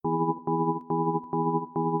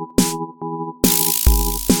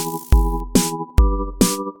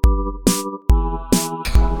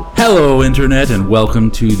Hello, Internet, and welcome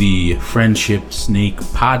to the Friendship Snake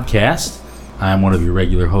Podcast. I'm one of your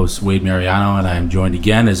regular hosts, Wade Mariano, and I am joined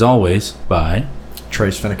again, as always, by...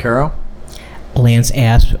 Trace Finicaro. Lance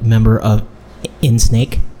Asp, member of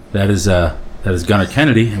InSnake. That is Gunnar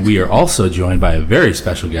Kennedy, and we are also joined by a very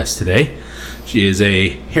special guest today. She is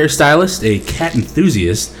a hairstylist, a cat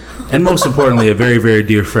enthusiast, and most importantly, a very, very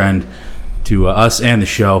dear friend to us and the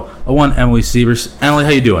show. One Emily Sievers. Emily,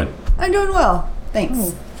 how you doing? I'm doing well.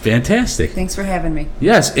 Thanks. Fantastic. Thanks for having me.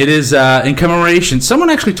 Yes, it is in commemoration. Someone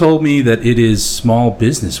actually told me that it is Small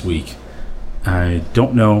Business Week. I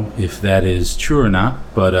don't know if that is true or not,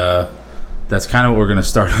 but that's kind of what we're going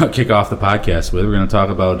to kick off the podcast with. We're going to talk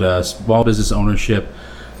about small business ownership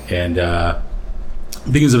and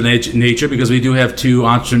things of nature, because we do have two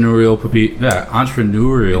entrepreneurial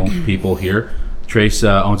people here. Trace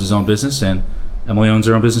owns his own business, and Emily owns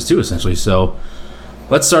her own business too, essentially. So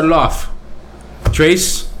let's start it off.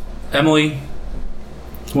 Trace, Emily,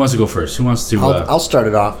 who wants to go first? Who wants to... I'll start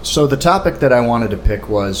it off. So the topic that I wanted to pick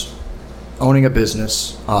was owning a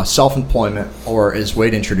business, self-employment, or as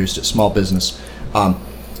Wade introduced it, small business.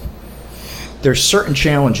 There's certain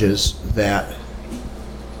challenges that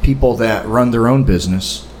people that run their own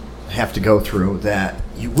business have to go through that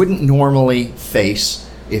you wouldn't normally face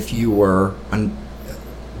if you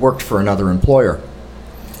worked for another employer.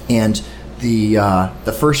 And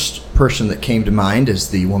the first person that came to mind is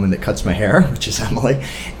the woman that cuts my hair, which is Emily.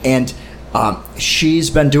 And she's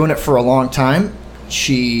been doing it for a long time.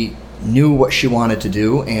 She knew what she wanted to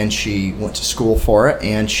do, and she went to school for it.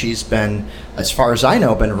 And she's been, as far as I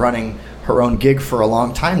know, been running her own gig for a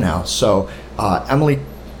long time now. So, Emily,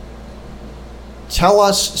 tell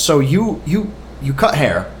us. So you cut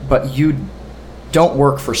hair, but you don't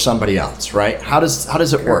work for somebody else, right? How does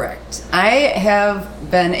it work? Correct. I have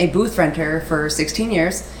been a booth renter for 16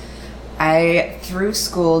 years. I, through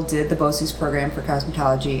school, did the BOCES program for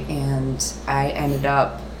cosmetology, and I ended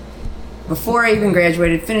up, before I even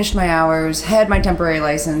graduated, finished my hours, had my temporary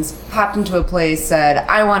license, popped into a place, said,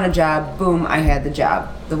 I want a job. Boom, I had the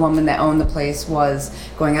job. The woman that owned the place was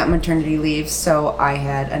going out maternity leave, so I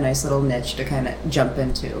had a nice little niche to kind of jump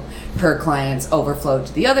into. Her clients overflowed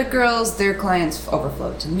to the other girls, their clients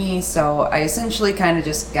overflowed to me, so I essentially kind of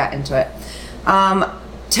just got into it.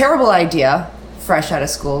 Terrible idea, fresh out of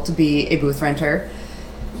school, to be a booth renter.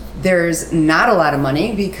 There's not a lot of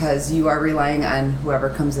money because you are relying on whoever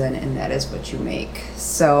comes in, and that is what you make.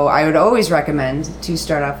 So I would always recommend to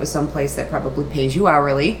start off with some place that probably pays you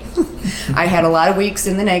hourly. I had a lot of weeks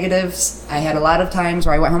in the negatives. I had a lot of times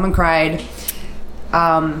where I went home and cried.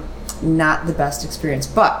 Not the best experience,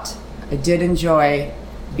 but I did enjoy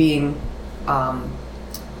being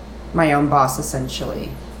my own boss,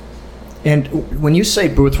 essentially. And when you say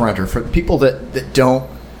booth renter, for people that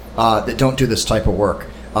don't do this type of work,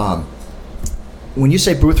 when you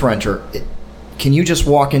say booth renter, can you just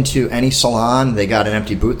walk into any salon, they got an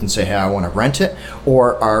empty booth, and say, hey, I want to rent it?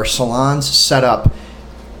 Or are salons set up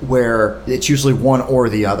where it's usually one or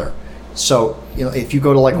the other? So, if you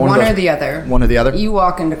go to like one or the other. You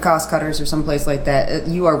walk into Cost Cutters or someplace like that,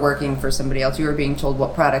 you are working for somebody else. You are being told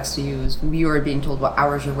what products to use. You are being told what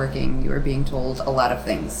hours you're working. You are being told a lot of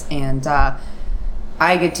things. And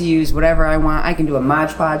I get to use whatever I want. I can do a Mod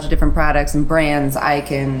Podge of different products and brands. I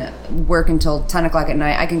can work until 10 o'clock at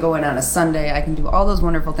night. I can go in on a Sunday. I can do all those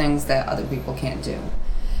wonderful things that other people can't do.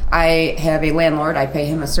 I have a landlord. I pay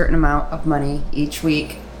him a certain amount of money each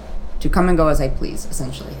week to come and go as I please,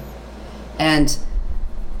 essentially. And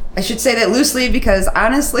I should say that loosely because,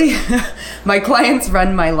 honestly, my clients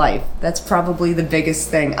run my life. That's probably the biggest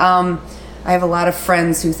thing. I have a lot of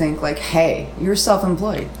friends who think like, hey, you're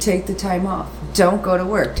self-employed. Take the time off. Don't go to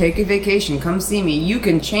work. Take a vacation. Come see me. You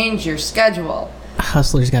can change your schedule. A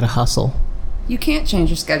hustler's got to hustle. You can't change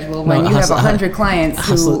your schedule when you have 100 clients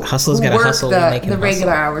who work the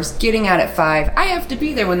regular hours, getting out at 5. I have to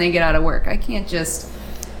be there when they get out of work. I can't just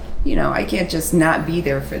not be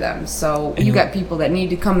there for them. So you got people that need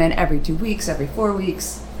to come in every 2 weeks, every 4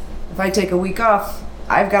 weeks. If I take a week off,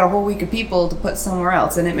 I've got a whole week of people to put somewhere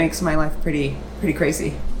else, and it makes my life pretty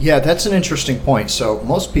crazy. Yeah, that's an interesting point. So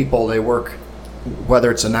most people, they work,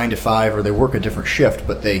 whether it's a 9 to 5 or they work a different shift,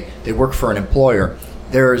 but they work for an employer.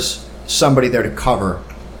 There's somebody there to cover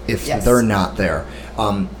if they're not there.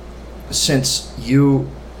 Since you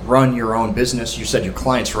run your own business, you said your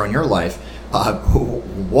clients run your life.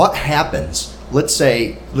 What happens? Let's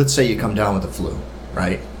say you come down with the flu,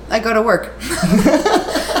 right? I go to work.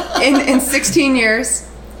 In 16 years,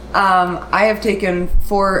 I have taken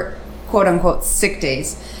 4 quote-unquote sick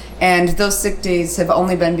days. And those sick days have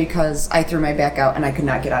only been because I threw my back out and I could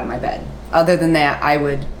not get out of my bed. Other than that, I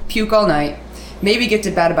would puke all night, maybe get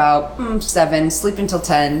to bed about 7, sleep until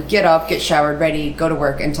 10, get up, get showered, ready, go to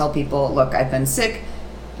work, and tell people, look, I've been sick.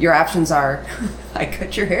 Your options are, I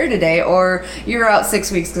cut your hair today, or you're out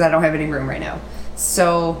 6 weeks because I don't have any room right now.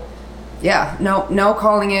 So, yeah, no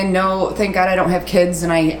calling in, no, thank God I don't have kids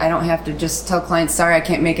and I don't have to just tell clients, sorry, I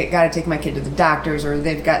can't make it, got to take my kid to the doctors, or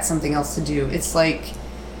they've got something else to do. It's like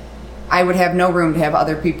I would have no room to have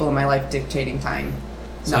other people in my life dictating time.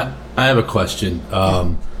 So I have a question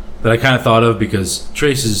that I kind of thought of, because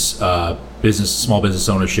Trace's small business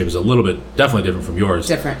ownership is a little bit definitely different from yours.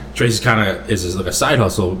 Different. Trace's kind of is like a side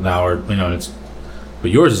hustle now, or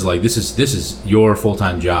but yours is like this is your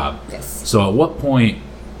full-time job. Yes. So at what point,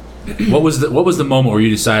 what was the moment where you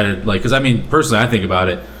decided, like, because I mean personally I think about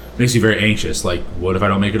it, makes you very anxious. Like, what if I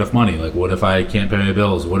don't make enough money? Like, what if I can't pay my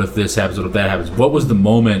bills? What if this happens? What if that happens? What was the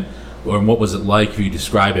moment, or what was it like, if you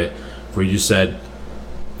describe it, where you just said,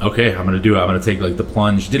 okay, I'm going to do it. I'm going to take like the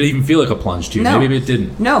plunge. Did it even feel like a plunge to you? No. Maybe it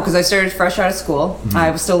didn't. No, because I started fresh out of school. Mm-hmm. I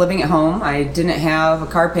was still living at home. I didn't have a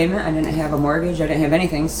car payment. I didn't have a mortgage. I didn't have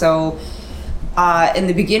anything. So in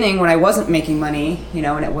the beginning, when I wasn't making money,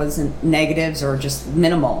 and it wasn't negatives or just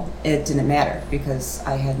minimal, it didn't matter because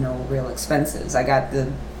I had no real expenses. I got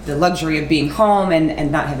the luxury of being home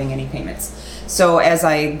and not having any payments. So as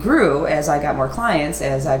I grew, as I got more clients,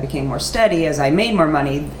 as I became more steady, as I made more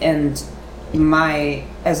money, and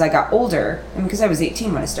as I got older, because I was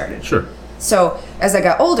 18 when I started. Sure. So as I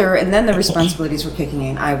got older and then the responsibilities were kicking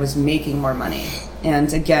in, I was making more money.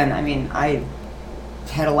 And again, I mean, I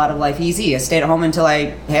had a lot of life easy. I stayed at home until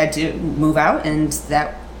I had to move out, and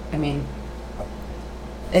that, I mean,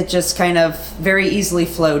 it just kind of very easily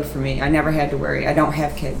flowed for me. I never had to worry. I don't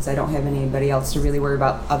have kids. I don't have anybody else to really worry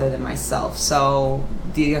about other than myself. So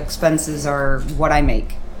the expenses are what I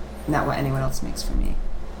make, not what anyone else makes for me.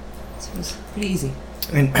 So it was pretty easy.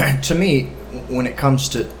 And to me, when it comes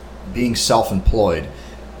to being self-employed,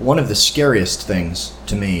 one of the scariest things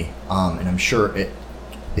to me, and I'm sure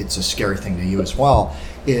it's a scary thing to you as well,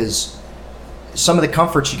 is some of the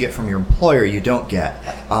comforts you get from your employer you don't get.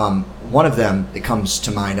 One of them that comes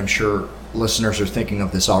to mind, I'm sure listeners are thinking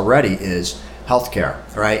of this already, is healthcare,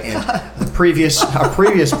 right? And our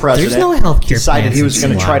previous president no healthcare decided plans he was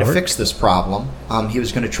going to try to Howard. fix this problem. He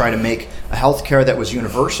was going to try to make a healthcare that was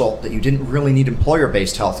universal, that you didn't really need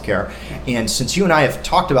employer-based healthcare. And since you and I have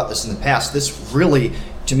talked about this in the past, this really,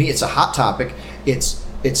 to me, it's a hot topic. It's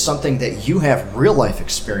something that you have real life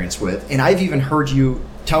experience with, and I've even heard you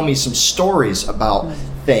tell me some stories about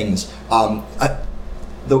things.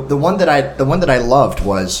 The one that I loved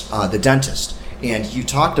was the dentist, and you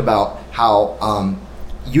talked about how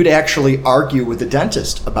you'd actually argue with the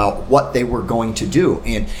dentist about what they were going to do,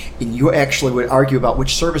 and you actually would argue about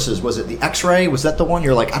which services. Was it the X-ray? Was that the one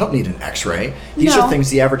you're like, I don't need an X-ray. These No. are things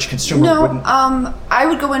the average consumer wouldn't. I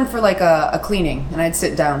would go in for like a cleaning, and I'd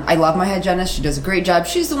sit down. I love my hygienist. She does a great job.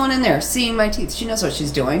 She's the one in there seeing my teeth. She knows what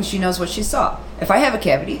she's doing. She knows what she saw. If I have a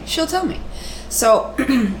cavity, she'll tell me. So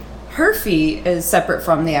her fee is separate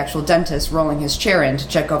from the actual dentist rolling his chair in to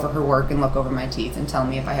check over her work and look over my teeth and tell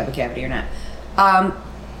me if I have a cavity or not.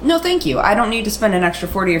 No, thank you. I don't need to spend an extra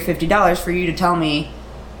 $40 or $50 for you to tell me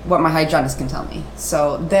what my hygienist can tell me.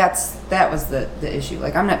 So that was the issue.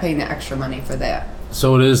 Like, I'm not paying the extra money for that.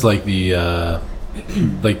 So it is like the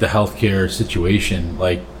like the healthcare situation.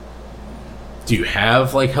 Like, do you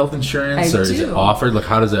have like health insurance, I or is it do. offered? Like,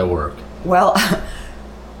 how does that work? Well,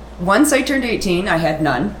 once I turned 18, I had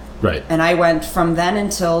none. Right. And I went from then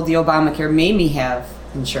until the Obamacare made me have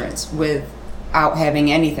insurance without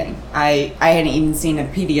having anything. I hadn't even seen a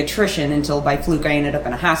pediatrician until by fluke I ended up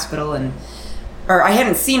in a hospital, or I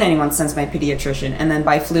hadn't seen anyone since my pediatrician, and then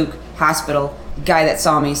by fluke hospital, guy that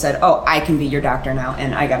saw me said, oh, I can be your doctor now,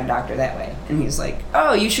 and I got a doctor that way. And he's like,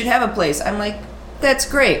 oh, you should have a place. I'm like, that's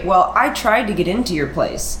great. Well, I tried to get into your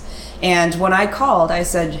place. And when I called, I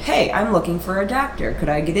said, hey, I'm looking for a doctor. Could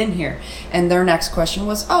I get in here? And their next question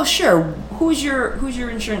was, oh, sure. Who's your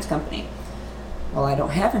insurance company? Well, I don't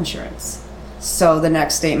have insurance. So the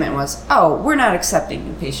next statement was, oh, we're not accepting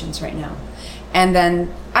new patients right now. And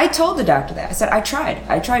then I told the doctor that. I said, I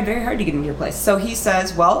tried very hard to get into your place. So he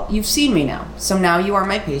says, well, you've seen me now. So now you are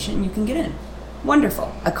my patient and you can get in.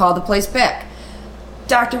 Wonderful. I called the place back.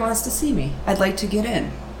 Doctor wants to see me. I'd like to get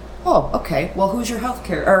in. Oh, okay. Well, who's your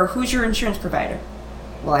healthcare, or who's your insurance provider?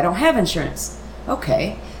 Well, I don't have insurance.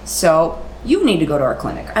 Okay. So you need to go to our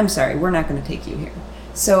clinic. I'm sorry, we're not going to take you here.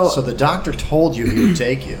 So So the doctor told you he would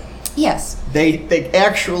take you. yes. They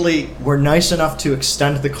actually were nice enough to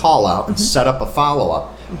extend the call out and set up a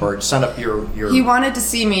follow-up, or set up your He wanted to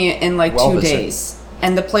see me in like Well 2 visit. days.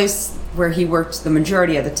 And the place where he worked the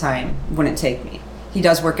majority of the time wouldn't take me. He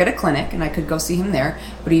does work at a clinic, and I could go see him there,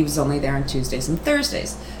 but he was only there on Tuesdays and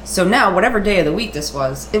Thursdays. So now, whatever day of the week this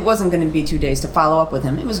was, it wasn't going to be 2 days to follow up with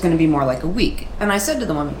him. It was going to be more like a week. And I said to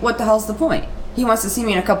the woman, what the hell's the point? He wants to see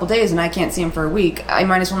me in a couple days, and I can't see him for a week. I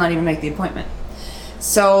might as well not even make the appointment.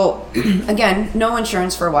 So, again, no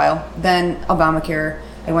insurance for a while. Then Obamacare.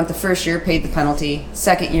 I went the first year, paid the penalty.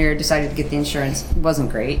 Second year, decided to get the insurance. It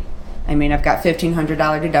wasn't great. I mean, I've got $1,500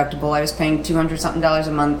 deductible. I was paying $200 something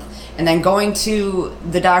a month. And then going to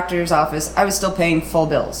the doctor's office, I was still paying full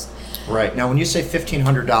bills. Right. Now, when you say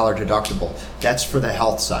 $1,500 deductible, that's for the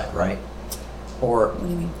health side, right? Or What do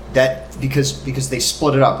you mean? that because they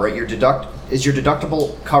split it up, right? Is your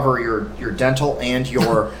deductible cover your dental and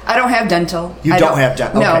your I don't have dental. You don't have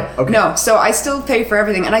dental. No, Okay. no. So I still pay for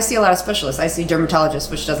everything, and I see a lot of specialists. I see dermatologists,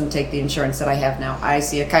 which doesn't take the insurance that I have now. I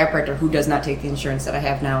see a chiropractor who does not take the insurance that I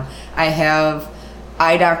have now. I have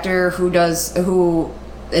eye doctor who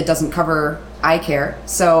it doesn't cover eye care.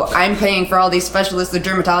 So I'm paying for all these specialists. The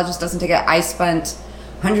dermatologist doesn't take it. I spent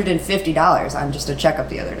 $150 on just a checkup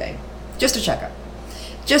the other day. Just a checkup.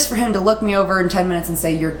 Just for him to look me over in 10 minutes and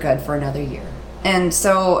say, you're good for another year. And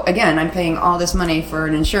so, again, I'm paying all this money for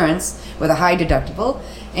an insurance with a high deductible,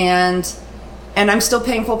 and I'm still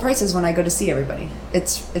paying full prices when I go to see everybody.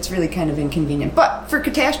 It's really kind of inconvenient. But for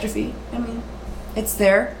catastrophe, I mean, it's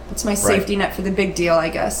there. It's my safety net for the big deal, I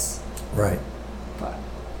guess. right. But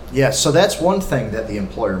Yeah, so that's one thing that the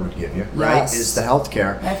employer would give you, right? Yes. Is the health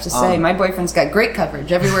care. I have to say, my boyfriend's got great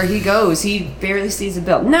coverage. Everywhere he goes, he barely sees a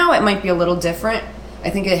bill. Now it might be a little different. I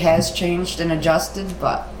think it has changed and adjusted,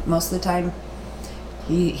 but most of the time,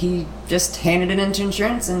 he just handed it into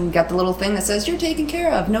insurance and got the little thing that says you're taken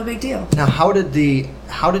care of, no big deal. Now, how did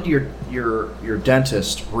your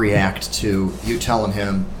dentist react to you telling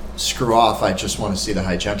him, "Screw off! I just want to see the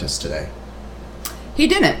hygienist today"? He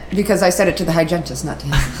didn't, because I said it to the hygienist, not to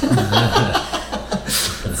him.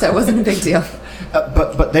 So it wasn't a big deal.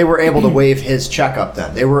 But they were able to waive his checkup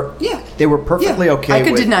then. They were perfectly okay. I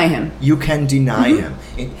could deny him. You can deny him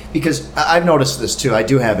because I've noticed this too. I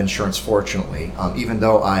do have insurance, fortunately. Even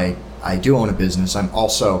though I do own a business, I'm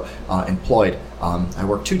also employed. I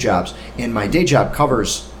work 2 jobs, and my day job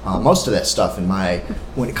covers most of that stuff.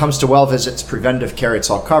 When it comes to well visits, preventative care, it's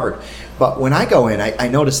all covered. But when I go in, I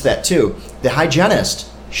notice that too. The hygienist,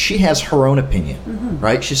 she has her own opinion,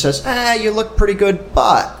 right? She says, you look pretty good,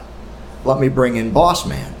 but let me bring in boss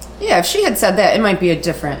man. Yeah, if she had said that, it might be a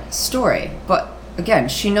different story. But again,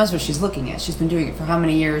 she knows what she's looking at. She's been doing it for how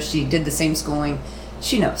many years? She did the same schooling.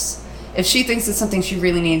 She knows. If she thinks it's something she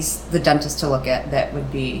really needs the dentist to look at, that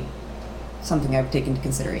would be something I would take into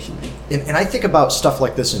consideration. And I think about stuff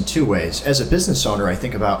like this in 2 ways. As a business owner, I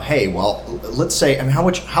think about, hey, well, let's say, how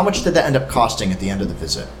much did that end up costing at the end of the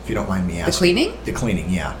visit, if you don't mind me asking? The cleaning? The cleaning,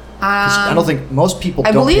 yeah. 'Cause I don't think most people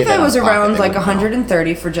I don't believe pay that I was out of pocket. around They like wouldn't know.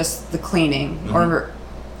 130 for just the cleaning, or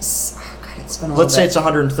it's been a little Let's say bit. it's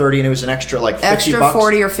 130 and it was an extra like 50 extra bucks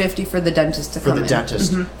 40 or 50 for the dentist to for come the in.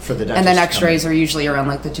 dentist. For the dentist. And then to come X-rays in. are usually around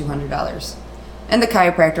like the $200. And the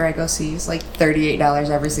chiropractor I go see is like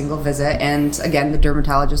 $38 every single visit. And again, the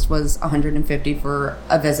dermatologist was $150 for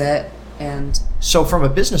a visit. And So from a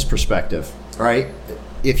business perspective, right?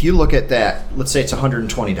 If you look at that, let's say it's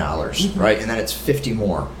 $120, right, and then it's 50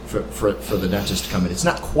 more for the dentist to come in. It's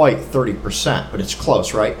not quite 30%, but it's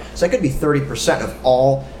close, right? So that could be 30% of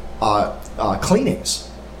all cleanings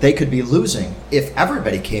they could be losing if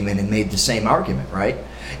everybody came in and made the same argument, right?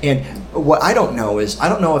 And what I don't know is, I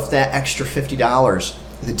don't know if that extra $50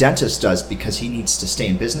 the dentist does because he needs to stay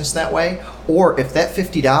in business that way, or if that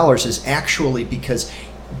 $50 is actually because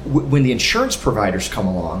when the insurance providers come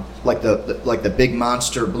along, like the big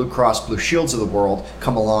monster Blue Cross Blue Shields of the world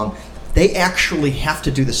come along, they actually have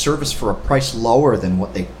to do the service for a price lower than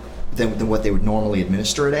what they would normally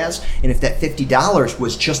administer it as. And if that $50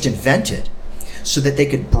 was just invented so that they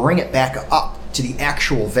could bring it back up to the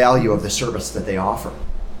actual value of the service that they offer.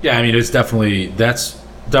 Yeah, I mean, that's definitely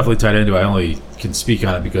tied into. I only can speak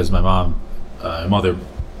on it because my mother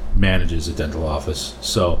manages a dental office.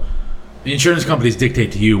 So the insurance companies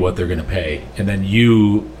dictate to you what they're going to pay, and then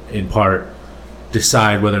you, in part,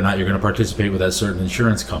 decide whether or not you're going to participate with that certain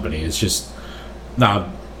insurance company. It's just,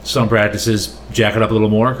 now, some practices jack it up a little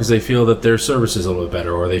more because they feel that their service is a little bit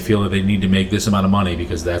better, or they feel that they need to make this amount of money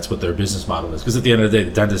because that's what their business model is. Because at the end of the day,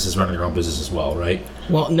 the dentist is running their own business as well, right?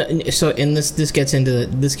 Well, no, so in this gets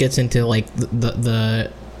into like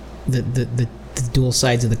the dual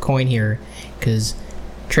sides of the coin here, because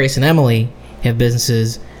Trace and Emily have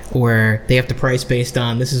businesses where they have to price based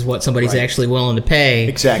on this is what somebody's actually willing to pay.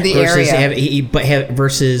 Exactly. The Versus, area.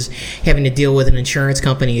 versus having to deal with an insurance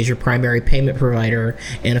company as your primary payment provider,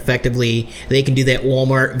 and effectively they can do that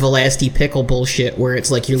Walmart Velasti pickle bullshit where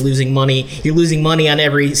it's like you're losing money on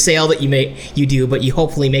every sale that you do, but you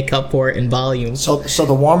hopefully make up for it in volume. So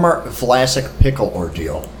the Walmart Vlasic pickle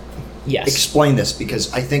ordeal. Yes. Explain this,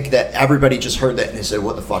 because I think that everybody just heard that and they said,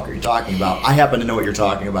 "What the fuck are you talking about?" I happen to know what you're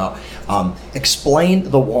talking about. Explain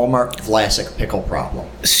the Walmart Vlasic pickle problem.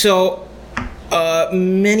 So,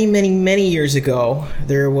 many years ago,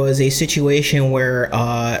 there was a situation where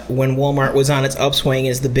when Walmart was on its upswing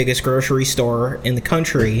as the biggest grocery store in the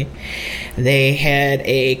country, they had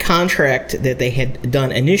a contract that they had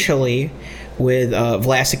done initially with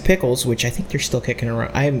Vlasic pickles, which I think they're still kicking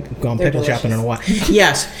around. I haven't gone pickle shopping in a while.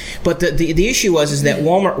 Yes, but the issue is that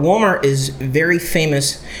Walmart is very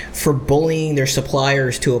famous for bullying their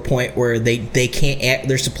suppliers to a point where they can't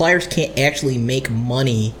their suppliers can't actually make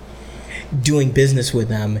money doing business with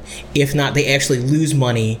them. If not, they actually lose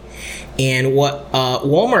money. And what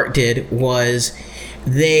Walmart did was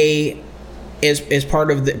they, as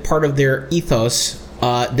part of their ethos,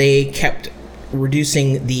 they kept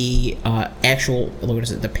reducing the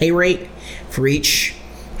the pay rate for each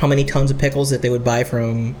how many tons of pickles that they would buy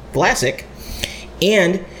from Vlasic,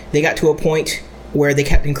 and they got to a point where they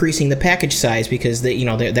kept increasing the package size because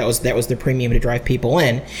that was the premium to drive people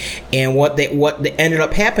in. And what ended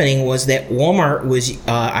up happening was that Walmart was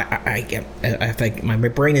my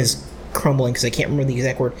brain is crumbling because I can't remember the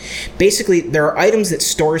exact word. Basically, there are items that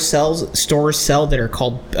stores sell that are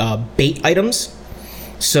called bait items.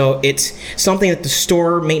 So it's something that the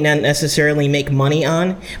store may not necessarily make money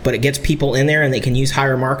on, but it gets people in there and they can use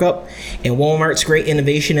higher markup. And Walmart's great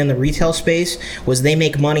innovation in the retail space was they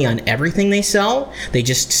make money on everything they sell. They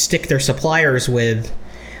just stick their suppliers with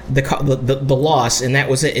the loss, and that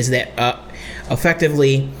was it. Is that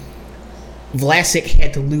effectively Vlasic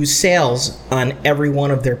had to lose sales on every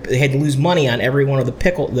one of they had to lose money on every one of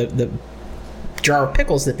the jar of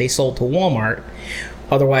pickles that they sold to Walmart.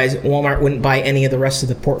 Otherwise, Walmart wouldn't buy any of the rest of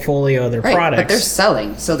the portfolio of their products. But they're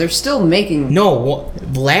selling, so they're still making... No,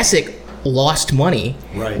 Vlasic lost money.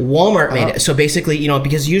 Right. Walmart made it. So basically,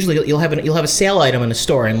 because usually you'll have a sale item in a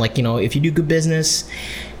store, and if you do good business,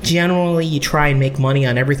 generally you try and make money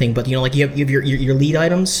on everything. But you have your lead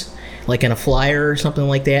items, like in a flyer or something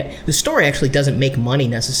like that. The store actually doesn't make money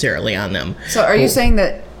necessarily on them. So are you saying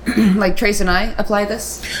that like Trace and I apply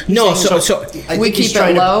this? No, so I we think he's keep it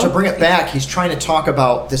trying low. to bring it back. He's trying to talk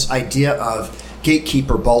about this idea of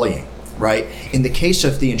gatekeeper bullying, right? In the case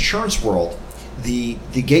of the insurance world, the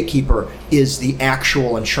gatekeeper is the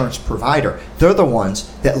actual insurance provider. They're the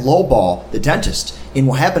ones that lowball the dentist. And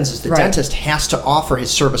what happens is the dentist has to offer his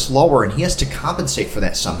service lower, and he has to compensate for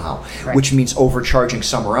that somehow, which means overcharging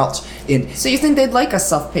somewhere else. So you think they'd like us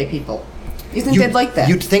self-pay people? You think they'd like that?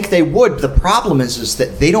 You'd think they would. The problem is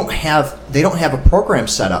that they don't have a program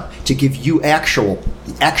set up to give you actual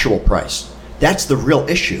price. That's the real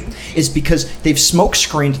issue, is because they've smoke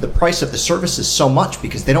screened the price of the services so much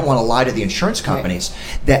because they don't want to lie to the insurance companies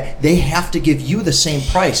that they have to give you the same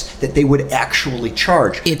price that they would actually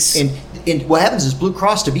charge. And what happens is Blue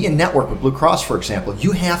Cross, to be in network with Blue Cross, for example,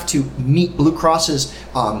 you have to meet Blue Cross's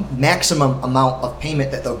maximum amount of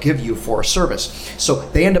payment that they'll give you for a service. So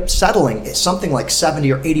they end up settling at something like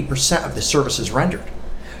 70 or 80% of the services rendered.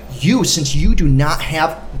 Since you do not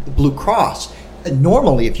have Blue Cross,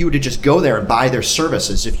 normally if you were to just go there and buy their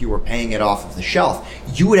services, if you were paying it off of the shelf,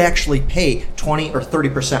 you would actually pay 20 or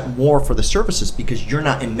 30% more for the services because you're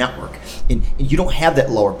not in network and you don't have that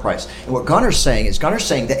lower price. And what Gunner's saying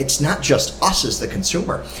that it's not just us as the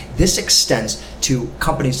consumer. This extends to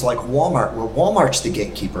companies like Walmart, where Walmart's the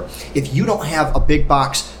gatekeeper. If you don't have a big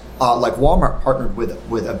box like Walmart partnered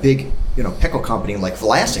with a big pickle company like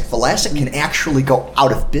Vlasic can actually go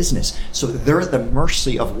out of business. So they're at the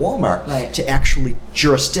mercy of Walmart to actually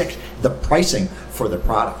jurisdict the pricing for the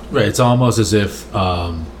product. Right. It's almost as if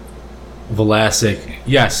Vlasic,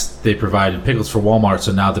 yes, they provided pickles for Walmart,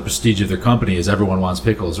 so now the prestige of their company is everyone wants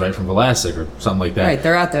pickles, right, from Vlasic or something like that. Right,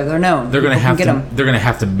 they're out there, they're known. They're going to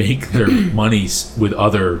have to make their monies with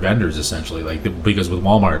other vendors essentially, because with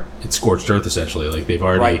Walmart it's scorched earth essentially. Like they've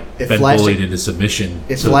already been bullied into submission.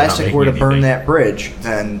 If Vlasic were to burn that bridge,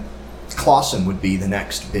 then Claussen would be the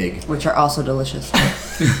next big, which are also delicious.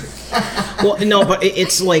 Well, no, but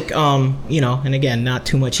it's like and again, not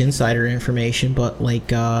too much insider information, but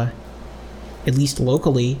like at least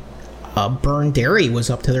locally, Burn Dairy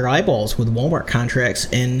was up to their eyeballs with Walmart contracts,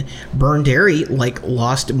 and Burn Dairy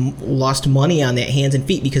lost money on that hands and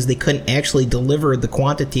feet because they couldn't actually deliver the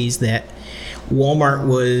quantities that Walmart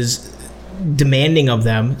was demanding of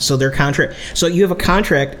them. So their contract. So you have a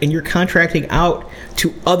contract, and you're contracting out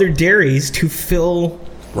to other dairies to fill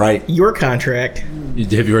Right. your contract. Have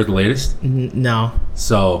you heard the latest? No.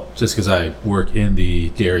 So, just because I work in the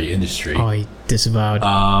dairy industry, Oh, he disavowed.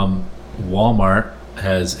 Walmart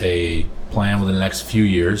has a plan within the next few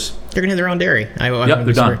years. They're gonna have their own dairy. Yep,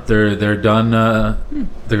 they're done. They're done.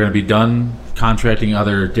 They're going to be done contracting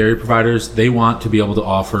other dairy providers. They want to be able to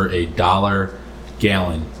offer $1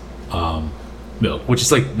 gallon milk, which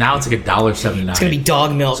is like now it's like $1.79. It's gonna be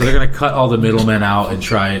dog milk. So they're going to cut all the middlemen out and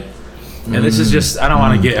try it. And this is just, I don't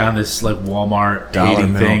want to get on this like Walmart Dollar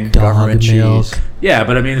hating milk, thing. government Dog milk. cheese. Yeah,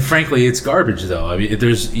 but I mean, frankly, it's garbage though. I mean,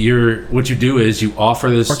 what you do is you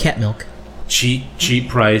offer this or cat milk. cheap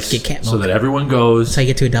price Get cat so milk. that everyone goes. So you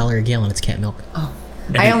get to $1 a gallon. It's cat milk.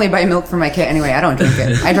 I only buy milk for my cat anyway. I don't drink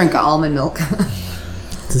it. I drink almond milk.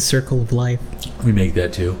 It's a circle of life. We make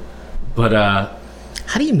that too. But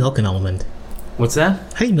How do you milk an almond? what's that?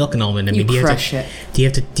 How do you milk an almond? I You do you crush have it.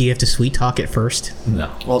 to, Do you have to sweet talk it first? No.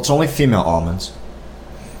 Well, it's only female almonds.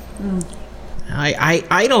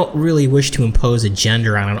 I don't really wish to impose a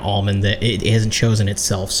gender on an almond that it hasn't chosen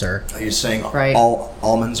itself, sir. Are you saying Right. all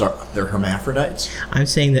almonds they're hermaphrodites? I'm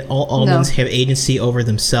saying that all almonds have agency over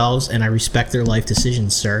themselves, and I respect their life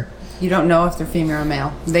decisions, sir. You don't know if they're female or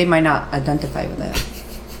male. They might not identify with that.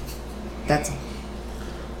 That's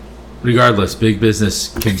Regardless, big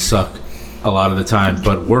business can suck a lot of the time,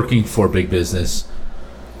 but working for big business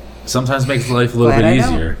sometimes makes life a little Glad bit I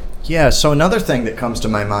don't. easier. Yeah. So another thing that comes to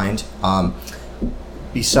my mind,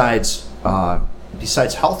 besides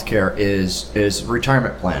healthcare, is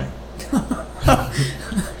retirement planning.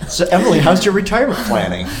 So Emily, how's your retirement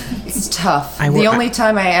planning? It's tough. I The wor- only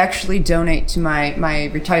time I actually donate to my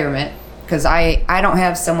retirement, because I don't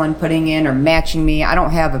have someone putting in or matching me. I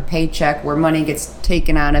don't have a paycheck where money gets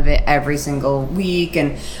taken out of it every single week,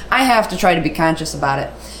 and I have to try to be conscious about it.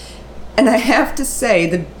 And I have to say,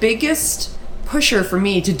 the biggest pusher for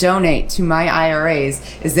me to donate to my IRAs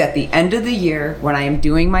is at the end of the year when I am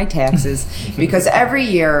doing my taxes, because every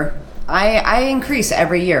year I increase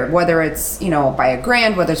every year, whether it's by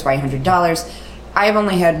 $1,000, whether it's by $100. I've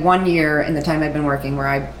only had 1 year in the time I've been working where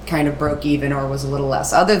I kind of broke even or was a little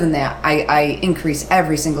less. Other than that, I increase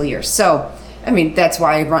every single year. So, I mean, that's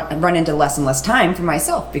why I run into less and less time for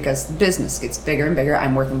myself, because the business gets bigger and bigger.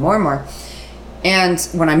 I'm working more and more. And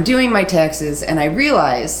when I'm doing my taxes and I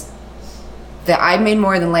realize that I made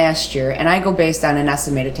more than last year, and I go based on an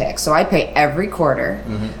estimated tax. So I pay every quarter.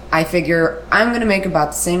 I figure I'm going to make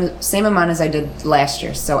about the same amount as I did last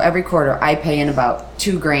year. So every quarter I pay in about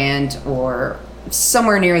 $2,000 or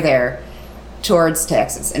somewhere near there towards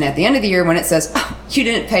taxes. And at the end of the year, when it says, oh, you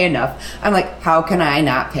didn't pay enough, I'm like, how can I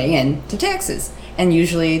not pay into taxes? And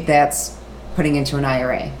usually that's putting into an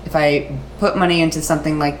IRA. If I put money into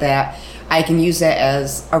something like that, I can use that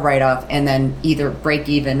as a write-off and then either break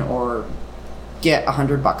even or get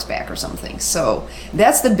 $100 back or something. So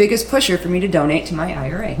that's the biggest pusher for me to donate to my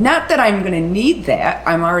IRA. Not that I'm going to need that.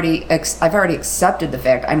 I've already accepted the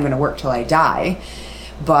fact I'm going to work till I die.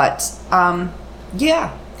 But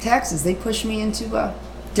yeah, taxes, they push me into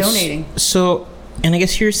donating. So, and I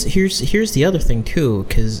guess here's the other thing too,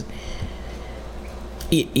 because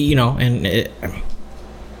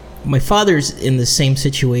my father's in the same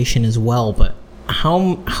situation as well. But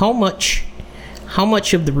how much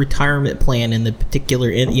of the retirement plan in the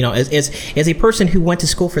particular, as a person who went to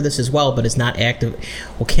school for this as well, but is not active,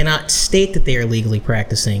 cannot state that they are legally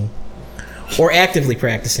practicing or actively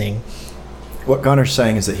practicing. What Gunner's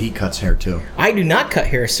saying is that he cuts hair too. I do not cut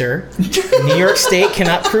hair, sir. New York State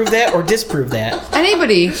cannot prove that or disprove that.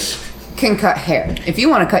 Anybody can cut hair. If you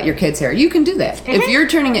want to cut your kid's hair, you can do that. If you're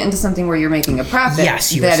turning it into something where you're making a profit,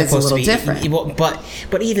 Yes, you are that is a supposed little to be. different. Well,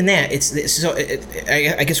 but even that,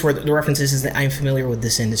 I guess where the reference is that I'm familiar with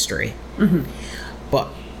this industry. Mm-hmm. But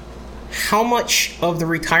how much of the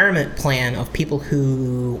retirement plan of people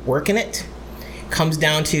who work in it comes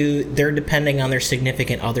down to they're depending on their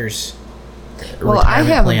significant others? Well, I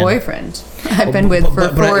have a boyfriend I've been with for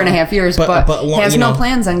 4.5 years, but has no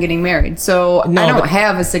plans on getting married. So I don't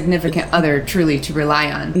have a significant other truly to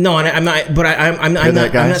rely on. No, and I'm not. But I'm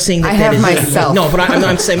not saying that I have myself. No, but I'm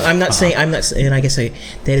not saying. And I guess that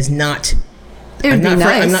is not. It would be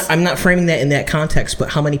nice. I'm not framing that in that context. But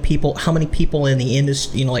how many people in the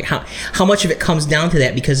industry, how much of it comes down to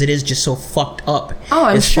that, because it is just so fucked up. Oh,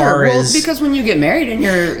 I'm as sure. Far Well, as, because when you get married and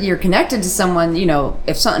you're connected to someone,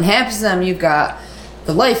 if something happens to them, you've got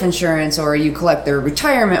the life insurance, or you collect their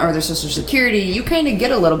retirement or their Social Security, you kind of get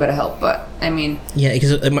a little bit of help. But I mean, yeah,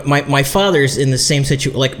 because my father's in the same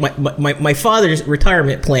situation. Like my father's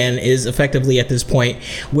retirement plan is effectively at this point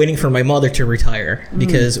waiting for my mother to retire,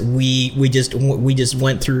 because we just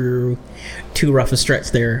went through too rough a stretch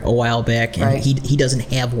there a while back, and Right. he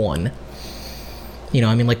doesn't have one. You know,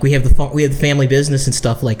 I mean, like we have the family business and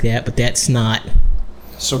stuff like that, but that's not.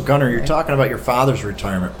 So Gunnar, you're talking about your father's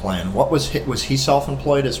retirement plan. What was he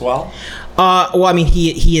self-employed as well? Well, I mean,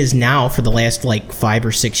 he is now for the last like 5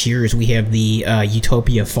 or 6 years. We have the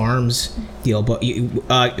Utopia Farms deal, but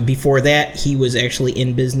before that, he was actually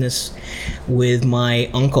in business with my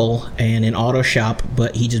uncle and an auto shop.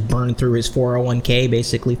 But he just burned through his 401k,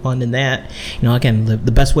 basically funding that. You know, again, the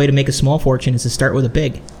best way to make a small fortune is to start with a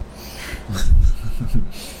big.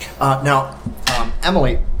 Now,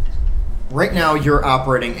 Emily, right now you're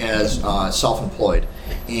operating as self-employed,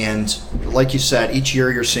 and like you said, each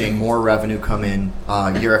year you're seeing more revenue come in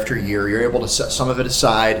year after year. You're able to set some of it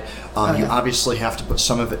aside. You obviously have to put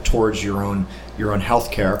some of it towards your own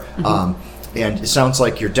health care. And it sounds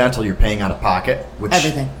like your dental you're paying out of pocket, which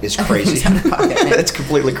Everything. is crazy. Everything's out of pocket, man. It's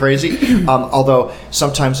completely crazy. Although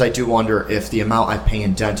sometimes I do wonder if the amount I pay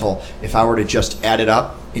in dental, if I were to just add it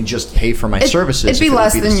up and just pay for my services, It'd be if it would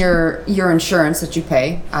less the than s- your insurance that you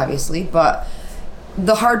pay, obviously. But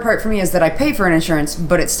the hard part for me is that I pay for an insurance,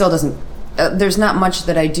 but it still doesn't. There's not much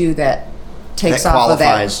that I do that takes That off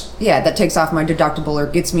qualifies. of that. Yeah, that takes off my deductible or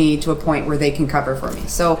gets me to a point where they can cover for me.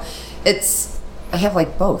 So I have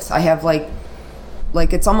like both. I have like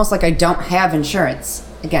it's almost like I don't have insurance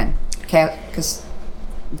again, because.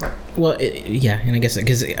 Well, yeah, and I guess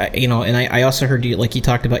because you know, and I also heard you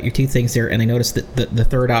talked about your two things there, and I noticed that the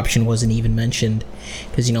third option wasn't even mentioned,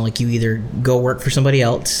 because you know, like you either go work for somebody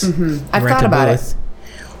else, I've rent thought a about booth,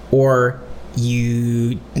 or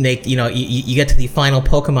you make you get to the final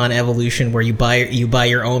Pokemon evolution where you buy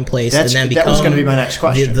your own place and then become that was going to be my next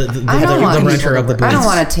question. the I don't want renter of the booth. I don't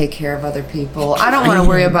want to take care of other people. I don't want to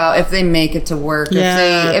worry about if they make it to work,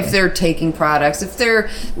 Yeah. if they're taking products, if they're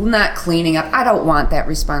not cleaning up. I don't want that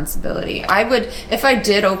responsibility. I would, if I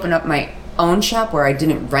did open up my own shop where I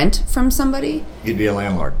didn't rent from somebody. You'd be a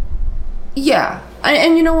landlord. Yeah,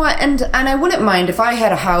 and you know what? And I wouldn't mind if I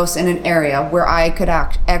had a house in an area where I could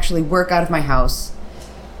actually work out of my house.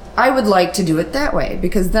 I would like to do it that way,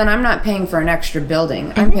 because then I'm not paying for an extra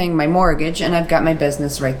building. I'm paying my mortgage, and I've got my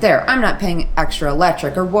business right there. I'm not paying extra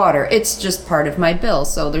electric or water. It's just part of my bill,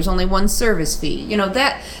 so there's only one service fee. You know,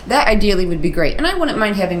 that ideally would be great. And I wouldn't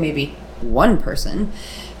mind having maybe one person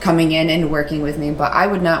coming in and working with me, but I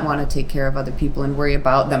would not want to take care of other people and worry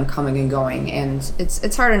about them coming and going. And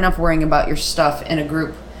it's hard enough worrying about your stuff in a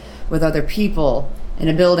group with other people in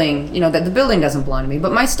a building, you know, that the building doesn't belong to me,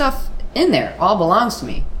 but my stuff in there all belongs to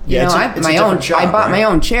me. You Yeah, know, it's a different job, I bought my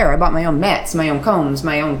right? own chair, I bought my own mats, my own combs,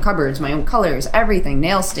 my own cupboards, my own colors, everything,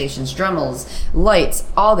 nail stations, Dremels, lights,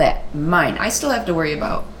 all that, mine. I still have to worry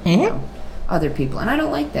about you know, other people, and I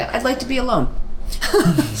don't like that. I'd like to be alone. I'd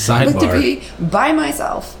like to Sidebar. be by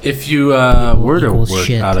myself. If you were to Equals work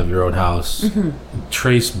shit. out of your own house,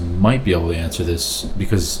 Trace might be able to answer this,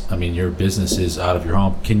 because I mean your business is out of your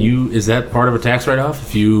home. Is that part of a tax write-off?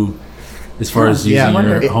 If you, as far as Yeah, using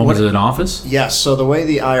wonder- your home what- as an office? Yes. So the way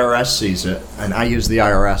the IRS sees it, and I use the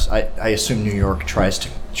IRS, I assume New York tries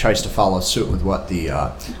to follow suit with what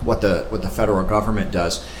the federal government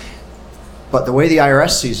does. But the way the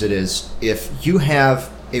IRS sees it is, if you have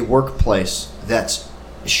a workplace that's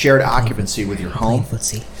shared occupancy with your home,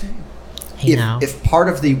 Footsie. Hey now. if part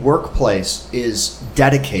of the workplace is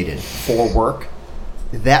dedicated for work,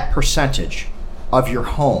 that percentage of your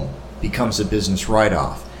home becomes a business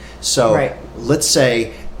write-off. So Right. let's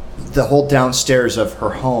say the whole downstairs of her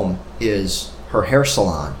home is her hair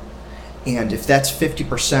salon, and if that's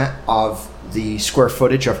 50% of the square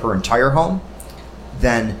footage of her entire home,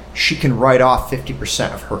 then she can write off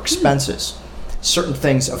 50% of her expenses. Certain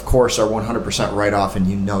things, of course, are 100% write-off, and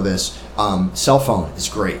you know this. Cell phone is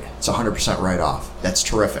great. It's 100% write-off. That's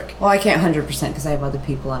terrific. Well, I can't 100% because I have other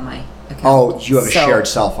people on my account. Oh, you have a shared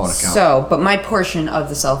cell phone account. So, but my portion of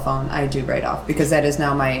the cell phone I do write off, because that is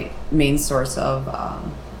now my main source of,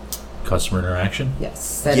 Customer interaction?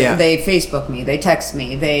 yes. Yeah. They Facebook me, they text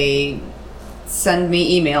me, they send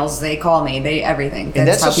me emails, they call me, everything. And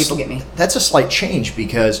That's how a people sl- get me. That's a slight change,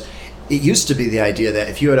 because it used to be the idea that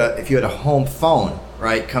if you had a home phone,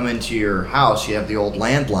 right, come into your house, you have the old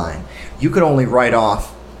landline, you could only write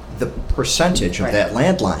off the percentage of Right. that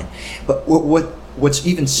landline. But what's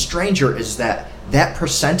even stranger is that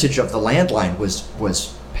percentage of the landline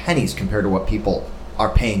was pennies compared to what people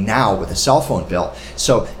are paying now with a cell phone bill.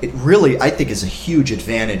 So it really, I think, is a huge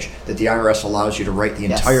advantage that the IRS allows you to write the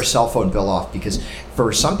entire cell phone bill off, because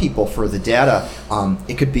for some people, for the data,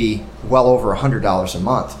 it could be well over $100 a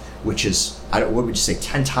month, which is, what would you say,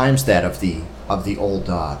 10 times that of the old.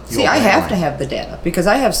 See, I have to have the data because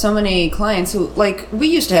I have so many clients who, like, we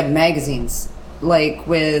used to have magazines, like,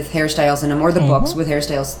 with hairstyles in them, or the books with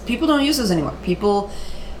hairstyles. People don't use those anymore. People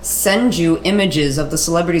send you images of the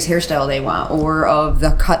celebrity's hairstyle they want, or of the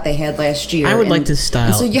cut they had last year. I would like to style.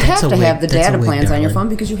 And so you have to have the data plans on your phone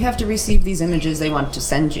because you have to receive these images they want to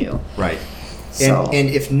send you. Right. So. And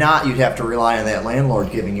if not, you'd have to rely on that landlord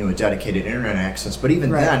giving you a dedicated internet access. But even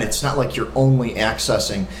then, it's not like you're only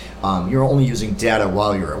accessing, you're only using data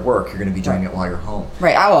while you're at work. You're going to be doing it while you're home.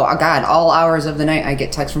 Right. Oh, God, all hours of the night I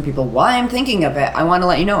get texts from people while I'm thinking of it. I want to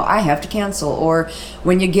let you know I have to cancel. Or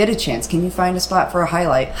when you get a chance, can you find a spot for a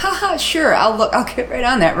highlight? Haha, sure. I'll get right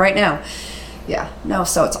on that right now. Yeah, no,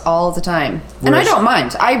 so it's all the time. And I don't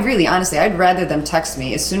mind. I really, honestly, I'd rather them text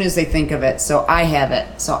me as soon as they think of it, so I have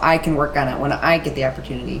it, so I can work on it when I get the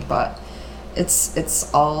opportunity. But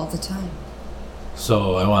it's all the time.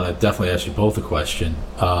 So I want to definitely ask you both a question,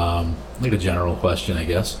 like a general question, I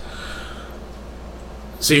guess.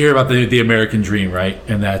 So you hear about the American dream, right?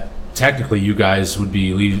 And that technically you guys would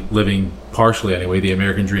be living partially anyway the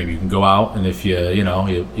American dream. You can go out, and if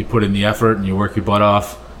you put in the effort and you work your butt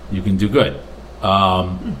off, you can do good.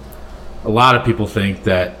 A lot of people think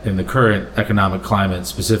that in the current economic climate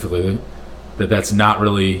specifically, that's not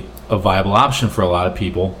really a viable option for a lot of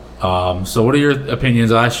people. So what are your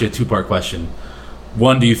opinions? I'll ask you a two-part question.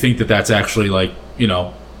 One, do you think that that's actually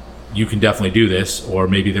you can definitely do this, or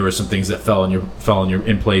maybe there were some things that fell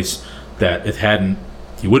in place that if hadn't,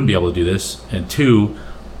 you wouldn't be able to do this? And two,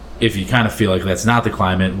 if you kind of feel like that's not the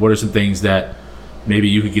climate, what are some things that maybe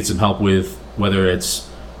you could get some help with, whether it's,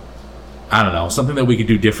 I don't know, something that we could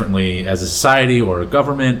do differently as a society or a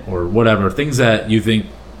government or whatever, things that you think,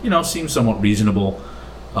 seem somewhat reasonable,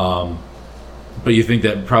 but you think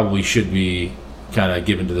that probably should be kind of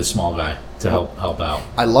given to the small guy to help out.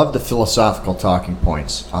 I love the philosophical talking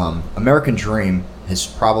points. American Dream has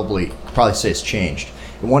probably say it's changed.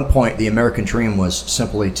 At one point, the American Dream was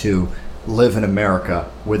simply to live in America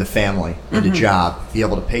with a family and a job, be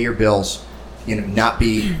able to pay your bills, not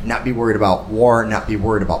be worried about war, not be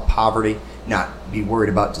worried about poverty, not be worried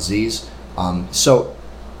about disease. I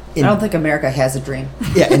don't think America has a dream.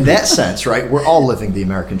 Yeah, in that sense, right? We're all living the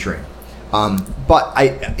American dream.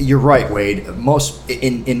 But you're right, Wade. Most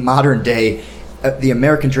in modern day, the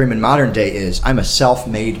American dream in modern day is I'm a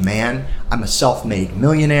self-made man, I'm a self-made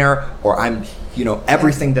millionaire, or I'm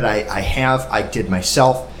everything that I have I did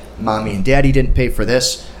myself. Mommy and Daddy didn't pay for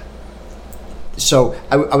this. So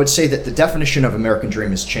I would say that the definition of American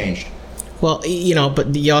dream has changed. Well,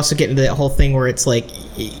 but you also get into that whole thing where it's like,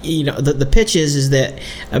 the pitch is that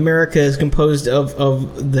America is composed of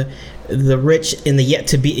the rich and the yet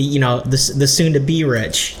to be, the soon to be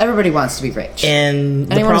rich. Everybody wants to be rich. And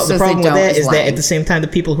the problem with that is that at the same time, the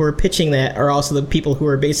people who are pitching that are also the people who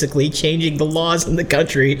are basically changing the laws in the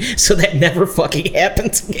country so that never fucking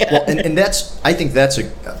happens again. Well, and I think that's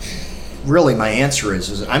really my answer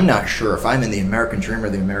is I'm not sure if I'm in the American dream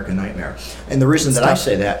or the American nightmare. And the reason I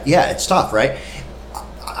say that, it's tough, right?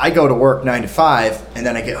 I go to work 9 to 5, and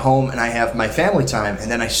then I get home and I have my family time,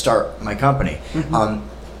 and then I start my company.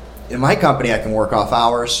 In my company, I can work off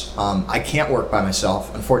hours. I can't work by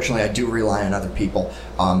myself. Unfortunately, I do rely on other people.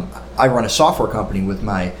 I run a software company with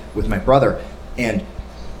my brother, and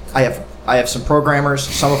I have some programmers.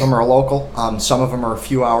 Some of them are local. Some of them are a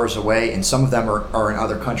few hours away, and some of them are in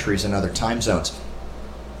other countries and other time zones.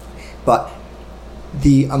 But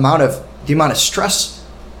the amount of stress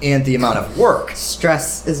and the amount of work.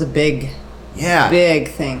 Stress is a big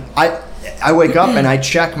thing. I wake up and I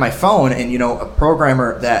check my phone, and a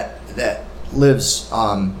programmer that lives,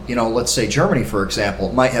 let's say Germany, for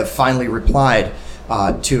example, might have finally replied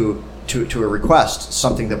to a request,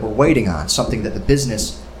 something that we're waiting on, something that the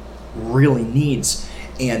business really needs.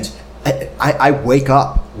 And I wake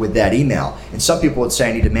up with that email. And some people would say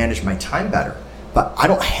I need to manage my time better, but I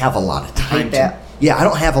don't have a lot of time. I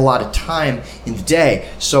don't have a lot of time in the day.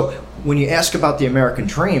 So when you ask about the American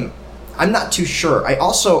dream, I'm not too sure. I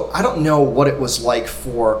don't know what it was like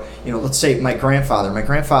for, let's say my grandfather. My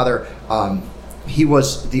grandfather, he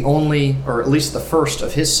was the only, or at least the first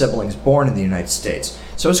of his siblings born in the United States.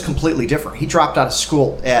 So it was completely different. He dropped out of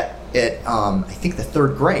school at I think the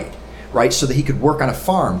 3rd grade, right? So that he could work on a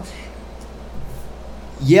farm.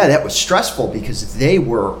 Yeah, that was stressful because they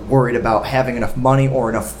were worried about having enough money or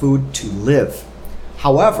enough food to live.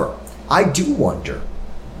 However, I do wonder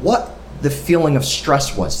what the feeling of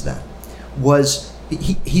stress was then. Was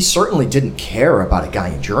he certainly didn't care about a guy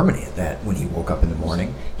in Germany that when he woke up in the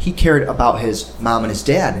morning. He cared about his mom and his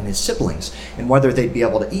dad and his siblings and whether they'd be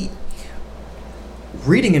able to eat.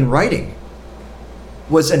 Reading and writing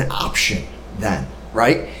was an option then,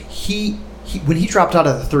 right? He when he dropped out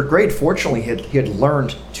of the third grade, fortunately, he had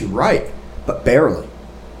learned to write, but barely.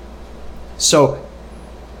 So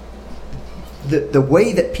the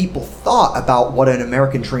way that people thought about what an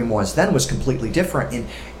American dream was then was completely different, and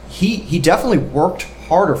he definitely worked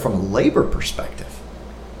harder from a labor perspective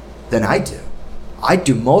than I do. I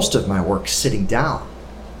do most of my work sitting down,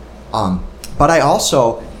 but I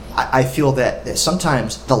also I feel that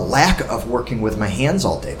sometimes the lack of working with my hands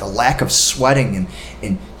all day, the lack of sweating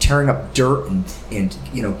and tearing up dirt and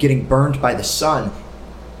getting burned by the sun,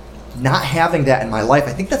 not having that in my life,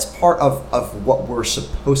 I think that's part of what we're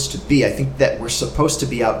supposed to be. I think that we're supposed to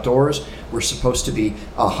be outdoors. We're supposed to be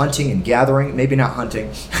hunting and gathering. Maybe not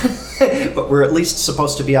hunting, but we're at least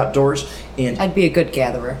supposed to be outdoors. And I'd be a good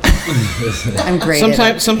gatherer. I'm great.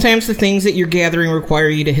 Sometimes the things that you're gathering require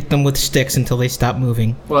you to hit them with sticks until they stop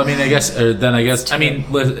moving. Well, I mean,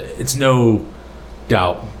 it's no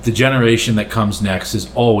doubt the generation that comes next is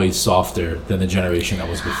always softer than the generation that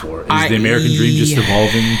was before. Is the American dream just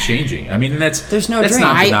evolving and changing? I mean, there's no that's dream.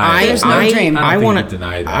 Not deniable. There's no dream. I want to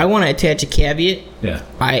deny that. I want to attach a caveat. Yeah.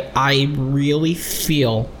 I really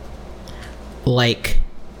feel like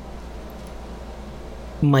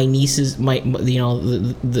my nieces,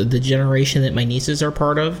 the generation that my nieces are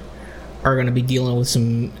part of, are going to be dealing with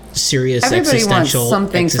some serious Everybody wants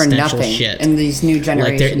something for nothing shit in these new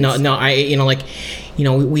generations.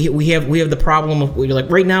 We have the problem of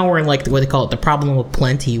right now we're in what they call it, the problem of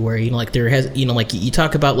plenty, where there has you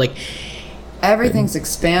talk about everything's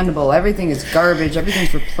expandable, everything is garbage,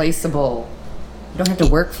 everything's replaceable. You don't have to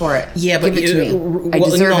work for it. Yeah, give it to me. I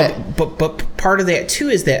deserve it. But part of that too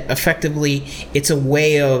is that effectively it's a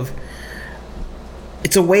way of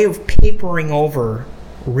papering over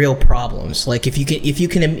real problems. Like if you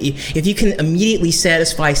can immediately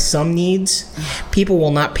satisfy some needs, people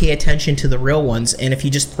will not pay attention to the real ones. And if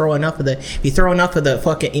you just throw enough of the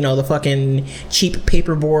fucking cheap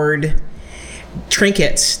paperboard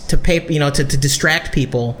trinkets to to distract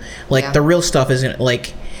people, the real stuff isn't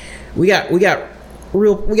we got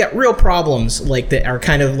real problems that are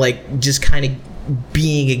kind of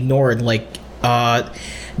being ignored.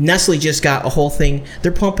 Nestle just got a whole thing.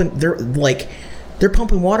 They're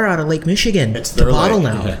pumping water out of Lake Michigan to bottle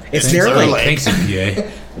now. Yeah. It's their lake. Thanks, EPA.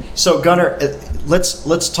 So Gunnar,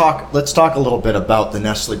 let's talk a little bit about the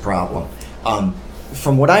Nestle problem.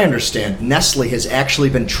 From what I understand, Nestle has actually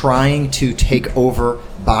been trying to take over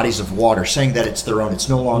bodies of water, saying that it's their own. It's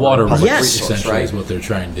no longer water a public rights, resource, essentially, right? is what they're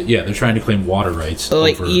trying to. Yeah, they're trying to claim water rights.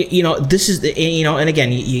 Over. This is and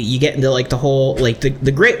again, you get into the whole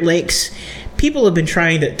the Great Lakes. People have been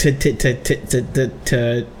trying to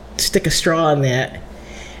stick a straw in that,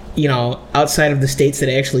 outside of the states that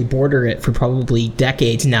actually border it for probably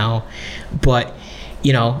decades now, but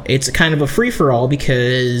it's kind of a free for all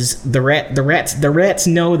because the rats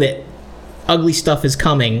know that ugly stuff is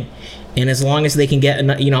coming, and as long as they can get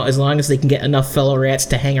enough fellow rats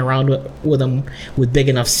to hang around with them with big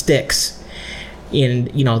enough sticks, and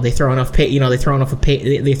they throw enough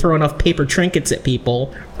paper trinkets at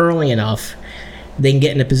people early enough, they can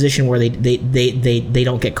get in a position where they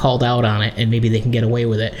don't get called out on it, and maybe they can get away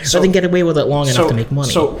with it. So they can get away with it long enough to make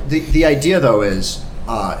money. So the idea though is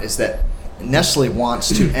that Nestle wants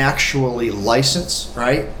to actually license,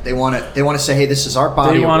 right? They want to say, hey, this is our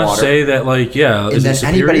body of water. They want to say that, and then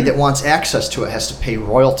anybody that wants access to it has to pay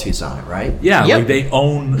royalties on it, right? Yeah, yep. They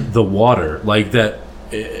own the water, that.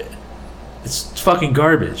 It's fucking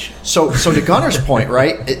garbage. So to Gunnar's point,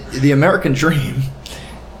 right? The American dream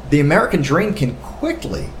can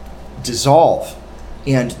quickly dissolve,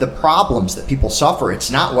 and the problems that people suffer, it's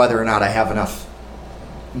not whether or not I have enough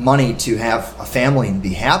money to have a family and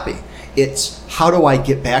be happy. It's how do I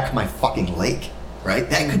get back my fucking lake, right?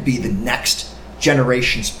 That could be the next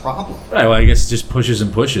generation's problem. Right, well, I guess it just pushes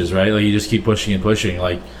and pushes, right? You just keep pushing and pushing.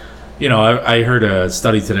 I heard a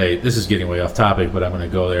study today, this is getting way off topic, but I'm going to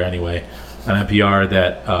go there anyway, on NPR,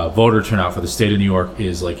 that voter turnout for the state of New York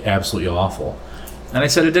is absolutely awful. And I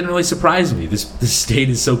said it didn't really surprise me. This state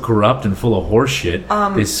is so corrupt and full of horse shit.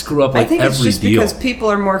 They screw up I think every it's just deal. because people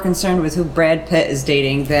are more concerned with who Brad Pitt is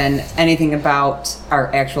dating than anything about our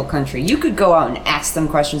actual country. You could go out and ask them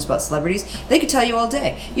questions about celebrities. They could tell you all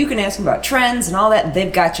day. You can ask them about trends and all that.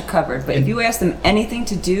 They've got you covered. But if you ask them anything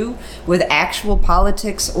to do with actual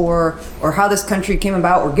politics or how this country came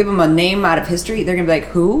about, or give them a name out of history, they're going to be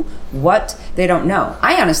like, who? What? They don't know.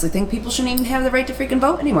 I honestly think people shouldn't even have the right to freaking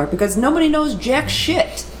vote anymore because nobody knows jack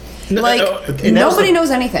shit. Like, And that was nobody the- knows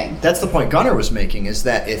anything. That's the point Gunnar was making, is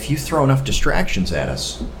that if you throw enough distractions at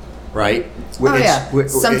us, right? Oh, yeah.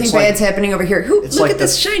 Something bad's happening over here. it's Look like at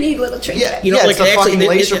this shiny little train. Yeah, You know, yeah, like, it's the actually, fucking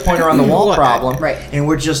laser pointer on the wall what? problem. Right. And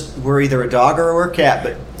we're either a dog or we're a cat,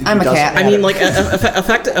 but I'm a it doesn't cat. I matter. mean, like,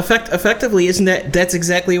 effectively, isn't that's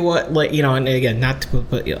exactly what, like, you know, and again, not to,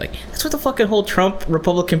 but, you know, like, that's what the fucking whole Trump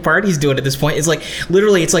Republican Party's doing at this point. It's like,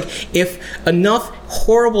 literally, it's like, if enough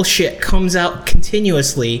horrible shit comes out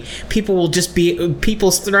continuously, people will just be,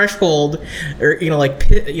 people's threshold, or, you know, like,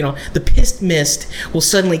 the pissed mist will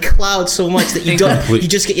suddenly cloud so much that you Complete. you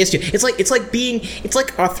just get used to it. It's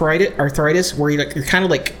like arthritis, where you're kind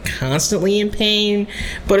of like constantly in pain,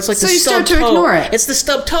 but it's like So the you stub start to toe. ignore it. It's the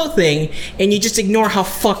stub toe thing, and you just ignore how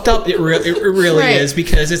fucked up it really Right. is,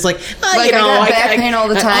 because it's like, Like, you know, I got back pain all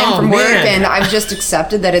the time oh, from work, man. and I've just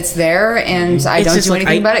accepted that it's there, and I It's don't just do like,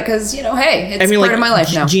 anything about it because, you know, hey, it's part of my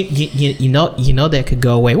life now. You know that could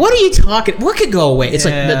go away. What are you talking? What could go away? It's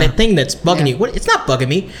Yeah. like that thing that's bugging you. What? It's not bugging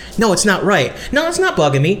me. No, it's not right. No, it's not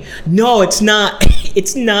bugging me. No, it's not.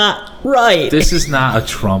 It's not right. This is not a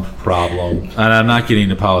Trump problem, and I'm not getting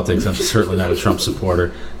into politics. I'm certainly not a Trump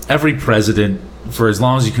supporter. Every president, for as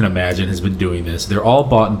long as you can imagine, has been doing this. They're all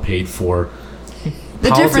bought and paid for. The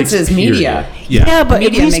Politics, difference is period. media. Yeah, but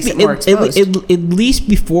Media makes it more exposed. at least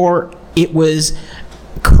before it was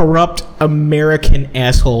corrupt American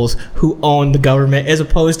assholes who own the government, as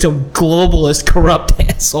opposed to globalist corrupt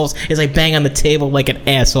assholes. As I bang on the table like an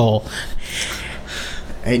asshole.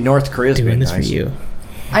 hey, North Korea's Doing been this nice. for you.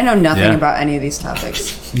 I know nothing Yeah. about any of these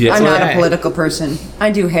topics. Yeah, I'm so not I- a political person.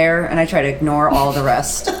 I do hair, and I try to ignore all the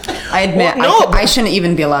rest. I admit, Well, no, I shouldn't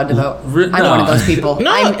even be allowed to vote. Re- I'm one of no. those people. No.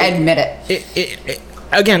 I admit it.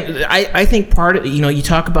 Again, I think part of, you know, you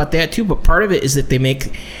talk about that too, but part of it is that they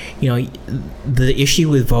make, you know, the issue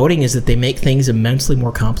with voting is that they make things immensely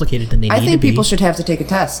more complicated than they need I to think be. people should have to take a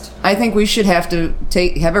test. I think we should have to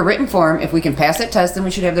have a written form. If we can pass that test, then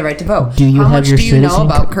we should have the right to vote. Do you How have much your do you know citizen-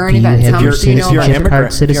 about current do you events? have How your much do you know citizen- about If you're an card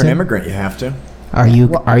immigrant, if you're citizen? an immigrant, you have to. Are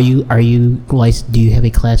you licensed? Do you have a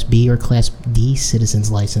Class B or Class D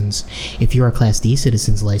citizen's license? If you're a Class D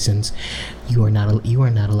citizen's license, you are not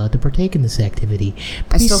allowed to partake in this activity.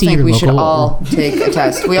 I Please still see think your we should local- all take a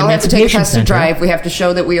test. We all have to take a Emancipation test to Center. drive. We have to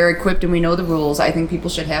show that we are equipped and we know the rules. I think people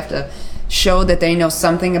should have to show that they know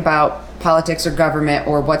something about politics or government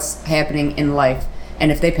or what's happening in life.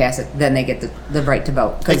 And if they pass it, then they get the right to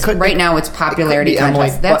vote. Because It could- right now it's popularity it could be, Emily,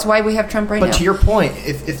 contest. That's but- why we have Trump right now. But to your point,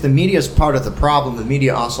 if the media is part of the problem, the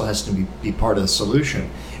media also has to be part of the solution.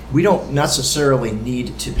 We don't necessarily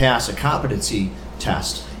need to pass a competency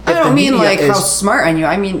test. I If the don't mean media like is- how smart are you.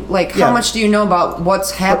 I mean like Yeah. how much do you know about what's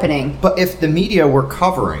happening? But if the media were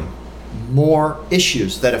covering more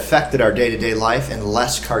issues that affected our day-to-day life and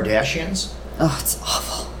less Kardashians, Oh, it's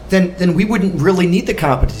awful. then we wouldn't really need the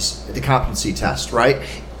competency test, right?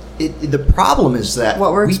 The problem is that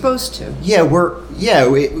What we're we- exposed to. Yeah,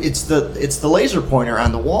 it's the laser pointer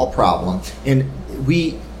on the wall problem, and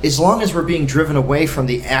as long as we're being driven away from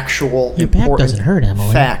the actual Your back important doesn't hurt,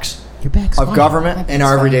 Emily. facts Your back's of fine. government My and back's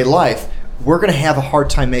our everyday fine. life, we're going to have a hard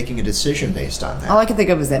time making a decision based on that. All I can think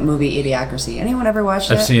of is that movie Idiocracy. Anyone ever watched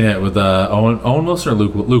it? I've seen it with Owen Wilson or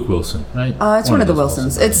Luke Wilson, right? It's one of the those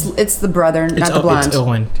Wilsons. Wilsons. It's the brother, not the blonde. It's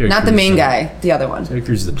Owen. Terry Not the Crews, main uh, guy, the other one. Terry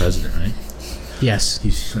Crews is the president, right? Yes.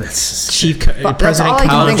 That's Chief But that's President all I can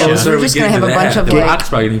Collins. think of. yeah. So we're just gonna have a bunch of, like- Rock's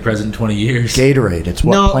probably gonna be president in 20 years. Gatorade, it's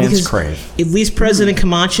what plants because crave. at least President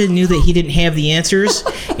Camacho knew that he didn't have the answers,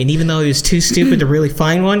 and even though he was too stupid to really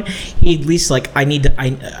find one, he at least like,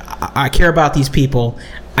 I care about these people.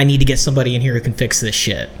 I need to get somebody in here who can fix this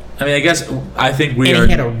shit. I mean, I think we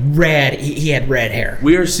And are. he had red hair.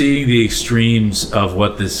 We are seeing the extremes of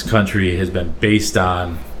what this country has been based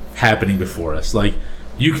on happening before us. Like,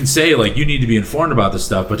 you can say, like, you need to be informed about this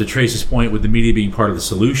stuff, but to Trace's point with the media being part of the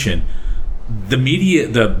solution, the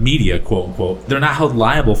media, quote unquote, they're not held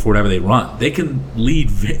liable for whatever they run. They can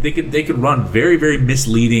they can run very, very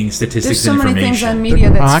misleading statistics There's so and many information. things on media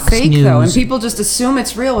that's Fox fake, though, and News- people just assume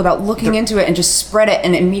it's real without looking into it and just spread it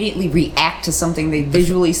and immediately react to something they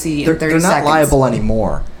visually see in 30 They're not seconds. liable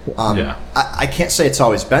anymore. Yeah. I can't say it's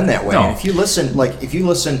always been that way. No. And if you listen,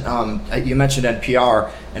 you mentioned NPR,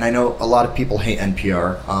 and I know a lot of people hate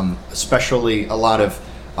NPR, especially a lot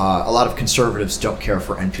of conservatives don't care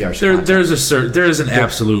for NPR's content. There is an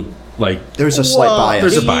absolute, like, There's a slight bias.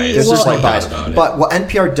 there's a bias. There's a Well, slight no bias. doubt about it. But what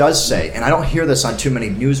NPR does say, and I don't hear this on too many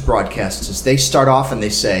news broadcasts, is they start off and they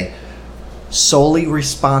say, solely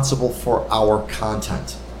responsible for our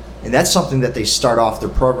content. And that's something that they start off their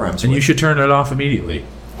programs and with. you should turn it off immediately.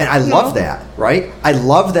 And I love that, right? I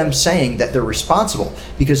love them saying that they're responsible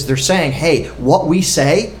because they're saying, hey, what we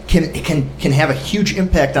say can have a huge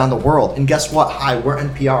impact on the world. And guess what? Hi, we're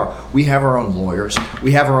NPR. We have our own lawyers.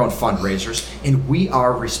 We have our own fundraisers. And we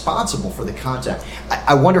are responsible for the content.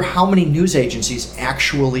 I wonder how many news agencies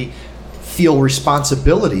actually feel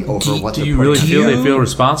responsibility over what they're Do you putting really out. feel they feel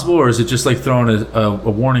responsible, or is it just like throwing a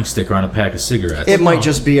warning sticker on a pack of cigarets? It might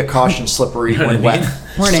just be a caution slippery know what when I mean? wet.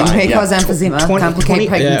 Warning, sign, may yeah. cause emphysema, complicate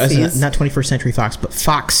pregnancies. not 21st Century Fox, but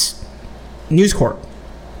Fox News Corp.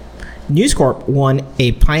 News Corp won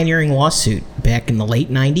a pioneering lawsuit back in the late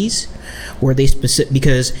 90s where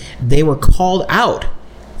because they were called out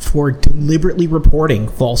for deliberately reporting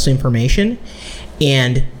false information.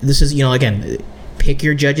 And this is, again, pick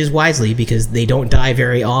your judges wisely because they don't die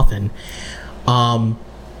very often.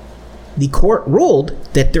 The court ruled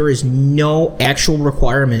that there is no actual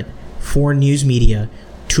requirement for news media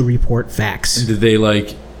to report facts. And did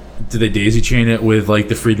they daisy chain it with like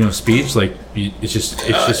the freedom of speech? Like it's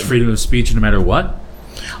just freedom of speech no matter what.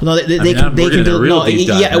 No, they can do no,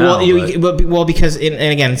 yeah. Well, because and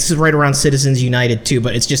again, this is right around Citizens United too.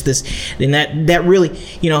 But it's just this, and that really,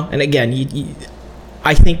 and again,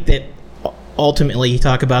 I think that ultimately you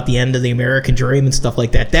talk about the end of the American dream and stuff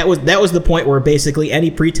like that. That was the point where basically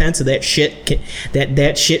any pretense of that shit,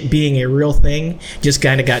 that shit being a real thing, just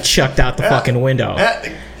kind of got chucked out the fucking window.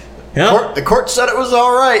 The court said it was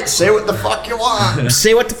all right. Say what the fuck you want.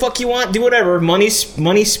 Say what the fuck you want. Do whatever. Money,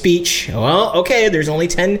 speech. Well, okay. There's only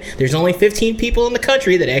 15 people in the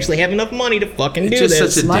country that actually have enough money to fucking do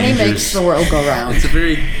this. Money makes the world go round. It's a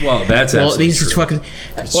very that's absolutely these true. is fucking.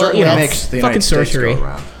 Certainly makes the fucking United States sorcery. go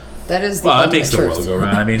around. That is the Well, it ultimate makes the truth. world go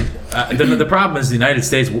round. I mean, the problem is the United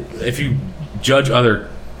States. If you judge other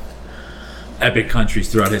epic countries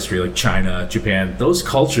throughout history, like China, Japan, those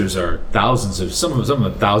cultures are some of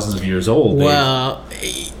them thousands of years old. Well,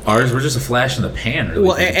 Ours were just a flash in the pan. Really,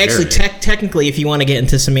 well, actually, technically, if you want to get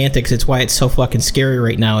into semantics, it's why it's so fucking scary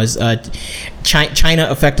right now. Is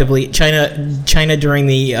China during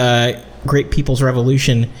the Great People's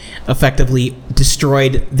Revolution effectively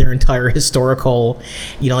destroyed their entire historical,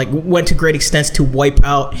 went to great extents to wipe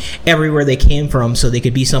out everywhere they came from so they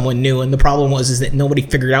could be someone new. And the problem is that nobody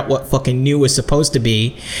figured out what fucking new was supposed to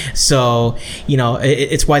be. So,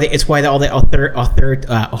 it's why all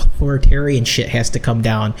the authoritarian shit has to come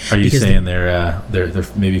down. Are you saying they're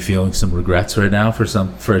maybe feeling some regrets right now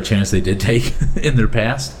for a chance they did take in their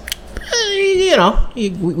past? We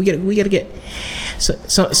gotta get.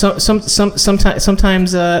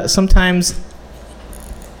 Sometimes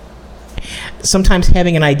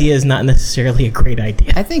having an idea is not necessarily a great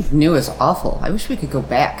idea. I think new is awful. I wish we could go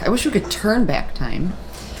back. I wish we could turn back time.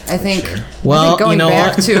 I think. Sure. Well, going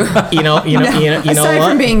back to aside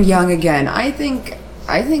from being young again, I think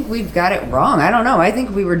we've got it wrong. I don't know. I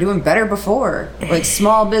think we were doing better before. Like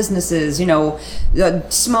small businesses,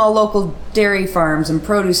 small local dairy farms and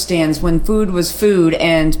produce stands when food was food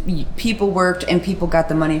and people worked and people got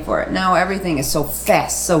the money for it. Now everything is so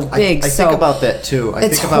fast, so big. I think about that too.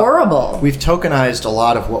 It's horrible. We've tokenized a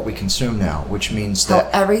lot of what we consume now, which means that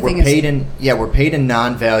everything we're paid in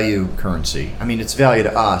non-value currency. I mean, it's value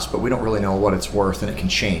to us, but we don't really know what it's worth, and it can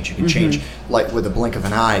change. It can change like with a blink of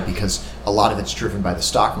an eye because a lot of it's driven by the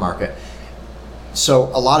stock market.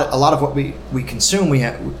 So a lot of what we consume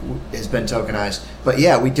has been tokenized, but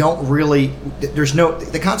we don't really.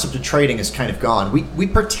 The concept of trading is kind of gone. We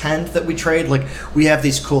pretend that we trade, like we have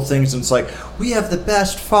these cool things, and it's like we have the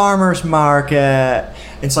best farmers market.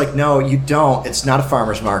 And it's like, no, you don't. It's not a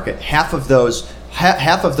farmers market. Half of those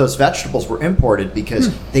vegetables were imported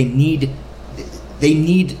because they need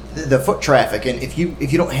the foot traffic, and if you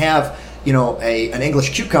don't have an English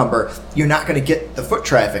cucumber, you're not going to get the foot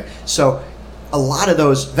traffic. So a lot of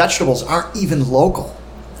those vegetables aren't even local,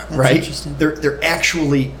 right? Interesting. They're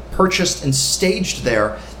actually purchased and staged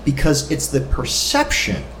there because it's the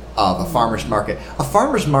perception of a farmer's market. A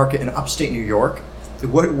farmer's market in upstate New York,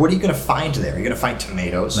 what are you going to find there? You're going to find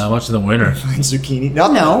tomatoes. Not much in the winter. Find zucchini.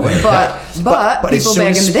 No, but as people soon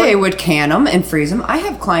back as in the day spring- would can them and freeze them. I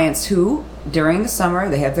have clients who, during the summer,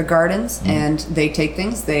 they have their gardens and they take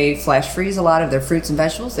things, they flash freeze a lot of their fruits and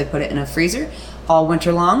vegetables, they put it in a freezer all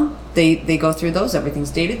winter long. They go through those, everything's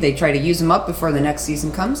dated, they try to use them up before the next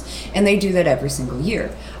season comes, and they do that every single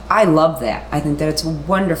year. I love that. I think that it's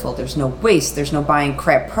wonderful. There's no waste, there's no buying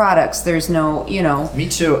crap products, there's no, Me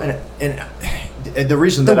too, and the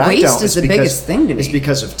reason that The I waste don't is the biggest thing to me. is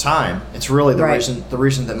because of time. It's really the Right.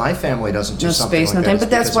 reason that my family doesn't do no something space, like no that. time. is But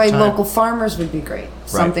that's because why of time. local farmers would be great.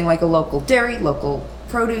 Something like a local dairy, local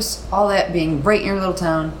produce, all that being right in your little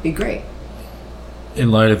town, be great.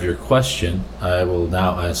 in light of your question, I will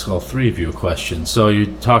now ask all three of you a question. So you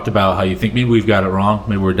talked about how you think maybe we've got it wrong,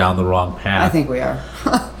 maybe we're down the wrong path. I think we are.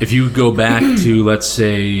 If you go back to, let's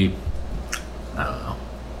say, I don't know,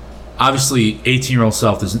 obviously 18-year-old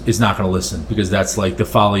self is not going to listen, because that's like the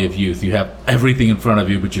folly of youth. You have everything in front of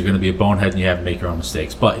you, but you're going to be a bonehead and you have to make your own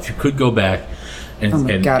mistakes. But if you could go back and,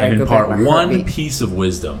 and impart one piece of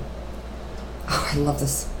wisdom. Oh, I love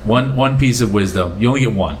this. One piece of wisdom. You only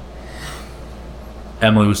get one.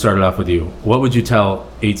 Emily, we started off with you. What would you tell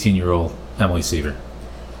 18-year-old Emily Seaver?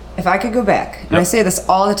 If I could go back, and I say this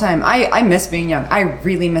all the time, I miss being young. I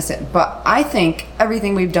really miss it. But I think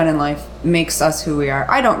everything we've done in life makes us who we are.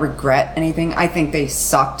 I don't regret anything. I think they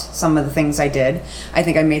sucked, some of the things I did. I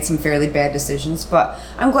think I made some fairly bad decisions. But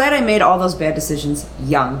I'm glad I made all those bad decisions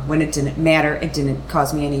young, when it didn't matter. It didn't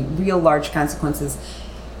cause me any real large consequences.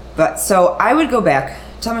 But so I would go back,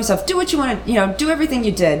 tell myself, do what you want to, do everything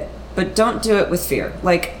you did, but don't do it with fear.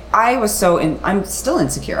 Like, I'm still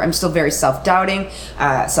insecure. I'm still very self-doubting,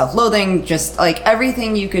 self-loathing, just like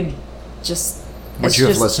everything you could just... Would you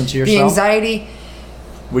have listened to yourself? The anxiety...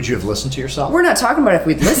 Would you have listened to yourself? We're not talking about if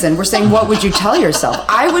we'd listen. We're saying, what would you tell yourself?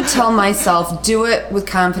 I would tell myself, do it with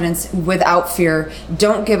confidence, without fear.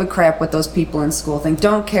 Don't give a crap what those people in school think.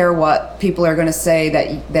 Don't care what people are going to say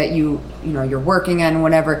that you're working on,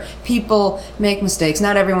 whatever. People make mistakes.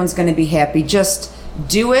 Not everyone's going to be happy. Just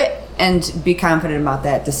do it and be confident about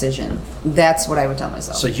that decision. That's what I would tell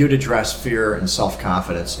myself. So you'd address fear and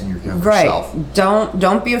self-confidence in your younger right. self.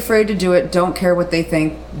 Don't be afraid to do it. Don't care what they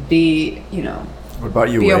think. Be, What about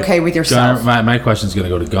you, be Wade? okay with yourself. Gunner, my question's going to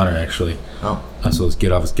go to Gunner, actually. Oh. So let's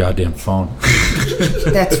get off his goddamn phone.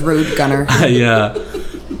 That's rude, Gunner. I'm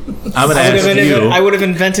going to ask you. I would have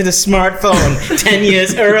invented a smartphone 10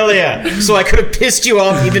 years earlier, so I could have pissed you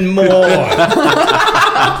off even more.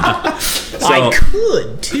 I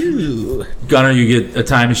could, too. Gunner, you get a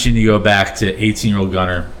time machine, you go back to 18-year-old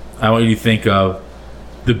Gunner. I want you to think of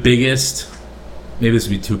the biggest, maybe this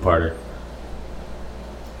would be a two-parter.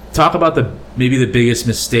 Talk about maybe the biggest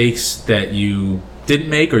mistakes that you didn't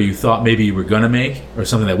make, or you thought maybe you were going to make, or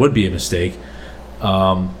something that would be a mistake.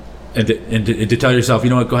 And to tell yourself, you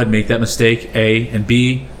know what, go ahead and make that mistake, A. And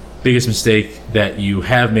B, biggest mistake that you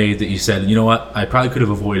have made that you said, you know what, I probably could have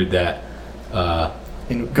avoided that.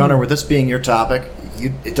 And Gunnar, with this being your topic,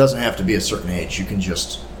 it doesn't have to be a certain age. You can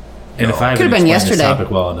just... And if I haven't Could've been explained this yesterday.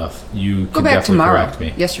 topic well enough, you Go can back definitely tomorrow. correct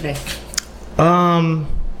me. Yesterday.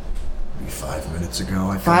 5 minutes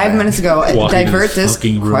ago. 5 minutes ago. Walking into Divert this this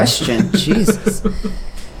fucking room. question. Jesus.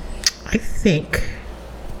 I think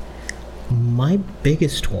my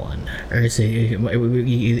biggest one, or say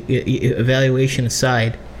evaluation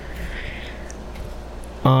aside,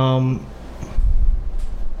 I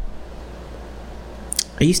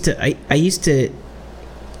used to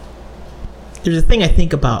there's a thing I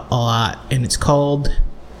think about a lot, and it's called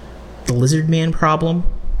the lizard man problem.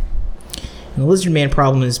 And the lizard man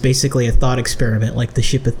problem is basically a thought experiment, like the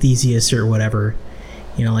ship of Theseus or whatever.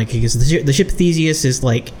 Because the ship of Theseus is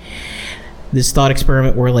like this thought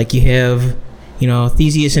experiment where, like, you have,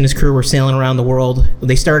 Theseus and his crew were sailing around the world.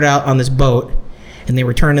 They started out on this boat, and they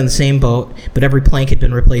returned in the same boat, but every plank had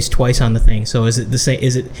been replaced twice on the thing. So is it the same?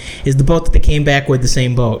 Is the boat that they came back with the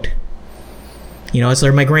same boat? It's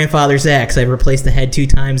like my grandfather's axe. I replaced the head 2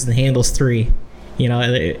 times and the handles 3.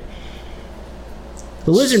 The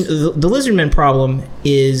lizardman problem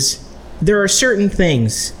is there are certain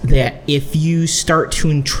things that if you start to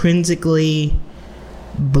intrinsically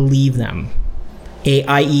believe them,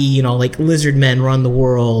 i.e., like lizard men run the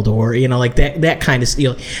world, or like that kind of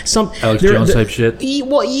some Alex Jones type shit.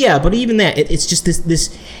 Well, yeah, but even that, it's just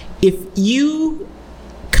this. If you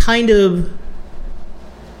kind of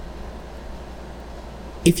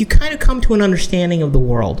come to an understanding of the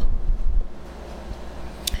world,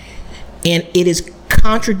 and it is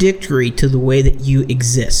contradictory to the way that you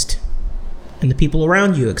exist and the people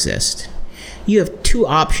around you exist, you have 2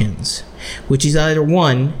 options, which is either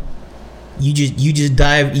one, you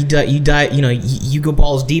go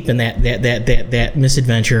balls deep in that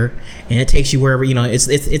misadventure, and it takes you wherever,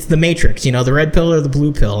 it's the Matrix, the red pill or the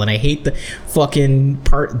blue pill. And I hate the fucking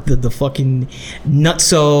the fucking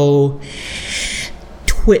nutso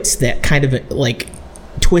twits that kind of like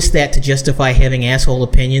twist that to justify having asshole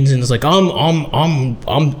opinions, and it's like I'm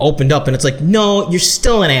opened up, and it's like, no, you're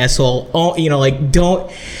still an asshole.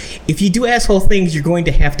 Don't. If you do asshole things, you're going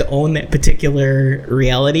to have to own that particular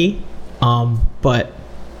reality. But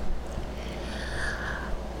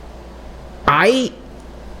I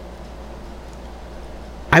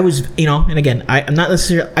was, and again, I'm not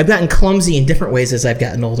necessarily. I've gotten clumsy in different ways as I've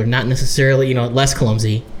gotten older. Not necessarily, less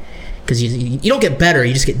clumsy, because you don't get better,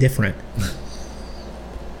 you just get different.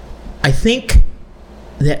 I think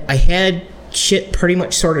that I had shit pretty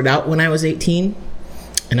much sorted out when I was 18,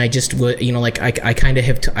 and I just would, you know, like I kind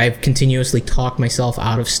of I've continuously talked myself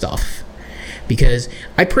out of stuff because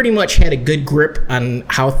I pretty much had a good grip on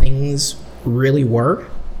how things really were,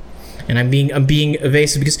 and I'm being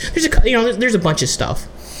evasive because there's a bunch of stuff,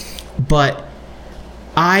 but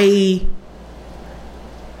I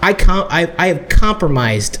have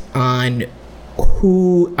compromised on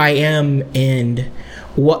who I am and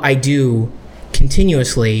what I do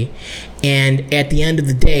continuously, and at the end of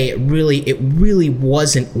the day, it really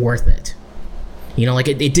wasn't worth it. You know, like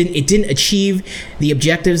it didn't achieve the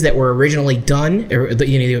objectives that were originally done, or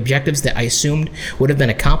the objectives that I assumed would have been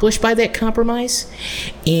accomplished by that compromise,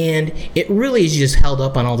 and it really is just held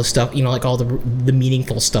up on all the stuff, you know, like all the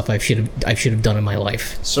meaningful stuff I should have done in my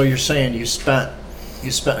life. So you're saying you spent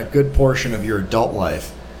a good portion of your adult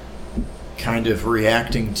life kind of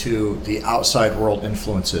reacting to the outside world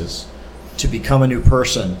influences to become a new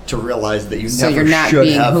person, to realize that you So never you're not should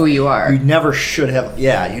being have who you are. You never should have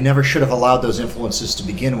allowed those influences to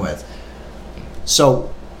begin with.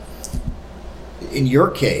 So in your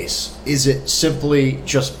case, is it simply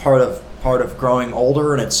just part of growing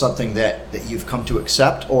older and it's something that you've come to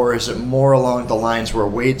accept, or is it more along the lines where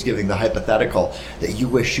Wade's giving the hypothetical that you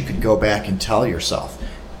wish you could go back and tell yourself?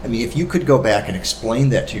 I mean, if you could go back and explain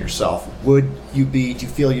that to yourself, do you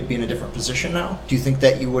feel you'd be in a different position now? Do you think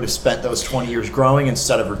that you would have spent those 20 years growing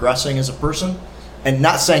instead of regressing as a person? And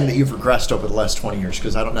not saying that you've regressed over the last 20 years,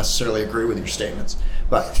 because I don't necessarily agree with your statements.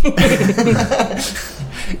 But,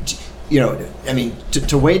 you know, I mean,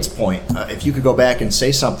 to Wade's point, if you could go back and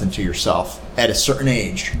say something to yourself at a certain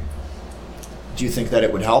age, do you think that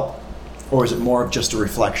it would help? Or is it more of just a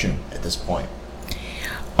reflection at this point?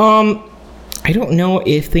 I don't know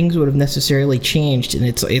if things would have necessarily changed, and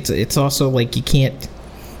it's also like you can't,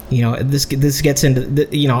 you know, this gets into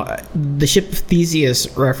the ship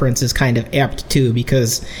Theseus reference is kind of apt too,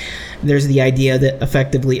 because there's the idea that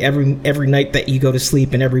effectively every night that you go to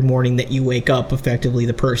sleep and every morning that you wake up, effectively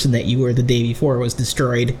the person that you were the day before was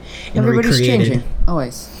destroyed and Everybody's recreated. changing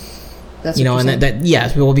always. That's You know, what and you're that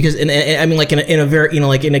yes, well, because and I mean, like in a very, you know,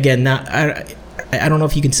 like, and again, not. I don't know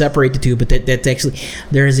if you can separate the two, but that's actually,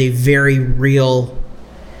 there is a very real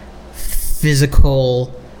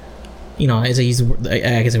physical, you know, as I use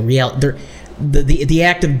a real, the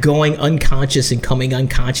act of going unconscious and coming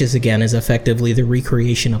unconscious again is effectively the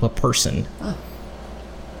recreation of a person,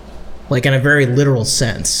 like in a very literal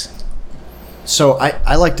sense. So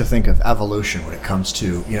I like to think of evolution when it comes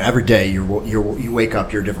to, you know, every day you wake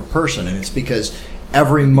up, you're a different person, and it's because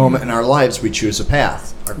every moment in our lives we choose a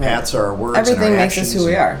path. Our paths are our words. Everything and our makes us actions. who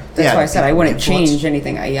we are. That's why I said I wouldn't influence. change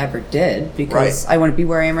anything I ever did, because Right. I wouldn't be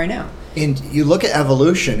where I am right now. And you look at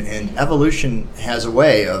evolution, and evolution has a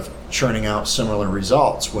way of churning out similar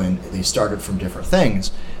results when they started from different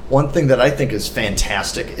things. One thing that I think is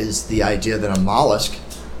fantastic is the idea that a mollusk,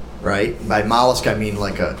 right? By mollusk I mean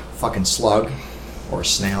like a fucking slug or a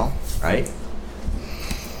snail, right?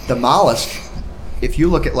 The mollusk, if you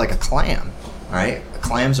look at like a clam, right? A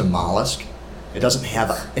clam's a mollusk. It doesn't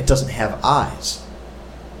have eyes,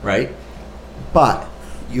 right? But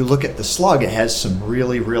you look at the slug, it has some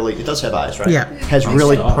really, it does have eyes, right? Yeah. It has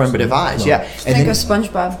really primitive eyes, yeah. And Think then of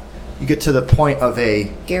SpongeBob, you get to the point of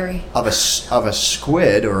Gary. a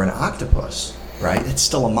squid or an octopus, right? It's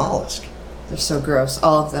still a mollusk. They're so gross.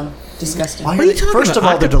 All of them. Disgusting. Why What are you talking First about? of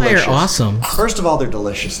all, they're Octopi delicious. are awesome. First of all, they're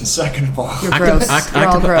delicious, and second of all, You're gross. You're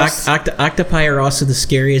all gross. Octopi are also the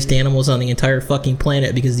scariest animals on the entire fucking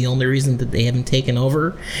planet, because the only reason that they haven't taken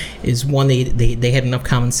over is, one, they had enough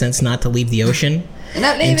common sense not to leave the ocean. They're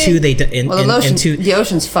not And leaving. two, they the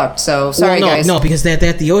ocean's fucked. So sorry, well, no, guys. No, because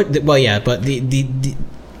but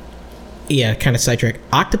yeah, kind of sidetrack.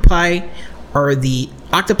 Octopi are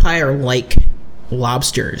like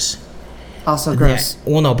lobsters. Also gross.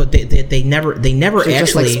 But they never They're actually.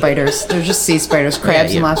 just like spiders. They're just sea spiders,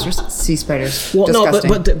 crabs Yeah. and lobsters. Sea spiders. Well, Disgusting.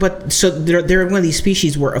 no, but so they're one of these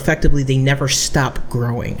species where effectively they never stop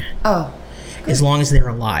growing Oh, as long as they're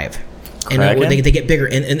alive. And Kraken? they get bigger,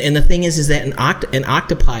 and the thing is that an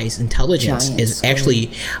octopi's intelligence Giant is squid.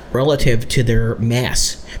 actually relative to their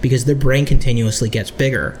mass, because their brain continuously gets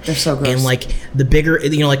bigger. They're so gross. And like the bigger,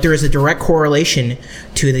 you know, like there is a direct correlation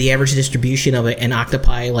to the average distribution of an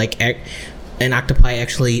octopi, an octopi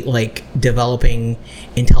actually like developing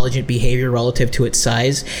intelligent behavior relative to its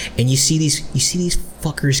size, and you see these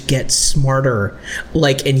fuckers get smarter,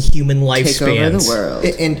 like in human lifespans. take over the world.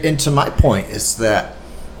 and to my point is that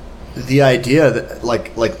the idea that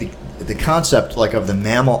like the concept like of the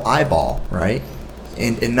mammal eyeball, right?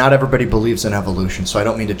 And not everybody believes in evolution, so I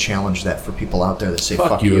don't mean to challenge that for people out there that say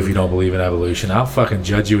Fuck you if you don't believe in evolution. I'll fucking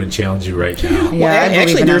judge you and challenge you right now. Yeah, I believe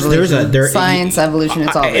actually, in there's evolution. a Science, evolution,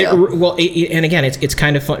 it's all real. And again, it's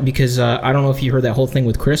kind of fun because I don't know if you heard that whole thing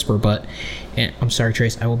with CRISPR, but I'm sorry,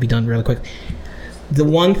 Trace, I will be done really quick. The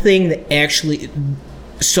one thing that actually,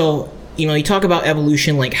 so you talk about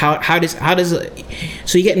evolution, like how does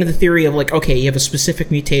so you get into the theory of like, okay, you have a specific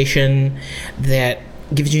mutation that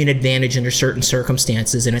gives you an advantage under certain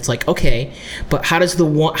circumstances, and it's like, okay, but how does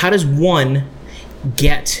one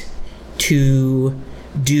get to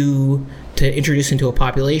introduce into a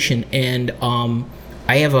population? And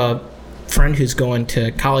I have a friend who's going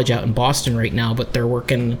to college out in Boston right now, but they're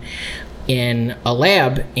working in a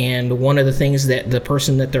lab, and one of the things that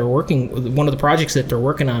one of the projects that they're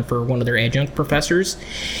working on for one of their adjunct professors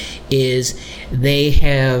is they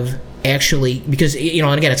have actually, because and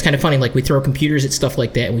again, it's kind of funny, like we throw computers at stuff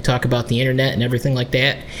like that and we talk about the internet and everything like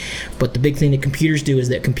that, but the big thing that computers do is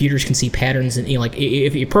that computers can see patterns, and like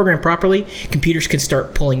if you program properly, computers can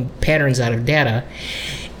start pulling patterns out of data,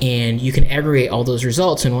 and you can aggregate all those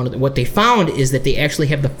results. And what they found is that they actually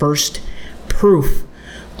have the first proof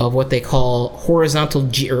of what they call horizontal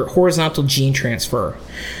gene transfer.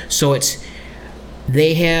 So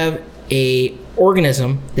they have a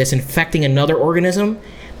organism that's infecting another organism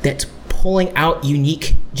that's pulling out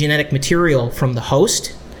unique genetic material from the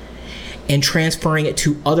host and transferring it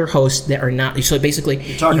to other hosts that are not. So basically,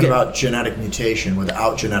 you're talking about genetic mutation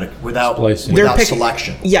without Splicing.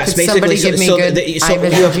 selection. Yes, Could basically. somebody give me good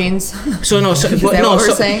iVision genes? Is that what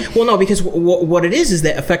we're saying? Well, no, because what it is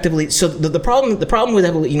that effectively. So the problem with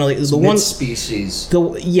evolution, the one species,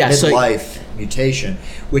 midlife mutation,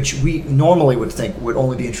 which we normally would think would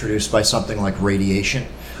only be introduced by something like radiation,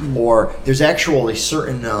 or there's actually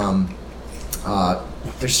certain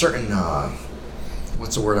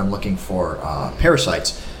what's the word I'm looking for?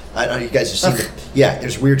 Parasites. I know you guys have seen it. Yeah,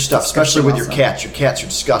 there's weird stuff, especially with your cats. Your cats are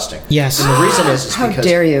disgusting. Yes. And the reason is How because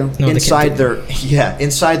dare you? inside their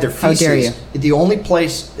feces. How dare you? The only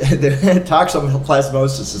place the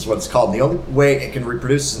toxoplasmosis is what it's called. And the only way it can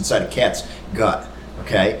reproduce is inside a cat's gut.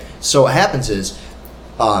 Okay, so what happens is,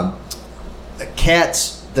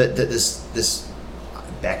 cats this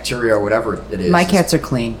bacteria or whatever it is. My cats are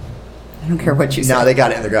clean. I don't care what you say. No, they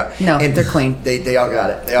got it in their gut. No, and they're clean. They all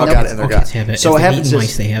got it. They all got it in their gut. Cats have it. So if what they've happens eaten is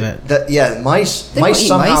mice, they have it. mice They don't eat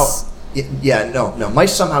somehow. mice. No.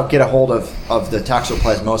 Mice somehow get a hold of the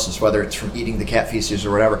toxoplasmosis, whether it's from eating the cat feces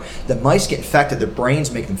or whatever. The mice get infected. Their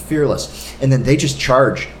brains make them fearless, and then they just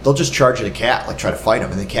charge. They'll just charge at a cat, like try to fight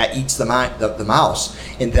them, and the cat eats the mouse,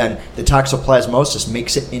 and then the toxoplasmosis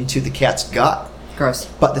makes it into the cat's gut. Gross.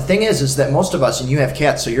 But the thing is that most of us, and you have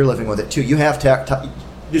cats, so you're living with it too. You have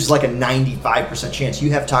there's like a 95% chance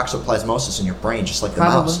you have toxoplasmosis in your brain, just like the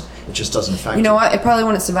Probably. mouse. It just doesn't affect You know what? It probably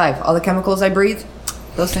wouldn't survive. All the chemicals I breathe,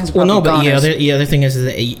 those things are Well, probably no, but goners. the other thing is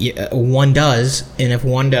that one does, and if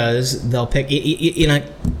one does, they'll pick.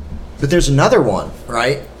 But there's another one,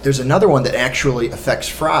 right? There's another one that actually affects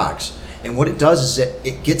frogs, and what it does is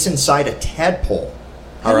it gets inside a tadpole.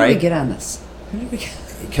 How All did right. we get on this? How did we get...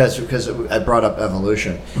 Because I brought up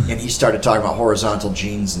evolution, and he started talking about horizontal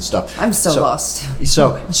genes and stuff. I'm so lost.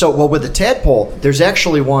 So well, with the tadpole, there's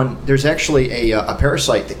actually a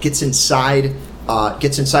parasite that gets inside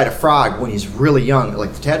a frog when he's really young,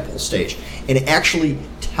 like the tadpole stage, and it actually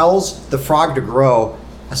tells the frog to grow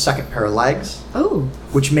a second pair of legs, Oh,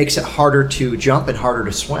 which makes it harder to jump and harder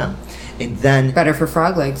to swim. And then better for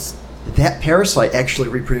frog legs. that parasite actually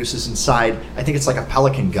reproduces inside, I think it's like a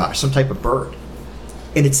pelican gut, some type of bird.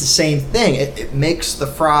 And it's the same thing. It makes the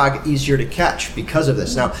frog easier to catch because of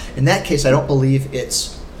this. Now, in that case, I don't believe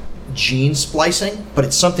it's gene splicing, but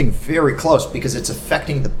it's something very close because it's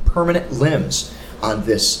affecting the permanent limbs on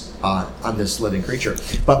this living creature.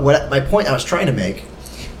 But my point I was trying to make,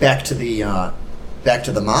 back to the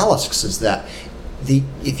mollusks, is that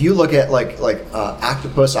if you look at like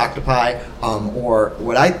octopus, octopi, or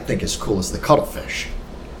what I think is cool is the cuttlefish.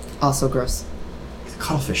 Also gross. The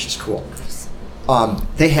cuttlefish is cool.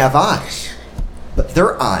 They have eyes, but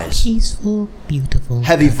their eyes Peaceful, beautiful.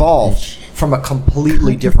 have evolved from a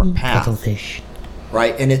completely different path, Cuttlefish.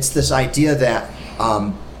 right? And it's this idea that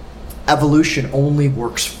evolution only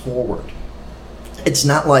works forward. It's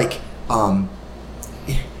not like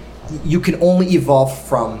you can only evolve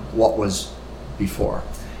from what was before.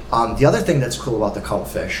 The other thing that's cool about the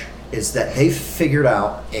cuttlefish is that they figured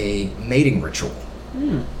out a mating ritual.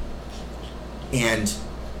 And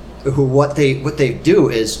what they do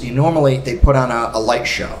is normally they put on a light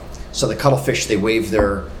show. So the cuttlefish, they wave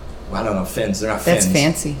their I don't know, fins. They're not That's fins.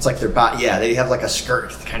 fancy. It's like their body. Yeah, they have like a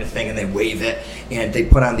skirt kind of thing, and they wave it, and they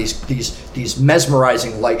put on these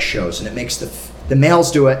mesmerizing light shows, and it makes the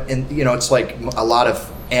males do it, and it's like a lot of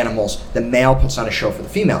animals. The male puts on a show for the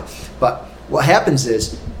female, but what happens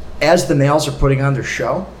is, as the males are putting on their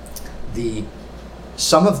show,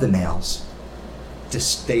 some of the males,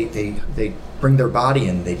 they bring their body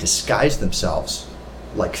in, they disguise themselves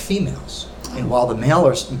like females. And while the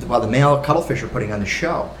male cuttlefish are putting on the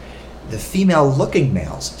show, the female-looking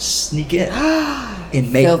males sneak in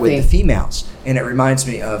and mate with the females. And it reminds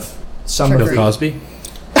me of some of Bill the Cosby.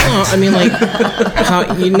 No, I mean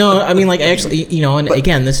like actually, and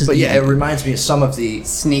again, this is. But yeah, it reminds me of some of the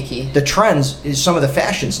Sneaky. the trends is some of the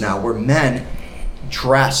fashions now where men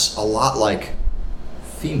dress a lot like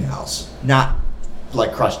females, not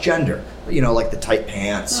like cross-gender. Like the tight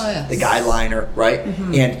pants, the guy liner, right?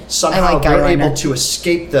 Mm-hmm. And somehow they're able to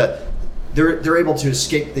escape they're able to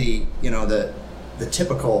escape the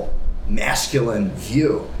typical masculine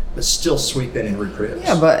view, but still sweep in and reproduce.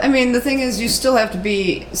 Yeah, but I mean, the thing is,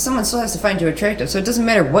 someone still has to find you attractive. So it doesn't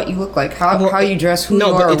matter what you look like, how you dress, who you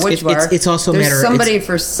are, or what you are. It's also a There's matter. Somebody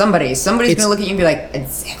for somebody. Somebody's gonna look at you and be like,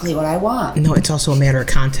 exactly what I want. No, it's also a matter of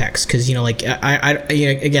context, because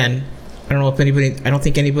again. I don't know if anybody. I don't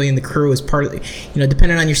think anybody in the crew is part of.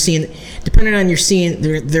 Depending on your scene,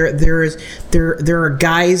 there are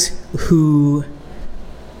guys who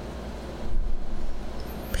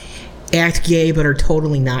act gay but are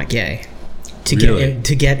totally not gay Really?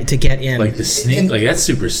 get in. Like the sneak, like that's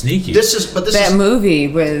super sneaky. This is Movie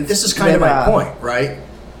with. This is kind of my point, right?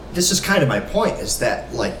 This is kind of my point. Is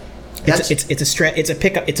that like. It's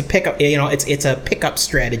a pickup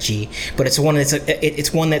strategy, but it's one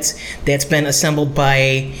that's been assembled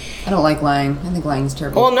by. I don't like lying. I think lying is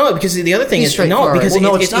terrible. Oh no, because the other thing is your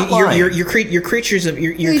creatures of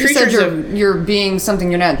your creatures of you're being something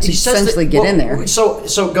you're not to essentially get in there.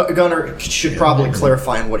 So Gunnar should probably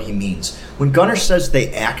clarify what he means when Gunnar says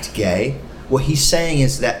they act gay. What he's saying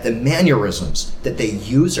is that the mannerisms that they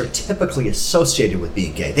use are typically associated with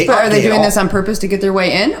being gay. But are they doing this on purpose to get their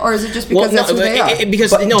way in, or is it just because that's who they are?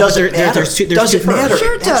 There's two matter.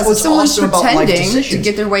 Sure it does. If someone's pretending to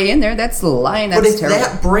get their way in there, that's lying. That's terrible. But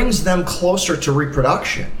if that brings them closer to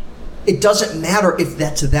reproduction, it doesn't matter if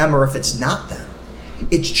that's them or if it's not them.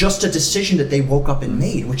 It's just a decision that they woke up and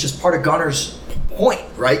made, which is part of Gunnar's point,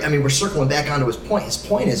 right? I mean, we're circling back onto his point. His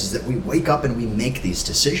point is that we wake up and we make these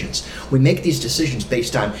decisions. We make these decisions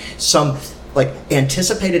based on some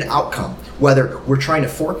anticipated outcome, whether we're trying to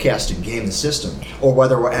forecast and game the system or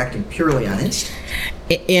whether we're acting purely on instinct.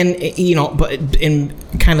 And but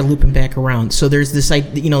kind of looping back around. So there's this,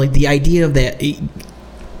 the idea of that.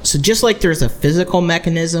 So just like there's a physical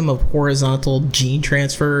mechanism of horizontal gene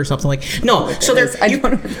transfer or something like So there's.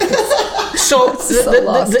 So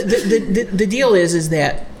the deal is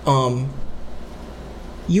that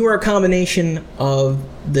you are a combination of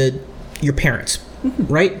your parents,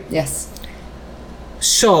 right? Yes.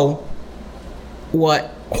 So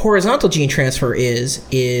what horizontal gene transfer is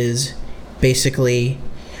basically,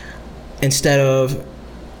 instead of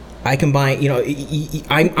I combine,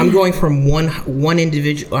 I'm going from one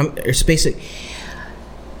individual. It's basically.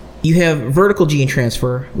 You have vertical gene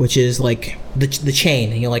transfer, which is like the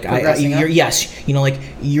chain. If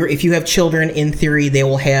you have children, in theory, they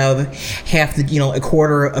will have half the, a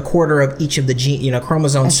quarter of each of the gene,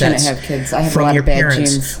 chromosome sets. I shouldn't have kids. I have from a lot your of bad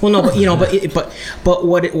parents. genes. Well, no, but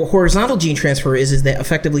what horizontal gene transfer is that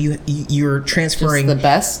effectively you're transferring just the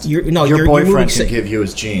best. Your boyfriend can give you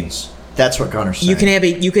his genes. That's what Gunnar's saying. You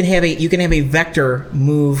can have a vector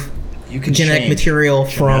move. You can genetic material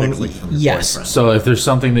from yes. So if there's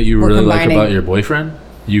something that you really like about your boyfriend,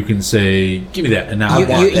 you can say, "Give me that," and now I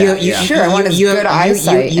want that. Sure, I want his good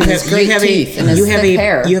eyesight and his great teeth and his thick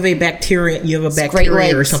hair. You have a bacteria. You have a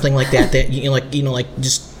bacteria or something like that. That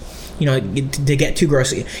to get too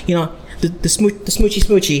gross. The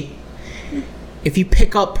smoochy. If you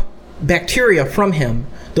pick up bacteria from him,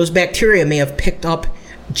 those bacteria may have picked up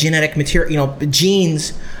genetic material,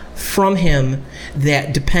 genes from him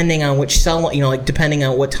that, depending on which cell, depending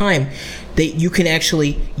on what time, that you can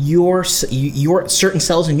actually your certain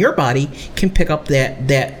cells in your body can pick up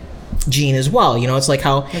that gene as well. It's like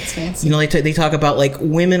how that's fancy. They talk about like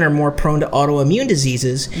women are more prone to autoimmune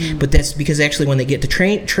diseases, but that's because actually when they get to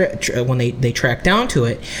when they track down to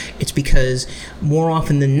it, it's because more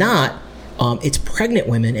often than not, it's pregnant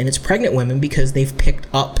women, and it's pregnant women because they've picked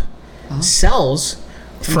up cells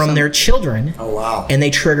from their children. Oh wow! And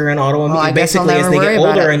they trigger an autoimmune. Well, basically, as they get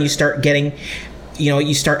older, and you start getting,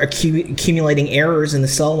 you start accumulating errors in the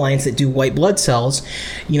cell lines that do white blood cells.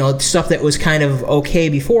 Stuff that was kind of okay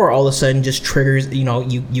before all of a sudden just triggers.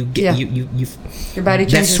 You get your body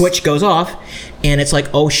changes. That switch goes off, and it's like,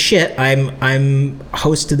 oh shit, I'm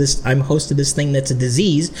host to this thing that's a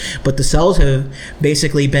disease. But the cells have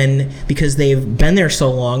basically been, because they've been there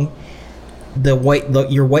so long,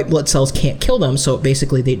 your white blood cells can't kill them, so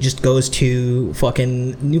basically it just goes to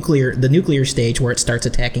fucking the nuclear stage where it starts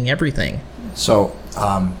attacking everything. So,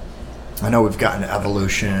 I know we've gotten to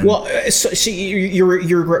evolution. Well, so your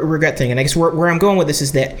regret thing, and I guess where I'm going with this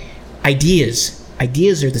is that ideas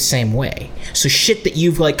are the same way. So shit that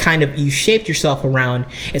you've you shaped yourself around,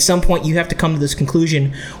 at some point you have to come to this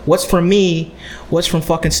conclusion: what's from me, what's from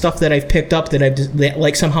fucking stuff that I've picked up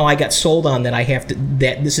that somehow I got sold on, that I have to,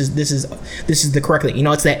 that this is the correct thing.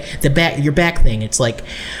 It's that your back thing. It's like,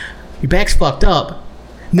 your back's fucked up.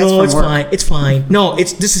 No, it's fine. It's fine. No,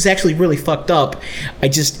 this is actually really fucked up.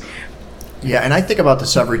 Yeah, and I think about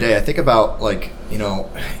this every day. I think about,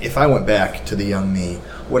 if I went back to the young me,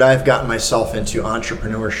 would I have gotten myself into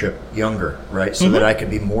entrepreneurship younger, right? So that I could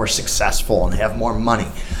be more successful and have more money.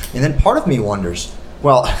 And then part of me wonders,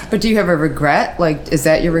 well... But do you have a regret? Is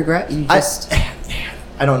that your regret?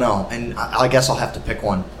 I don't know, and I guess I'll have to pick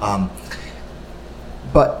one.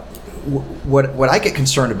 But what I get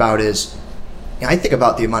concerned about is, I think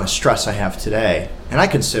about the amount of stress I have today, and I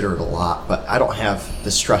consider it a lot, but I don't have the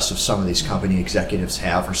stress of some of these company executives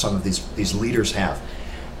have, or some of these leaders have.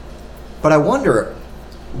 But I wonder,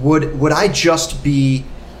 would I just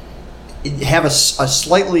have a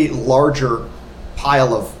slightly larger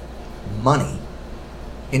pile of money,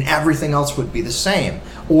 and everything else would be the same?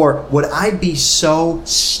 Or would I be so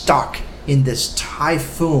stuck in this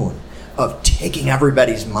typhoon of taking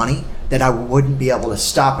everybody's money that I wouldn't be able to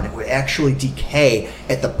stop, and it would actually decay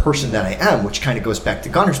at the person that I am, which kind of goes back to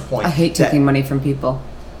Gunner's point. I hate taking money from people.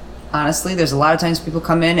 Honestly, there's a lot of times people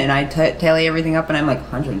come in and I tally everything up and I'm like,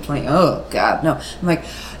 120, oh God, no. I'm like,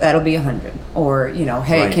 that'll be 100. Or, hey,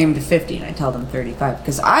 right. It came to 50 and I tell them 35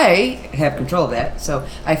 because I have control of that, so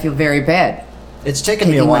I feel very bad. It's taken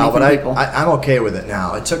me a while, but I'm okay with it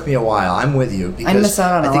now. It took me a while. I'm with you. Because I miss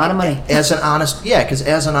out on a lot of money. Because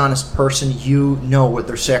as an honest person, you know what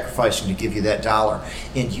they're sacrificing to give you that dollar,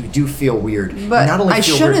 and you do feel weird. But not only I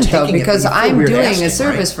feel shouldn't, weird though, because I'm doing a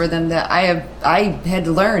service right? for them that I had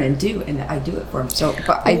to learn and do, and I do it for them. So,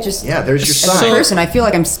 but I just there's your sign. As a person, I feel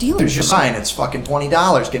like I'm stealing. There's your sign. It's fucking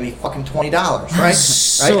 $20. Give me fucking $20, right?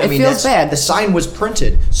 So right? It feels bad. The sign was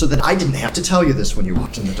printed so that I didn't have to tell you this when you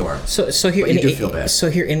walked in the door. So here, but you do feel bad. So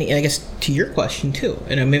here. And I guess to your question too,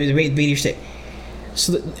 and maybe you say,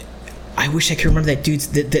 I wish I could remember that dude's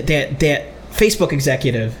that Facebook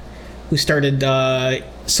executive who started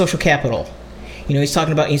Social Capital. He's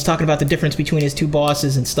talking about the difference between his two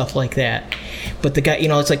bosses and stuff like that. But the guy,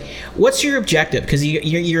 it's like, what's your objective? Because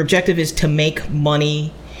your objective is to make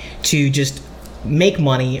money, to just make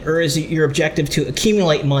money, or is it your objective to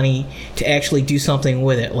accumulate money to actually do something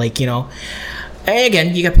with it?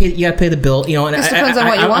 Again, you got to pay the bill, and it depends on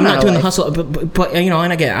what you want. I'm not doing the hustle, but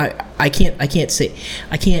and again, I can't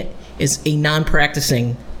as a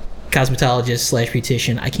non-practicing cosmetologist /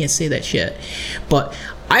 beautician, I can't say that shit. But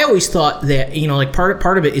I always thought that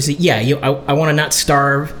part of it is that I want to not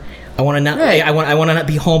starve. I want to not. Right. I want to not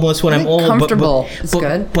be homeless when I'm old. Comfortable. It's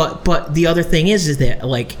good. But the other thing is that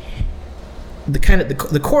the kind of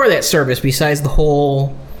the core of that service, besides the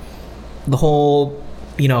whole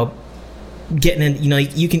getting in,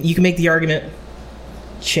 you can make the argument.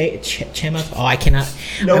 Chamath? Oh, I cannot.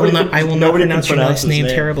 I will not pronounce your last name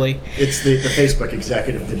terribly. It's the Facebook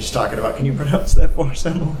executive that he's talking about. Can you pronounce that for us,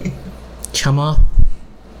 Emily? Chamath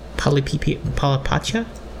Palihapitiya?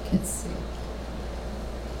 Let's see.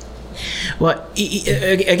 Well,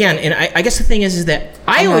 again, and I guess the thing is that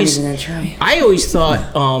I always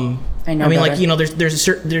thought.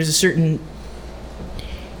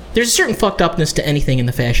 There's a certain fucked upness to anything in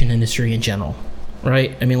the fashion industry in general,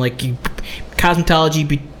 right? I mean,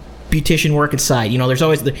 cosmetology, beautician work aside, there's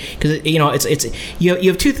always because it's you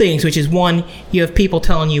have two things, which is one, you have people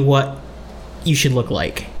telling you what you should look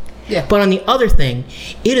like. Yeah. But on the other thing,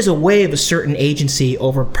 it is a way of a certain agency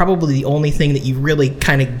over probably the only thing that you really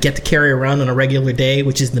kind of get to carry around on a regular day,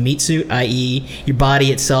 which is the meat suit, i.e. your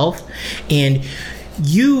body itself. And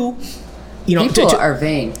people are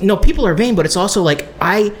vain. No, people are vain, but it's also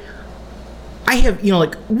I have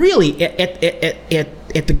really at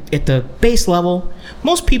the base level,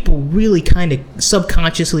 most people really kind of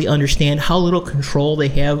subconsciously understand how little control they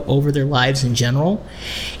have over their lives in general.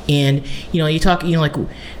 And you talk the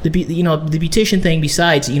beautician thing,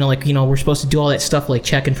 besides we're supposed to do all that stuff like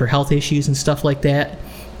checking for health issues and stuff like that.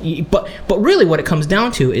 But really, what it comes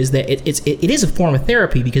down to is that it is a form of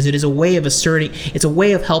therapy, because it is a way of asserting. It's a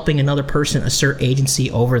way of helping another person assert agency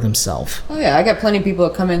over themselves. Oh yeah, I got plenty of people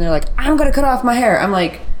that come in. They're like, "I'm gonna cut off my hair." I'm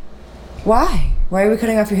like, "Why? Why are we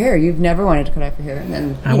cutting off your hair? You've never wanted to cut off your hair." And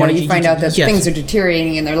then you find out that things are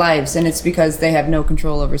deteriorating in their lives, and it's because they have no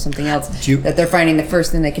control over something else that they're finding the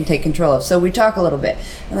first thing they can take control of. So we talk a little bit.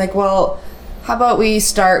 I'm like, well, how about we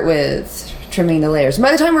start with trimming the layers? And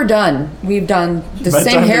by the time we're done, we've done the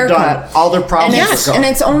same haircut. All their problems are gone. And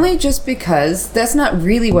it's only just because that's not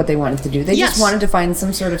really what they wanted to do. They just wanted to find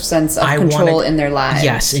some sort of sense of control in their lives.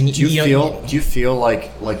 Yes, and do you feel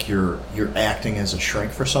like you're acting as a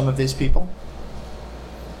shrink for some of these people?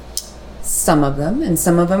 Some of them, and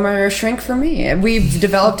some of them are a shrink for me. We've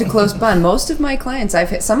developed a close bond. Most of my clients,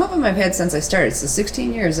 some of them I've had since I started. So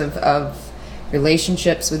 16 years of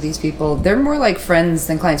relationships with these people. They're more like friends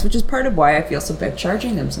than clients, which is part of why I feel so bad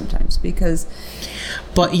charging them sometimes, because.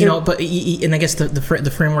 But and I guess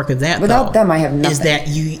the framework of that, without them, I have nothing. Is that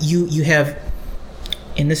you have,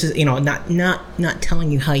 and this is not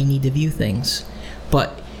telling you how you need to view things,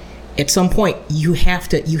 but at some point you have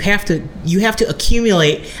to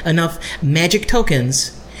accumulate enough magic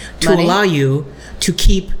tokens to allow you to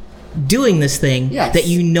keep doing this thing that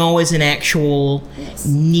is an actual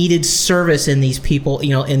needed service in these people,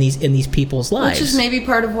 in these people's lives. Which is maybe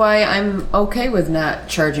part of why I'm okay with not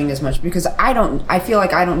charging as much, because I feel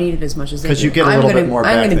like I don't need it as much as they do. Because you get a little bit more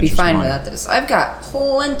back. I'm going to be than fine money. without this. I've got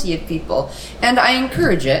plenty of people, and I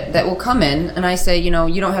encourage it, that will come in and I say, you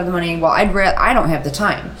don't have the money. Well, I don't have the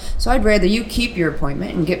time, so I'd rather you keep your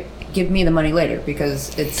appointment and give me the money later,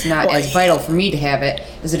 because it's not as vital for me to have it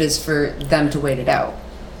as it is for them to wait it out.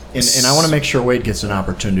 And I want to make sure Wade gets an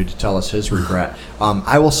opportunity to tell us his regret.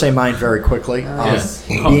 I will say mine very quickly.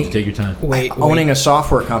 Take your time. Owning a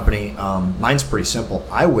software company, mine's pretty simple.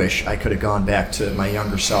 I wish I could have gone back to my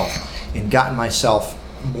younger self and gotten myself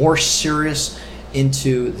more serious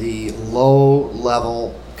into the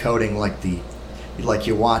low-level coding, like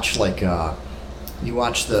you watch the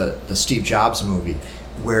Steve Jobs movie,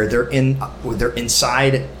 where they're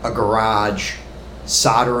inside a garage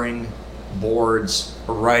soldering boards,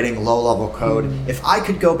 writing low-level code. If I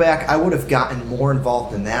could go back, I would have gotten more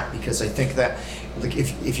involved in that, because I think that, like,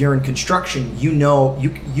 if you're in construction, you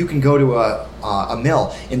can go to a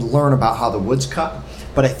mill and learn about how the wood's cut.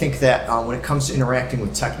 But I think that when it comes to interacting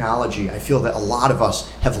with technology, I feel that a lot of us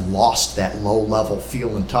have lost that low-level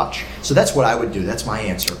feel and touch. So that's what I would do. That's my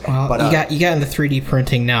answer. Well, but you got into 3D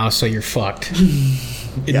printing now, so you're fucked.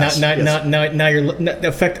 Yes. Now you're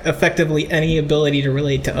effectively any ability to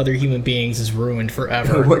relate to other human beings is ruined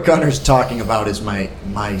forever. What Gunner's talking about is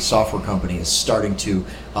my software company is starting to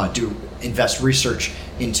invest research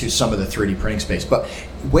into some of the 3D printing space. But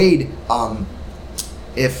Wade,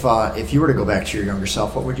 if you were to go back to your younger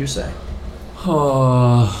self, what would you say?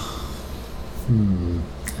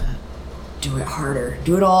 Do it harder.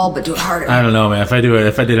 Do it all, but do it harder. I don't know, man. If I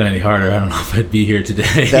did it any harder, I don't know if I'd be here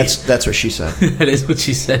today. That's what she said. That is what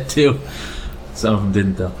she said too. Some of them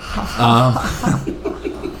didn't though.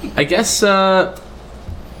 I guess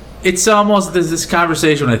it's almost, there's this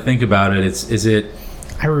conversation when I think about it.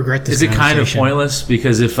 I regret this. Is it kind of pointless?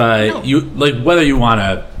 Because if whether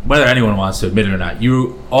anyone wants to admit it or not,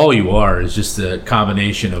 all you are is just a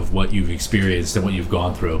combination of what you've experienced and what you've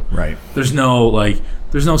gone through. Right. There's no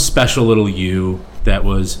special little you that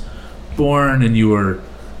was born and you were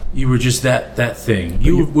just that thing.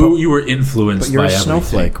 You were influenced by everything. But you're a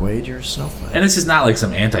snowflake, Wade. You're a snowflake. And this is not like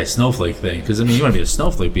some anti-snowflake thing, because you want to be a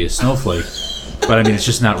snowflake, be a snowflake. But it's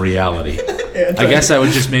just not reality. I guess I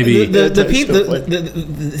would just maybe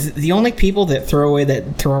the only people that throw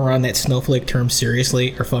around that snowflake term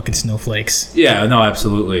seriously are fucking snowflakes. Yeah, no,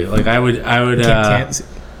 absolutely. Like I would.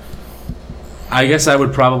 I guess I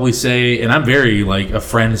would probably say, and I'm very like a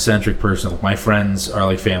friend-centric person. My friends are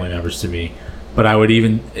like family members to me. But I would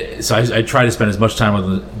I try to spend as much time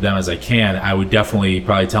with them as I can. I would definitely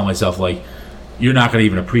probably tell myself, like, you're not going to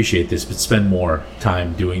even appreciate this, but spend more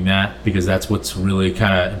time doing that, because that's what's really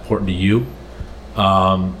kind of important to you.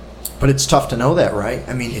 But it's tough to know that, right?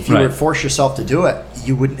 I mean, if you would force yourself to do it,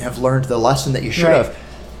 you wouldn't have learned the lesson that you should have.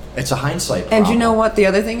 It's a hindsight problem. And you know what the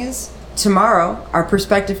other thing is? Tomorrow, our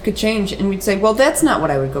perspective could change, and we'd say, well, that's not what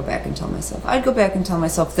I would go back and tell myself. I'd go back and tell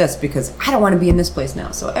myself this, because I don't want to be in this place now.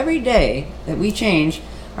 So every day that we change,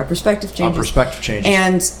 our perspective changes.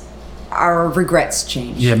 And our regrets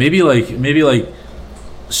change. Yeah, maybe like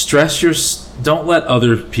don't let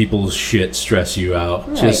other people's shit stress you out.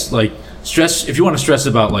 Right. Just like stress, if you want to stress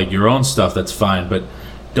about like your own stuff, that's fine, but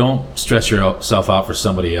don't stress yourself out for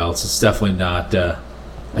somebody else. It's definitely not the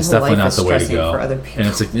way to go. And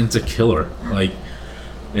it's a killer. Like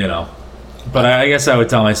you know. But I guess I would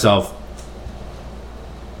tell myself,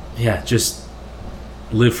 yeah, just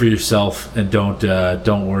live for yourself and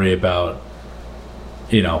don't worry about,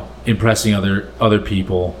 you know, impressing other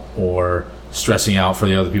people or stressing out for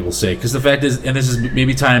the other people's sake. Because the fact is, and this is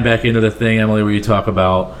maybe tying back into the thing, Emily, where you talk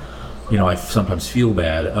about, you know, I sometimes feel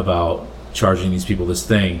bad about charging these people this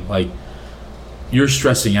thing. Like, you're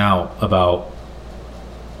stressing out about,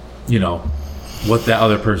 you know, what that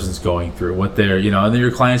other person's going through, what they're, you know, and they're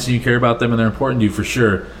your clients and you care about them and they're important to you for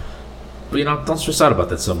sure. But, you know, don't stress out about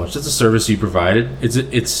that so much. It's a service you provided.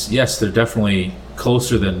 It's yes, they're definitely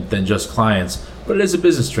closer than just clients, but it is a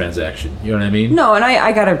business transaction. You know what I mean? No, and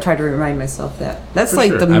I gotta try to remind myself that. That's For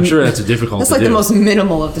like sure. the. I'm sure that's a difficult. That's to like do. the most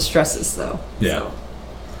minimal of the stresses, though. Yeah. So.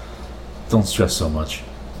 Don't stress so much.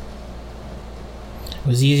 It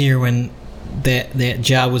was easier when that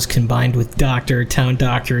job was combined with town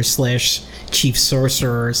doctor / chief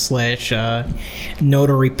sorcerer /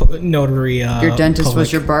 notary. Your dentist public.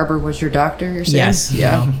 was your barber, was your doctor. You're saying? Yes.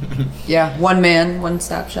 Yeah. Yeah. One man, one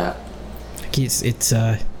stop shop. It's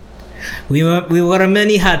we wear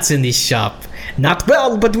many hats in this shop. Not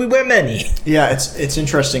well, but we wear many. Yeah, it's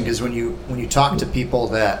interesting because when you talk to people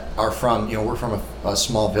that are from, you know, we're from a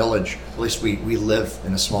small village. At least we live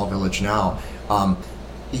in a small village now.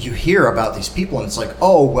 You hear about these people, and it's like,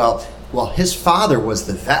 oh well, his father was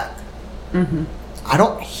the vet. Mm-hmm. I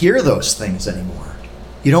don't hear those things anymore.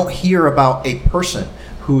 You don't hear about a person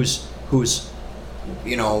whose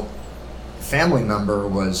you know, family member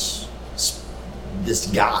was this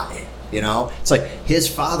guy. You know, it's like his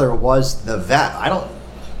father was the vet. I don't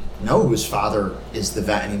know whose father is the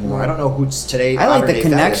vet anymore. I don't know who's today. I like the modern-day vet is.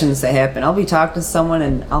 connections that happen. I'll be talking to someone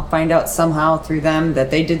and I'll find out somehow through them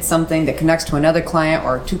that they did something that connects to another client,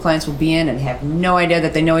 or two clients will be in and have no idea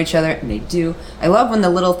that they know each other, and they do. I love when the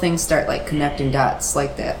little things start like connecting dots,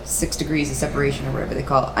 like that 6 degrees of separation or whatever they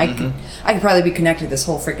call it. I could probably be connected to this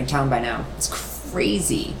whole freaking town by now. It's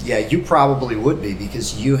crazy. Yeah, you probably would be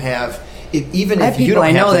because you have. Even I if have you people don't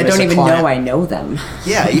I know have them that as don't a even client, know I know them.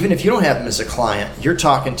 Yeah, even if you don't have them as a client, you're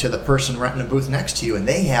talking to the person renting a booth next to you, and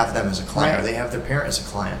they have them as a client, or they have their parent as a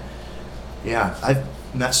client. Yeah, I've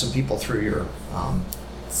met some people through your.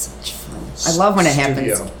 Such fun. I love when it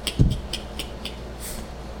studio. happens.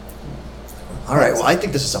 All right, well, I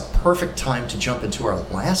think this is a perfect time to jump into our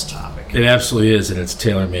last topic. It absolutely is, and it's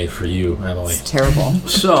tailor made for you, Emily. It's terrible.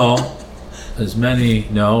 So, as many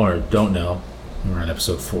know or don't know, we're on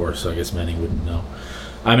episode 4, so I guess many wouldn't know.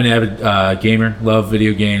 I'm an avid gamer, love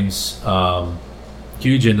video games,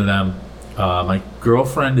 huge into them. My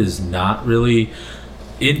girlfriend is not really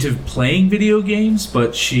into playing video games,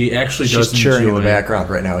 but she actually does She's cheering in enjoy. the background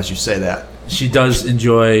right now as you say that. She does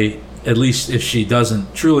enjoy, at least if she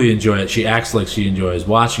doesn't truly enjoy it, she acts like she enjoys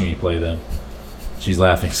watching me play them. She's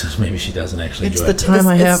laughing, so maybe she doesn't actually enjoy it. time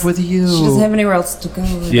I have with you. She doesn't have anywhere else to go.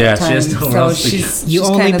 At Yeah, that she time, has nowhere so else to go. she's You she's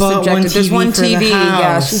only kinda bought one subjected. There's TV one for the TV.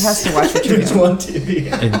 Yeah, house. she has to watch what you're It's doing. one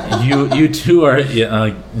TV. And you two are,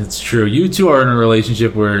 yeah, it's true. You two are in a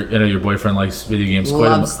relationship where, you know, your boyfriend likes video games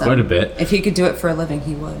Loves them. quite a bit. If he could do it for a living,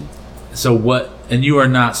 he would. So what? And you are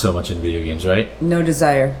not so much in video games, right? No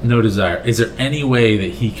desire. No desire. Is there any way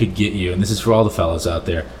that he could get you? And this is for all the fellas out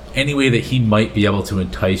there. Any way that he might be able to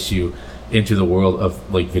entice you into the world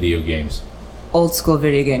of like video games? Old school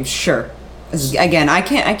video games, sure. Again, I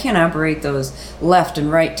can't operate those left and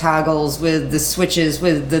right toggles with the switches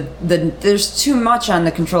with the there's too much on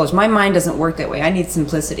the controllers. My mind doesn't work that way. I need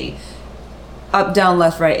simplicity. Up, down,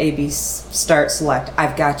 left, right, A, B, start, select.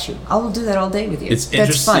 I've got you. I'll do that all day with you. It's That's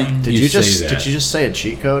interesting. fun. Did You you say just that. did you just say a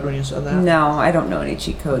cheat code when you said that? No, I don't know any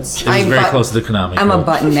cheat codes. It was very close to the Konami. I'm a code.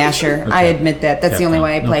 button masher. I Okay. admit that. That's the only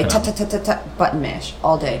way I No play. Konami. Tut, tut, tut, tut, tut, button mash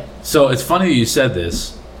all day. So it's funny that you said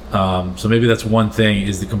this. So maybe that's one thing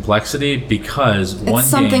is the complexity because It's one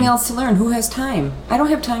something game, else to learn. Who has time? I don't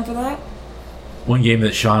have time for that. one game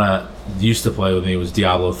that Shauna used to play with me was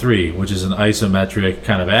Diablo 3, which is an isometric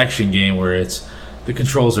kind of action game where it's the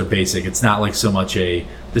controls are basic. It's not like so much the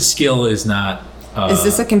skill is not. Is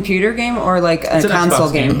this a computer game or like a it's an console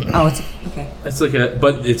Xbox game? game. Oh, it's okay. It's like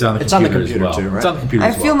but it's on the It's on the computer as computer well. too, right? It's on the computer I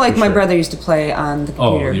as well, feel like for my sure. brother used to play on the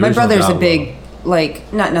Oh, computer. the My original brother's a Diablo. big,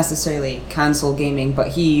 like, not necessarily console gaming, but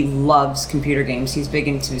he loves computer games. He's big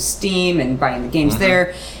into Steam and buying the games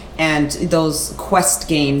there, and those Quest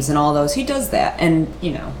games and all those. He does that, and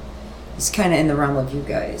you know, he's kind of in the realm of you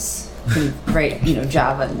guys. Can write, you know,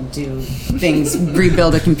 Java and do things,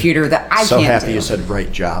 rebuild a computer that I So can't happy do. you said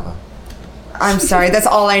write Java. I'm sorry, that's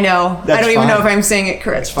all I know. I That's don't even know fine. if I'm saying it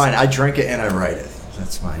correct. It's fine. I drink it and I write it.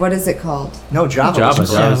 That's my. What is it called? No, Java. Java,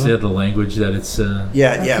 was Java, great. yeah, the language that it's.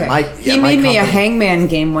 He made me a Hangman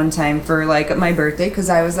game one time for like my birthday because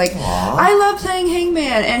I was like, Aw. I love playing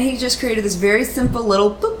Hangman, and he just created this very simple little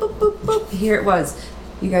boop boop boop boop. Here it was.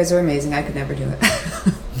 You guys are amazing. I could never do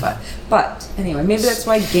it. but anyway, maybe that's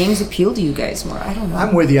why games appeal to you guys more. I don't know.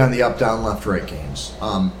 I'm with you on the up, down, left, right games.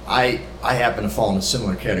 I happen to fall in a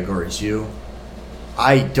similar category as you.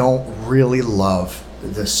 I don't really love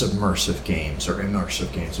the submersive games or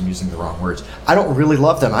immersive games. I'm using the wrong words. I don't really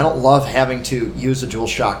love them. I don't love having to use a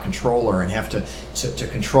DualShock controller and have to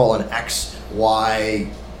control an X, Y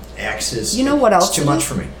axis. You know what else It's too it much is?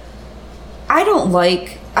 for me. I don't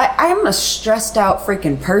like. I'm a stressed out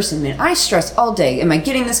freaking person, man. I stress all day. Am I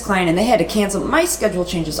getting this client? And they had to cancel. My schedule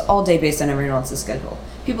changes all day based on everyone else's schedule.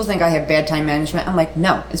 People think I have bad time management. I'm like,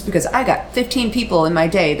 no. It's because I got 15 people in my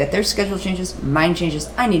day that their schedule changes, mine changes.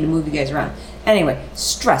 I need to move you guys around. Anyway,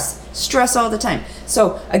 stress all the time.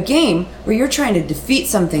 So a game where you're trying to defeat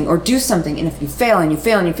something or do something, and if you fail and you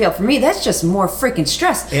fail and you fail, for me, that's just more freaking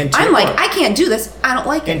stress. And I'm like, teamwork. I can't do this. I don't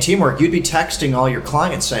like it. In teamwork, you'd be texting all your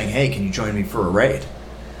clients saying, "Hey, can you join me for a raid?"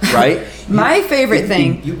 Right? My favorite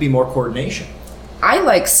thing. You'd be more coordination. I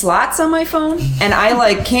like slots on my phone, and I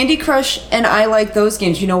like Candy Crush, and I like those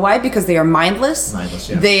games. You know why? Because they are mindless. Mindless,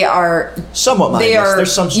 yeah. They are Somewhat mindless. They are.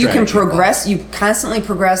 There's some You can strategy progress. You constantly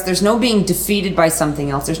progress. There's no being defeated by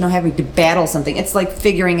something else. There's no having to battle something. It's like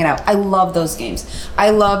figuring it out. I love those games.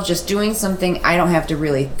 I love just doing something I don't have to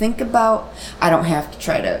really think about. I don't have to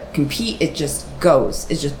try to compete. It just goes.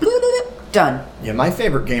 It's just done. Yeah, my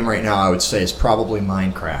favorite game right now, I would say, is probably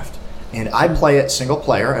Minecraft. And I play it single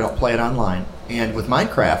player. I don't play it online. And with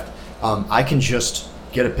Minecraft, I can just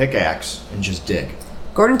get a pickaxe and just dig.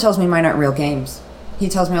 Gordon tells me mine aren't real games. He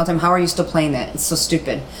tells me all the time, "How are you still playing that? It's so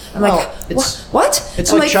stupid." I'm Well, like, it's- "What?" it's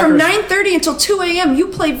I'm like like, from checkers. 9:30 until 2 a.m. You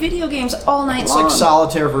play video games all night It's long. like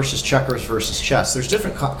solitaire versus checkers versus chess. There's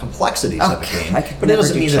different complexities of a Okay, game, I could but it never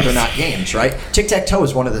doesn't do mean that they're chess. not games, right? Tic-tac-toe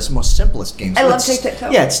is one of the most simplest games. I but love it's- tic-tac-toe.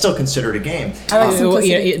 Yeah, it's still considered a game. I like Well,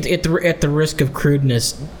 yeah, simplicity. at the risk of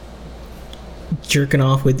crudeness, jerking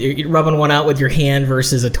off with rubbing one out with your hand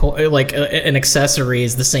versus a toy, like an accessory,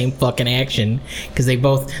 is the same fucking action because they're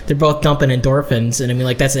both dumping endorphins, and I mean,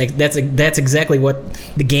 like that's exactly what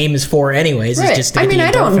the game is for, anyways. Right. Is just to I get mean, the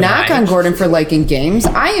I don't endorphin knock high. on Gordon for liking games.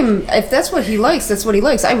 If that's what he likes, that's what he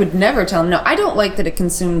likes. I would never tell him no. I don't like that it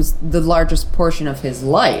consumes the largest portion of his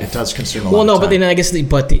life. It does consume a Well, lot no, of but time. then I guess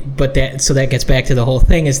that gets back to the whole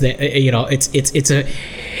thing is that it's a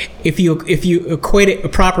if you equate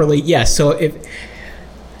it properly, yes. So if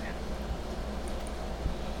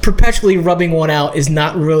perpetually rubbing one out is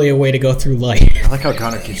not really a way to go through life. I like how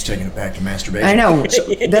Gunnar keeps taking it back to masturbation. I know.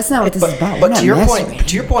 That's not what this is about. We're But not to your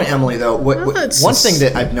masturbating. point, Emily, though, it's one just- thing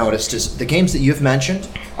that I've noticed is the games that you've mentioned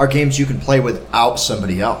are games you can play without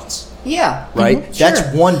somebody else, Yeah. right? Mhm, That's sure.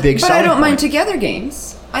 one big But selling I don't mind point. together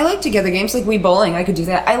games. I like together games like Wii Bowling. I could do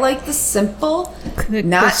that. I like the simple, Click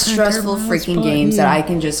not the center stressful mouse freaking games that button. I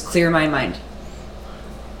can just clear my mind.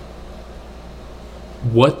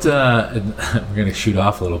 What? We're gonna shoot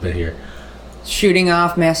off a little bit here. Shooting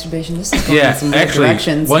off, masturbation. This is going Yeah, in some weird actually,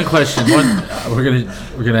 directions. one question.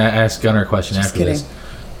 We're gonna ask Gunnar a question Just after kidding.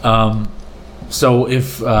 this. So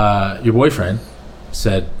if your boyfriend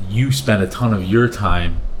said you spent a ton of your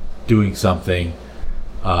time doing something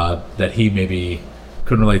that he maybe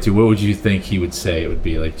couldn't relate to, what would you think he would say it would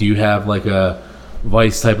be? Like, do you have like a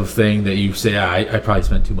Vice type of thing that you say, I probably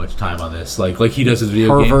spent too much time on this, like he does with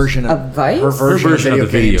video Her games? version of Of Vice? her version, of the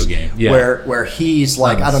video games, game, yeah. where he's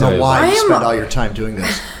like, Not I don't know necessarily. why I you am- spend all your time doing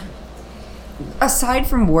this. Aside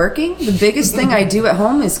from working, the biggest thing I do at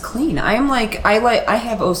home is clean. I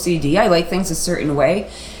have OCD. I like things a certain way.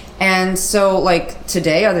 And so like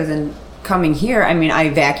today, other than coming here, I mean, I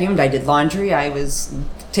vacuumed, I did laundry, I was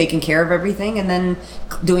taking care of everything, and then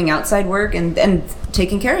doing outside work and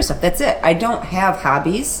taking care of stuff. That's it. I don't have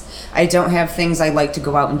hobbies. I don't have things I like to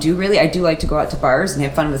go out and do, really. I do like to go out to bars and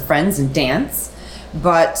have fun with friends and dance.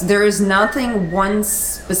 But there is nothing one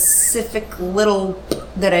specific little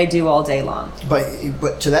that I do all day long.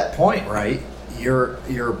 But to that point, right?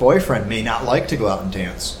 Your boyfriend may not like to go out and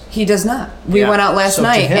dance. He does not. We Yeah. went out last So to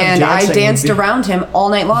night, him, and I dancing would danced be- around him all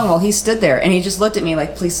night long while he stood there, and he just looked at me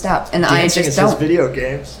like, "Please stop." And I Dancing just is his don't. video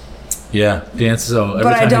games. Yeah, dance. So every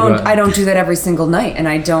But I time you go don't. out- I don't do that every single night, and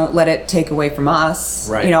I don't let it take away from us.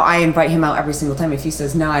 Right. You know, I invite him out every single time. If he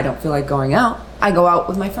says no, I don't feel like going out, I go out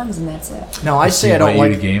with my friends, and that's it. No, I Does say he I don't invite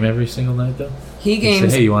you like. to game every single night though. He He'd games.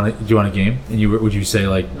 Say, hey, do you want a game? And would you say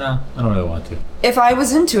like, no, I don't really want to. If I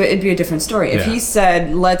was into it, it'd be a different story. If Yeah. he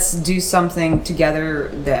said, "Let's do something together,"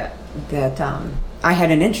 that I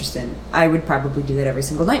had an interest in, I would probably do that every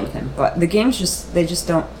single night with him. But the games they just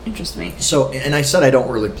don't interest me. So, and I said I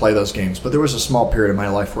don't really play those games, but there was a small period of my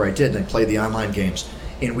life where I did, and I played the online games,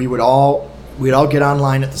 and we'd all get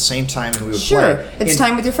online at the same time, and we would play. It's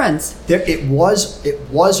time with your friends. It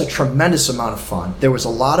was a tremendous amount of fun. There was a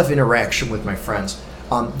lot of interaction with my friends.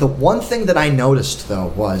 The one thing that I noticed though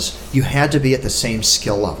was you had to be at the same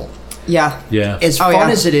skill level. Yeah. Yeah. As fun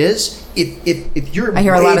as it is, if you're I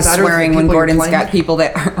hear a way lot of better than swearing the when people you're Gordon's playing got with- people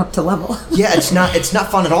that are up to level. Yeah, it's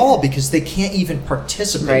not fun at all because they can't even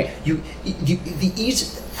participate. Right.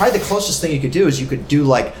 Probably the closest thing you could do is you could do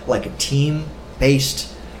like a team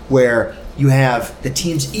based where you have the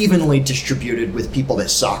teams evenly distributed with people that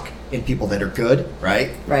suck and people that are good,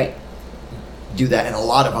 right? Right. Do that in a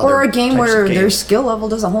lot of other Or a game types where of their games. skill level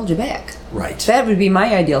doesn't hold you back. Right. That would be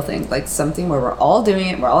my ideal thing. Like something where we're all doing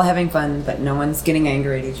it, we're all having fun, but no one's getting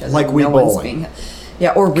angry at each other. Like Wii no one's bowling.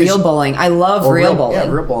 Or real bowling. I love Or real bowling. Yeah,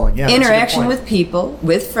 real bowling. Yeah, that's a good Interaction point. with people,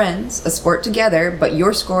 with friends, a sport together, but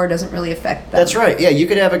your score doesn't really affect them. That's right. Yeah, you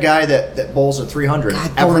could have a guy that bowls at 300 God,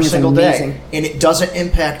 every bowling is single day, amazing. and it doesn't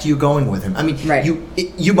impact you going with him. I mean, Right.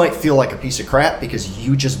 you might feel like a piece of crap because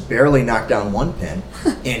you just barely knocked down one pin,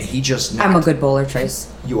 and he just knocked. I'm a good bowler, Trace.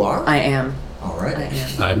 You are? I am. All right. I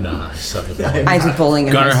am. I'm not. I suck at bowling. I did bowling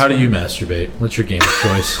in Gunnar, high how do school. you masturbate? What's your game of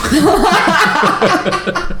choice?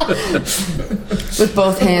 With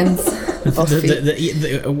both hands. Both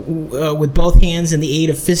feet. With both hands in the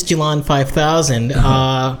aid of Fistulon 5000.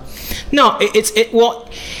 No, it's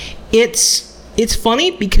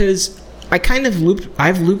funny because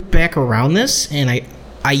I've looped back around this, and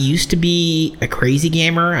I used to be a crazy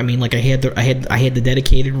gamer. I mean, like I had the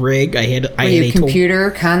dedicated rig. I had a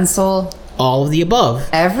computer, console, all of the above.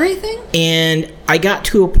 everything? And I got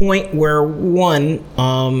to a point where I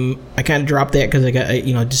kind of dropped that because I got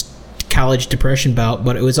just college depression bout.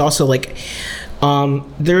 But it was also like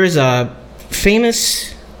there is a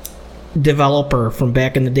famous developer from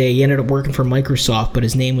back in the day. He ended up working for Microsoft, but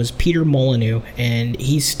his name was Peter Molyneux, and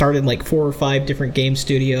he started like 4 or 5 different game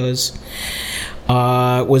studios.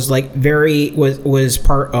 Was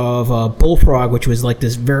part of Bullfrog, which was like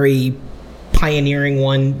this very pioneering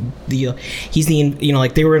one. He's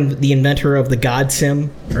they were the inventor of the God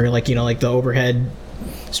Sim, or like the overhead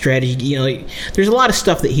strategy. There's a lot of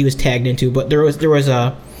stuff that he was tagged into, but there was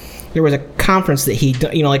a conference that he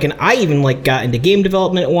and I even got into game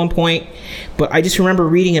development at one point. But I just remember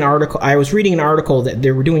reading an article. I was reading an article that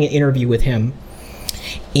they were doing an interview with him,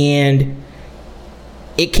 and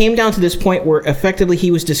it came down to this point where effectively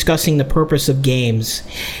he was discussing the purpose of games,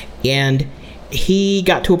 and he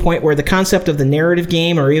got to a point where the concept of the narrative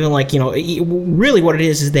game, or even really what it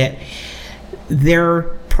is that they're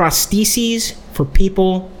prostheses for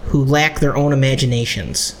people who lack their own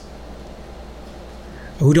imaginations,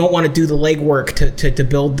 who don't want to do the legwork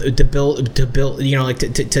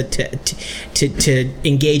to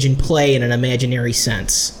engage in play in an imaginary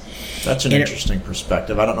sense. That's an interesting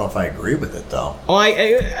perspective. I don't know if I agree with it though. Oh,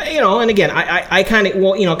 and again, I kind of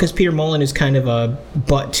because Peter Mullen is kind of a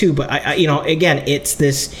butt too, but again, it's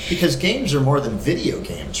this Because games are more than video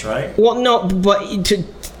games, right? Well, no, but he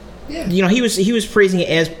was phrasing it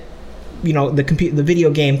as the video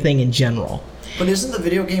game thing in general. But isn't the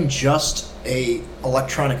video game just a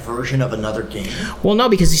electronic version of another game? Well, no,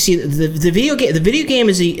 because you see, the video game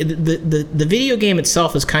is the video game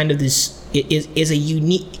itself is kind of this is a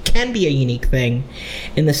unique, can be a unique thing,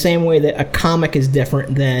 in the same way that a comic is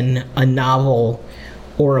different than a novel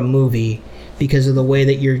or a movie, because of the way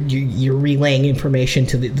that you're relaying information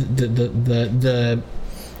to the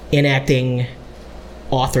enacting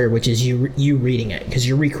author, which is you reading it, because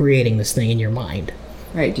you're recreating this thing in your mind.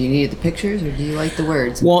 Right. Do you need the pictures or do you like the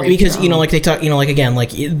words? Well, because they talk, again,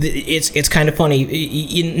 it's kind of funny.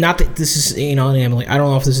 Not that this is, and I'm like, I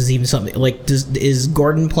don't know if this is even something is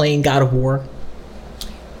Gordon playing God of War?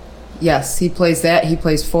 Yes, he plays that. He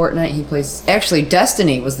plays Fortnite. He plays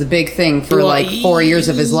Destiny was the big thing for 4 years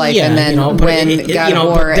of his life, and then when God of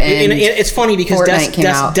War and it's funny because Fortnite came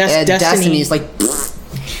out, Destiny's like.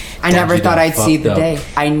 I never thought I'd see the day.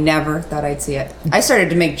 I never thought I'd see it. I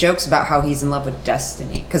started to make jokes about how he's in love with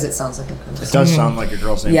Destiny because it sounds like a girl's name. It does sound like a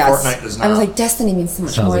girl's name. Yes. Fortnite does not. I was like, Destiny means so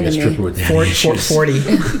much Sounds more like a than stripper me. with daddy issues. 40.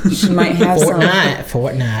 She might have some.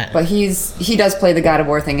 Fortnite. But he does play the God of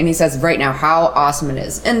War thing, and he says right now how awesome it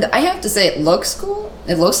is. And I have to say, it looks cool.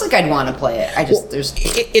 It looks like I'd want to play it.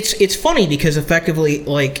 It's funny because effectively,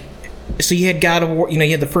 so you had God of War, you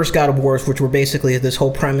had the first God of Wars, which were basically, this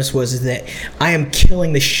whole premise was that I am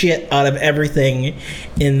killing the shit out of everything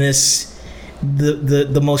in this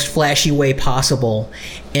the most flashy way possible.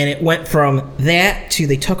 And it went from that to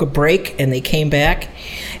they took a break and they came back.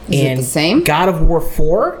 Is it the same? God of War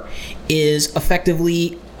 4 is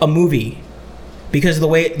effectively a movie. Because the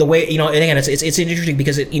way you know, and again, it's interesting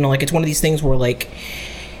because it, you know, like, it's one of these things where, like,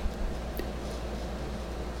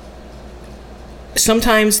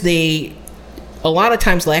 sometimes a lot of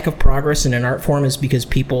times lack of progress in an art form is because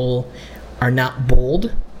people are not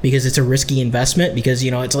bold, because it's a risky investment, because,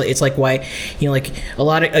 you know, it's like why, you know, like a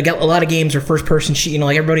lot of games are first person, you know,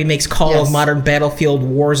 like everybody makes Call of Modern Battlefield,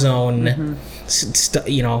 Warzone,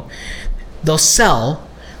 you know, they'll sell.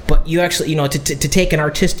 But you actually, you know, to take an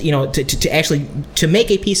artist, you know, to actually to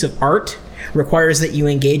make a piece of art requires that you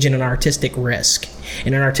engage in an artistic risk.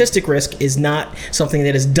 And an artistic risk is not something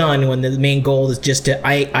that is done when the main goal is just to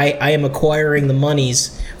I am acquiring the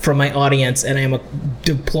monies from my audience, and I am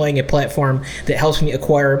deploying a platform that helps me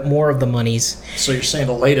acquire more of the monies. So you're saying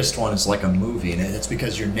the latest one is like a movie, and it's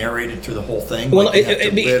because you're narrated through the whole thing? Well, like you have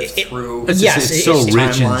to live through. It's so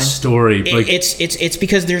rich in story. Like, it's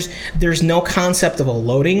because there's no concept of a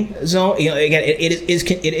loading zone. You know, again, it's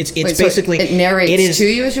Wait, basically so it narrates to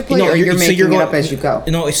you as you play, or you're making it up as you go.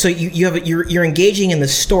 No, so you're engaging in the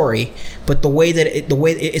story, but the way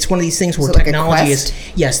it's one of these things where Is it like a technology quest?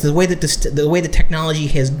 is, yes, the way that the way the technology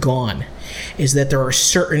has gone is that there are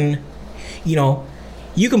certain, you know,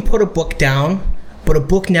 you can put a book down, but a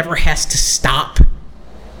book never has to stop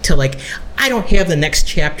to, like, I don't have the next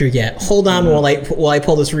chapter yet. Hold on while I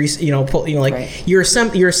pull this, like, Right. you're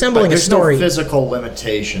assembling But a story. There's no physical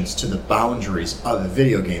limitations to the boundaries of the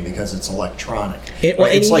video game because it's electronic. Well,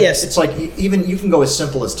 Right? and yes. It's like even you can go as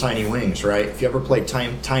simple as Tiny Wings, right? If you ever played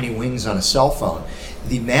Tiny Wings on a cell phone,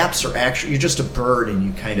 the maps are actually, you're just a bird and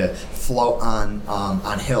you kind of float on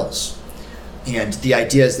hills, and the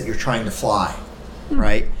idea is that you're trying to fly,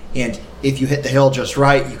 right? And if you hit the hill just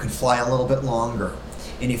right, you can fly a little bit longer.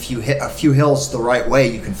 And if you hit a few hills the right way,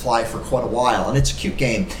 you can fly for quite a while. And it's a cute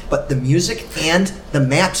game. But the music and the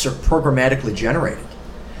maps are programmatically generated.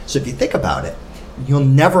 So if you think about it, you'll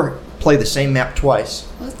never play the same map twice.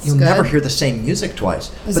 That's You'll good. never hear the same music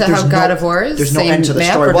twice. Is But that there's how God of War is? There's no Same end to the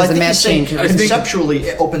map, story. or Well, does I the think map he's saying change every conceptually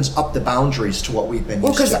it opens up the boundaries to what we've been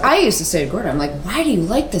Well, used because to. I used to say to Gordon, I'm like, why do you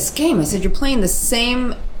like this game? I said, you're playing the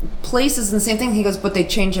same places and the same thing. He goes, but they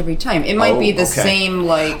change every time. It might Oh, be the okay. same,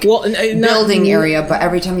 like, Well, building area, but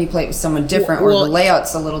every time you play it with someone different, or Well- the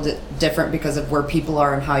layout's a little different because of where people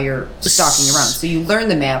are and how you're stalking around. So you learn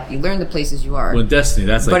the map, you learn the places you are. well, in Destiny,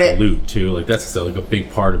 that's like But the it- loot too. Like that's like a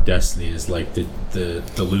big part of Destiny is like the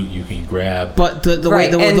loot you can grab. But the way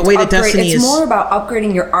Right, and the way that upgrade- Destiny it's is, more about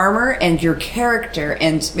upgrading your armor and your character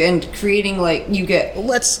and creating, like, you get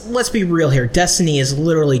let's be real here. Destiny is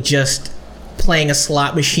literally just playing a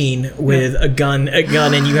slot machine with a gun,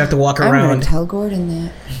 and you have to walk I'm around. gonna tell Gordon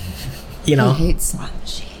that You know, he hates slot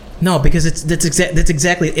machine. no, because that's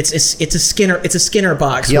exactly it's a Skinner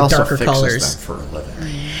box He with also darker fixes colors. them for a living.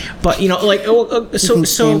 But you know, like so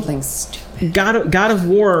Gambling stupid. God of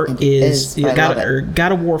War is I love it.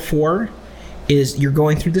 God of War 4 is you're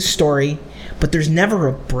going through the story, but there's never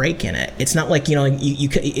a break in it. It's not like, you know, it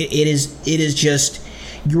is just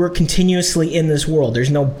you're continuously in this world.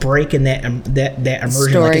 There's no break in that immersion.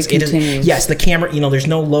 Story Like it is, continues. yes, the camera. You know, there's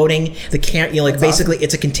no loading. The you know, like That's basically,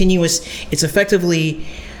 it's a continuous. It's effectively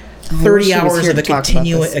I wish 30 he was hours here of to talk about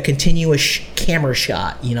this. a continuous camera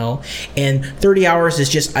shot, you know, and 30 hours is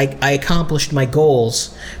just I accomplished my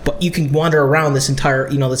goals, but you can wander around this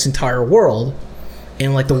entire world,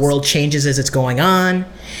 and like the world changes as it's going on,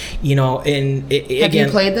 you know. And Have again,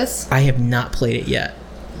 you played this? I have not played it yet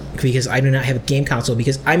because I do not have a game console,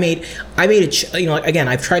 because I made a you know, again,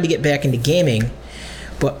 I've tried to get back into gaming,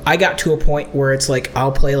 but I got to a point where it's like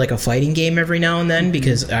I'll play like a fighting game every now and then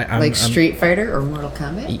because I'm Like Street Fighter or Mortal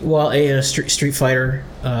Kombat? well, a Street Fighter,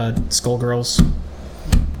 Skullgirls,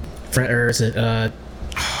 or is it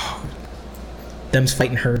them's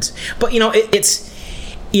fighting herds? But you know, it's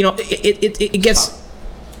you know, it gets.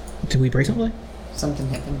 Did we break something? Something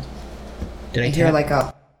happened. Did I I hear tap? like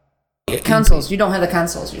a consoles. You don't have the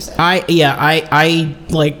consoles, you said. I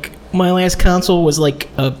like my last console was like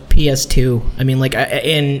a PS2. I mean, like,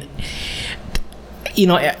 and you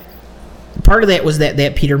know, part of that was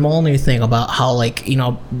that Peter Molyneux thing about how, like, you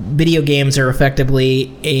know, video games are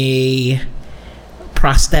effectively a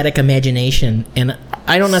prosthetic imagination, and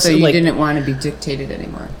I don't So necessarily you like. didn't want to be dictated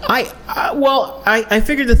anymore. I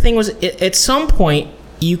figured the thing was at some point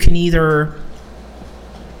you can either.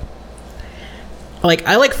 Like,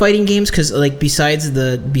 I like fighting games because, like, besides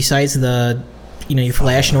the you know, your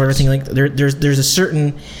flash and everything, like there's a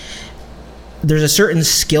certain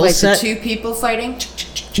skill Like set. the two people fighting?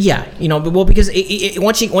 Yeah, well, because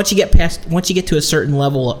once you get to a certain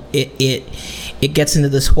level, it gets into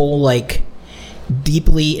this whole like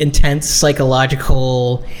deeply intense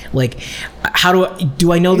psychological, like, how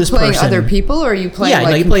do I know this person? Playing other people, or are you playing? Yeah,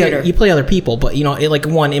 like you play other people, but you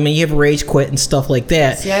have rage quit and stuff like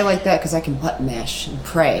that. See, I like that because I can button mash and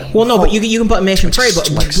pray. Well, no, but you can button mash and pray, but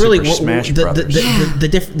like really, Super Smash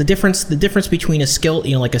the difference between a skill,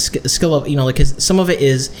 like a skill of, like, 'cause some of it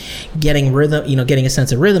is getting rhythm, getting a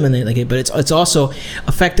sense of rhythm, and like, but it's also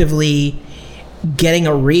effectively getting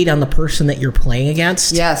a read on the person that you're playing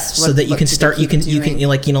against. Yes, so that you can start. You can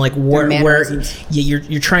where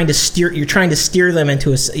you're trying to steer them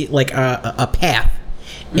into a path.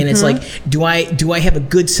 And it's like, do I have a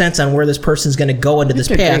good sense on where this person's going to go into this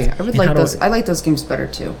path? I would like those. I like those games better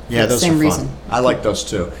too. Yeah, those same are fun. reason. I like those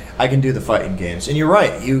too. I can do the fighting games, and you're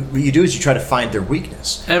right. What you do is you try to find their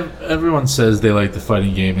weakness. Everyone says they like the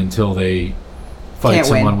fighting game until they fight Can't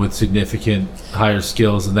someone win. with significant higher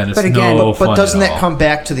skills, and then it's But again- no fun But doesn't at that all. come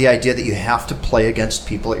back to the idea that you have to play against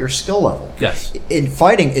people at your skill level? Yes. In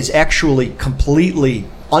fighting is actually completely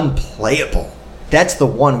unplayable. That's the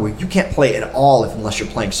one where you can't play at all unless you're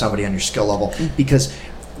playing somebody on your skill level. Because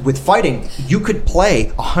with fighting, you could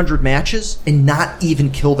play 100 matches and not even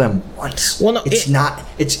kill them once. Well, no,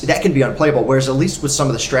 that can be unplayable. Whereas at least with some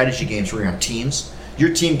of the strategy games where you're on teams, your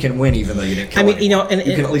team can win even though you didn't kill anyone.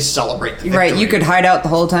 You can at least celebrate the victory. Right, you could hide out the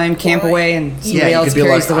whole time, camp away, and somebody you else could be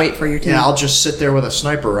carries like, the weight for your team. Yeah, I'll just sit there with a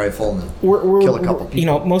sniper rifle and kill a couple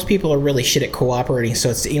people. Most people are really shit at cooperating, so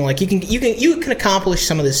it's like you can accomplish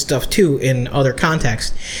some of this stuff too in other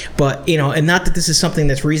contexts, but and not that this is something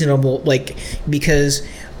that's reasonable, like, because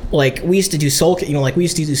like we used to do Soul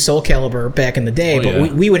Calibur back in the day,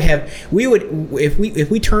 but we would if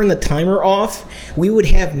we turn the timer off, we would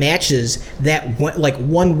have matches that went like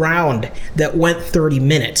one round that went 30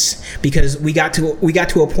 minutes because we got to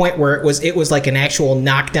a point where it was like an actual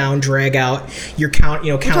knockdown, drag out. Your counter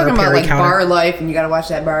We're talking parry, about like counter. bar life, and you got to watch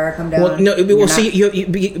that bar come down. Well, no. You're Well, not- see,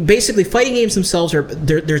 you basically fighting games themselves are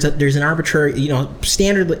there's an arbitrary,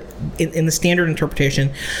 standard in the standard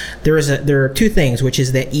interpretation. There are two things, which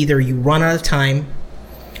is that either you run out of time,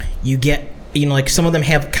 you get. Like some of them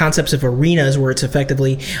have concepts of arenas where it's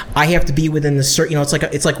effectively I have to be within the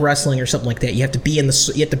it's like wrestling or something like that. You have to be in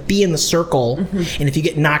the circle, and if you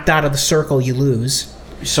get knocked out of the circle, you lose.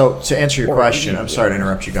 So to answer your question, I'm sorry to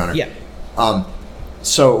interrupt you, Gunnar. Yeah.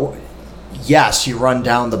 So yes, you run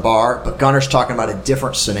down the bar, but Gunnar's talking about a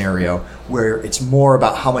different scenario where it's more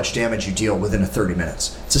about how much damage you deal within 30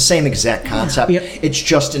 minutes. It's the same exact concept. Yeah. It's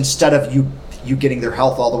just instead of you getting their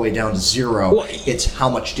health all the way down to zero, Well, it's how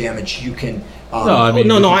much damage you can. No, I mean,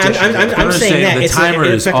 I'm Gunner's saying that the it's timer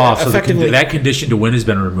is off, so effectively that condition to win has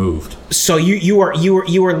been removed. So you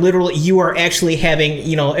are actually having,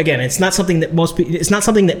 again, it's not something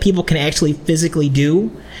that people can actually physically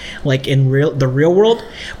do, like in the real world,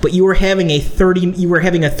 but you were having a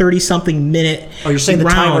 30 something minute. Oh, you're saying the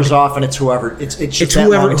round. timer's off and it's whoever. It's just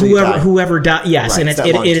whoever died. Yes, Right, and it's it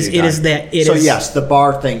that long is till you die. So is yes, the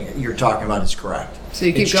bar thing you're talking about is correct. So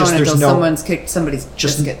you keep It's going just there's until no- someone's kicked somebody's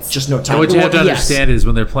biscuits. Just no time. And what you have to Yes. understand is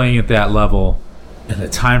when they're playing at that level and the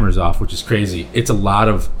timer's off, which is crazy, it's a lot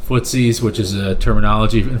of footsies, which is a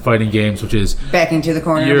terminology in fighting games, which is Backing to the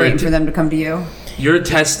corner, You're waiting t- for them to come to you. you're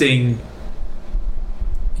testing,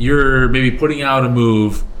 you're maybe putting out a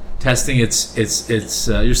move, testing you're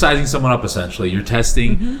sizing someone up essentially. You're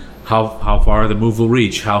testing how far the move will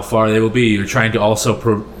reach, how far they will be. You're trying to also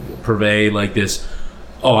purvey like this,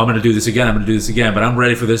 oh, I'm going to do this again, but I'm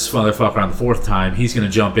ready for this motherfucker on the fourth time. He's going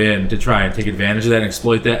to jump in to try and take advantage of that and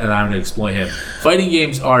exploit that, and I'm going to exploit him. Fighting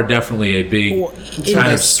games are definitely a big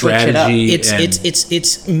kind of switch it up. strategy.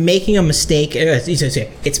 It's making a mistake.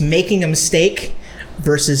 It's making a mistake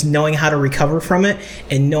versus knowing how to recover from it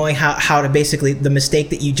and knowing how to basically the mistake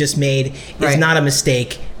that you just made is Right. not a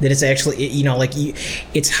mistake, that it's actually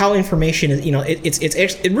it's how information is, it's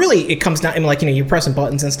actually, it really comes down, like, you're pressing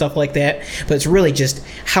buttons and stuff like that, but it's really just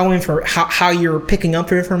how you're picking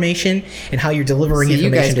up information and how you're delivering See, you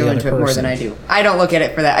information guys to go the into other it more person. than I do. I don't look at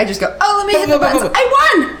it for that. I just go, oh, let me hit the buttons.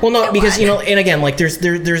 I won. Well, no, I because won. and again, like there's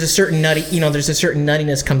a certain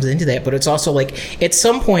nuttiness comes into that, but it's also like at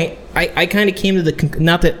some point I kind of came to the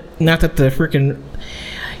not that the freaking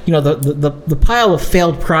the pile of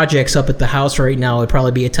failed projects up at the house right now would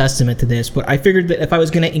probably be a testament to this, but I figured that if I was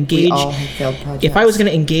going to engage, all have failed projects. if I was going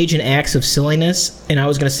to engage in acts of silliness and I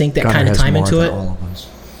was going to sink that Gunnar kind of has time more into than it, all of us.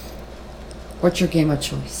 What's your game of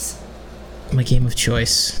choice? my game of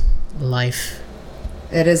choice, life.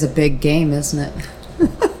 It is a big game, isn't it?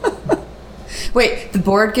 Wait, the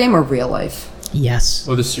board game or real life? Yes.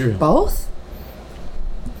 Oh, the cereal. Both?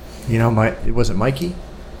 Was it Mikey?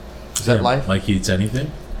 Was that Life? Mike Eats Anything?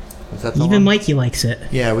 Was that the Even one? Mikey likes it.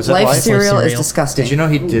 Yeah, was that Life Life? cereal is cereal. disgusting. Did you know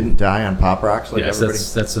he didn't die on Pop Rocks like Yes, everybody?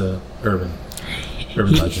 that's a urban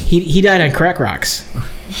legend. He died on crack rocks.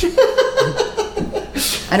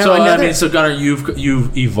 I know So another. I mean, so Gunnar,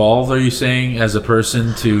 you've evolved. Are you saying as a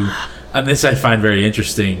person to? And this I find very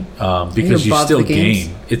interesting because you above still the games?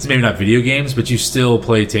 game. It's maybe not video games, but you still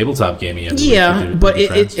play tabletop gaming. every week Yeah, with your but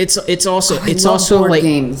friends. it's also I it's love also board like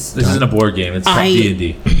games. This isn't a board game. It's I-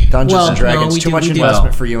 D&D. Dungeons Well, and Dragons. no, we Too do- much we do- investment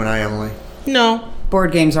Well- for you and I, Emily. no,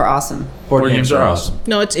 Board games are awesome. Board games are awesome.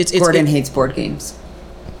 no. It's Gordon hates board games.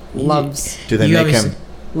 Loves Do they You make obviously- him?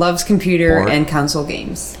 loves computer Board? and console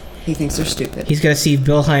games. He thinks they're stupid. He's got to see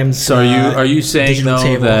Wilhelm's. So are you saying digital though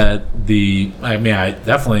table. that I mean I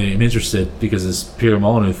definitely am interested because this Peter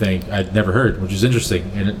Molyneux thing I'd never heard, which is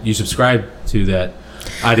interesting, and you subscribe to that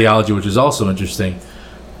ideology, which is also interesting.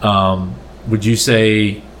 Would you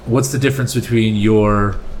say what's the difference between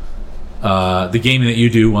your the gaming that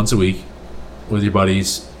you do once a week with your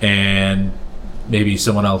buddies and maybe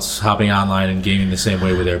someone else hopping online and gaming the same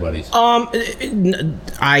way with their buddies?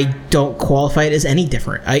 I don't qualify it as any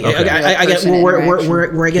different. I get Person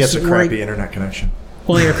where I He guess has a where I- crappy internet connection.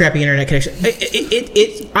 well, your crappy internet connection.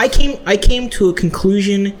 I came to a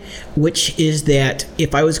conclusion, which is that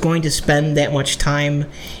if I was going to spend that much time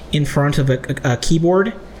in front of a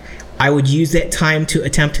keyboard, I would use that time to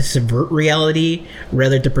attempt to subvert reality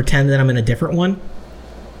rather to pretend that I'm in a different one.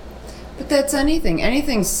 But that's anything.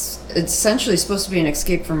 Anything's essentially supposed to be an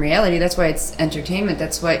escape from reality. That's why it's entertainment.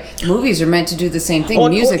 That's why movies are meant to do the same thing.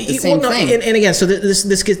 Music, the same thing. And again, so this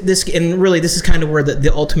and really this is kind of where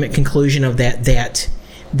the ultimate conclusion of that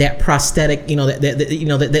prosthetic,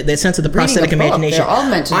 that sense of the prosthetic Reading a book, imagination. they're all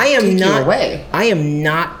meant to I am take you not. away. I am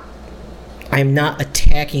not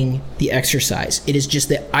attacking the exercise. It is just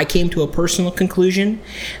that I came to a personal conclusion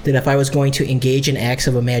that if I was going to engage in acts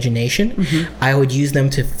of imagination, Mm-hmm. I would use them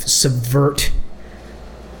to subvert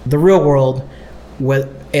the real world,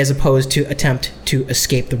 as opposed to attempt to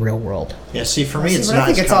escape the real world. Yeah, see, for me, it's But not I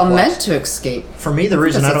think as it's all complex. meant to escape. For me, the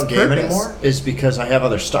reason I Because don't it's game purpose. anymore is because I have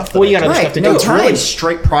other stuff. That Well, you I got do. other Right, stuff to no, do. It's really Right.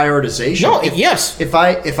 straight prioritization. No, If- yes. If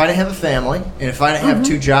I didn't have a family and if I didn't have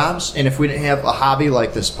two jobs and if we didn't have a hobby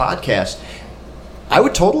like this podcast, I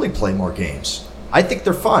would totally play more games. I think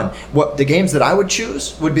they're fun. What the games that I would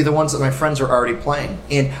choose would be the ones that my friends are already playing,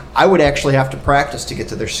 and I would actually have to practice to get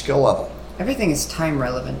to their skill level. Everything is time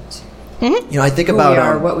relevant. You know, I think Who about we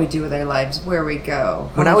are, what we do with our lives, where we go.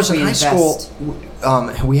 how when I much was in we high invest.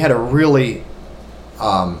 school, we had a really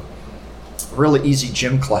easy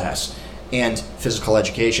gym class and physical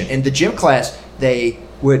education. In the gym class, they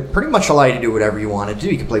would pretty much allow you to do whatever you wanted to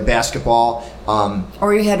do. You could play basketball.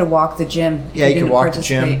 Or you had to walk the gym. Yeah, you could didn't walk the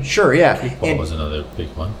gym. participate. Sure, yeah. Kickball And- was another big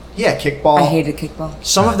one. yeah, kickball. I hated kickball.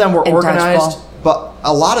 Some of them were And organized, dodgeball. but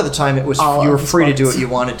a lot of the time it was All you were of the free to do sports. what you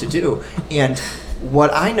wanted to do. And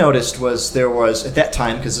what I noticed was there was at that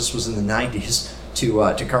time, because this was in the '90s,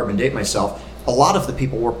 to carbon date myself, a lot of the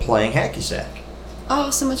people were playing hacky sack,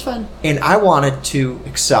 Oh, so much fun. and I wanted to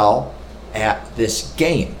excel at this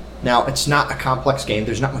game. Now it's not a complex game.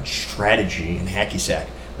 There's not much strategy in hacky sack,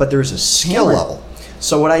 but there's a skill Hammer. level.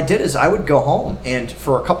 So what I did is I would go home and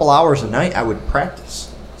for a couple hours a night I would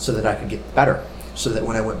practice so that I could get better. So that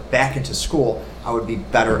when I went back into school, I would be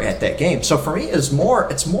better at that game. So for me, it's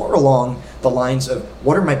more along the lines of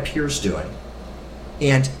what are my peers doing,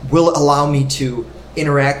 and will it allow me to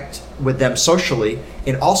interact with them socially.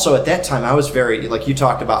 And also at that time, I was very, like you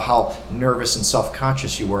talked about how nervous and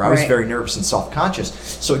self-conscious you were. I was Right. very nervous and self-conscious.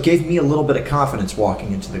 So it gave me a little bit of confidence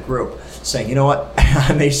walking into the group, saying, you know what,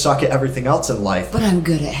 I may suck at everything else in life, But I'm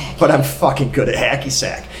good at hacking. but I'm fucking good at hacky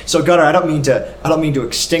sack. So Gunnar, I don't mean to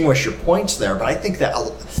extinguish your points there, but I think that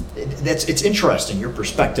it's interesting your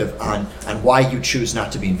perspective on why you choose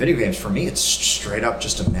not to be in video games. For me, it's straight up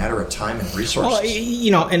just a matter of time and resources.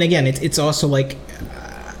 Well, and again, it's also like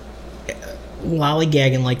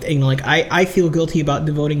lollygagging. Like I feel guilty about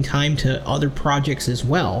devoting time to other projects as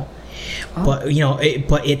well. But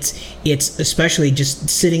it's especially just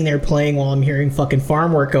sitting there playing while I'm hearing fucking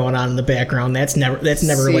farm work going on in the background. That's never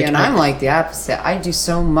See, like. and I'm like the opposite. I do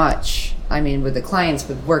so much. I mean, with the clients,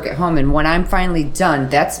 with work at home, and when I'm finally done,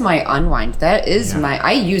 that's my unwind. That is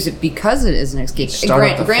I use it because it is an escape.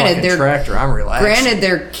 Start up the fucking tractor. I'm relaxed. Granted,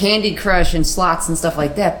 they're Candy Crush and slots and stuff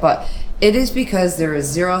like that, but it is because there is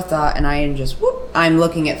zero thought, and I am just I'm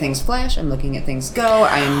looking at things flash. I'm looking at things go.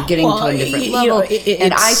 I am getting to a different level,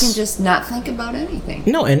 and I can just not think about anything.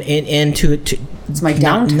 No, and to It's my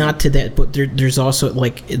not, downtime. not to that, but there's also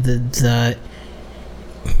like the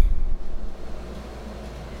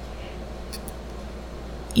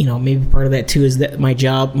maybe part of that too is that my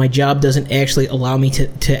job doesn't actually allow me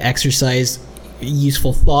to exercise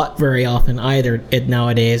useful thought very often either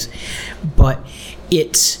nowadays. But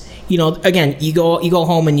it's, again, you go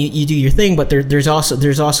home and you do your thing, but there's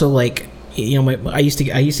also like, I used to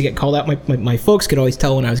get called out. My folks could always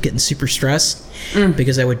tell when I was getting super stressed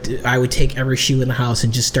because I would take every shoe in the house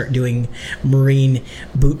and just start doing marine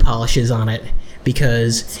boot polishes on it.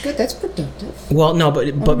 Because it's good. That's productive. Well, no,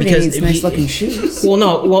 but because needs nice looking shoes. Well,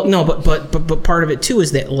 no, but part of it too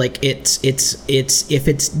is that like it's if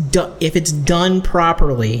it's done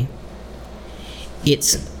properly,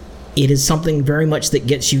 it is something very much that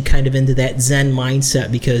gets you kind of into that Zen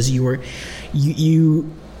mindset, because you're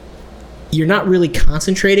not really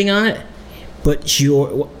concentrating on it, but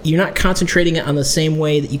you're not concentrating it on the same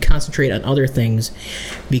way that you concentrate on other things,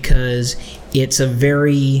 because it's a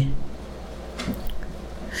very,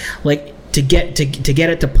 like, to get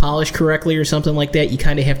it to polish correctly or something like that, you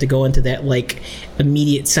kind of have to go into that like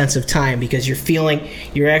immediate sense of time, because you're trying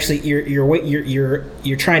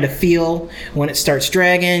to feel when it starts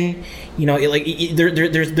dragging,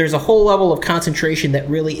 there's a whole level of concentration that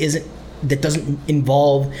really doesn't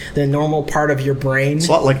involve the normal part of your brain. It's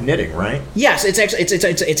a lot like knitting, right? Yes, it's actually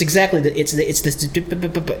it's exactly that. It's that.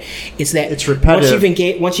 It's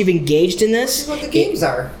repetitive. Once you've engaged in this. This is what the games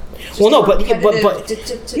are. Well, no, but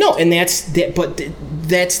no, and that's this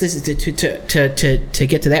to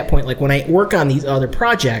get to that point. Like when I work on these other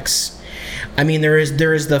projects, I mean, there is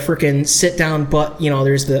the freaking sit down butt.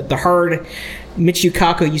 There's the hard. Michio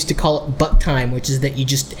Kaku used to call it butt time, which is that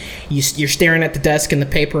you're staring at the desk and the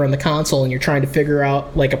paper on the console and you're trying to figure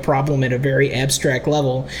out like a problem at a very abstract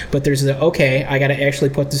level. But there's I got to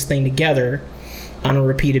actually put this thing together on a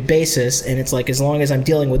repeated basis, and it's like, as long as I'm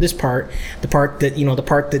dealing with this part, the part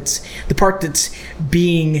that's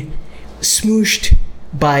being smooshed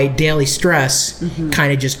by daily stress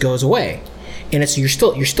kind of just goes away. And it's you're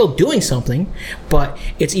still doing something, but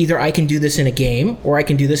it's either I can do this in a game or I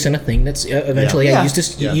can do this in a thing that's eventually I use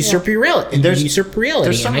to usurp reality. Usurp reality.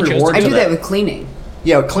 There's some reward. I do that with cleaning.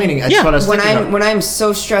 Yeah, cleaning. That's what I was thinking of. When I'm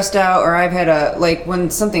so stressed out, or I've had when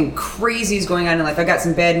something crazy is going on in life, I got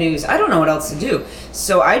some bad news, I don't know what else to do.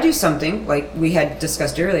 So I do something like we had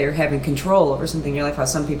discussed earlier, having control over something in your life, how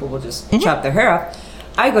some people will just chop their hair off.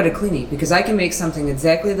 I go to cleaning because I can make something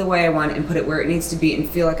exactly the way I want it and put it where it needs to be and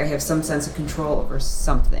feel like I have some sense of control over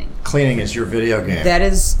something. Cleaning is your video game. That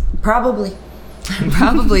is probably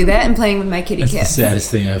that, and playing with my kitty cat. That's the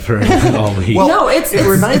saddest thing I've heard all week. Well, no, it's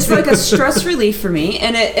like a stress relief for me,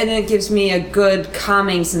 and it gives me a good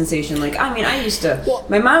calming sensation. Like, I mean,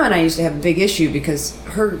 my mom and I used to have a big issue because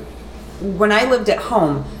when I lived at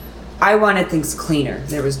home, I wanted things cleaner.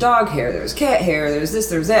 There was dog hair, there was cat hair, there was this,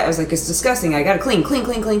 there was that. I was like, it's disgusting. I gotta clean.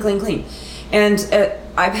 And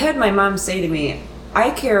I've had my mom say to me, I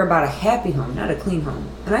care about a happy home, not a clean home.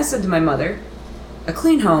 And I said to my mother, a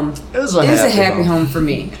clean home is a happy home for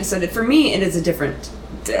me. I said, for me, it is a different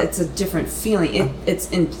feeling.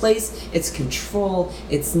 It's in place, it's control,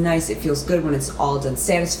 it's nice, it feels good when it's all done.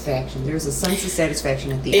 Satisfaction. There's a sense of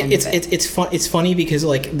satisfaction at the end of it. It's funny because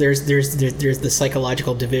like there's the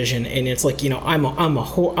psychological division, and it's like, I'm a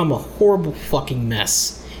horrible fucking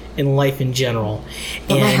mess in life in general.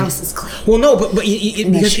 But my house is clean. Well, no, but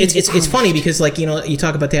because it's funny because like you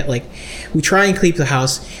talk about that, like we try and clean the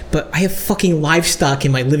house, but I have fucking livestock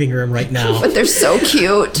in my living room right now. But they're so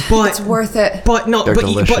cute. But it's worth it. But no, they're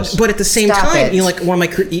delicious. But at the same Stop time, it. like one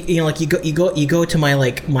of you go to my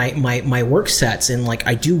like my work sets, and like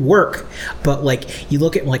I do work, but like you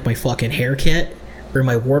look at like my fucking hair kit or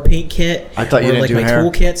my war paint kit. I thought you or didn't like do my hair.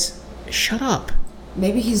 tool kits. Shut up.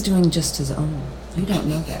 Maybe he's doing just his own. You don't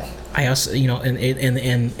know that. I also,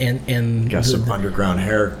 and Got some underground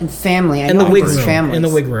hair. And family. in the wig room, families. in the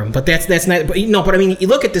wig room. But that's not. But no. But I mean, you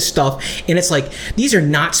look at this stuff, and it's like these are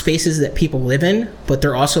not spaces that people live in, but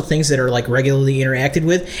they're also things that are like regularly interacted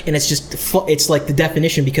with, and it's just it's like the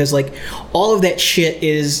definition, because like all of that shit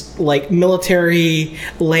is like military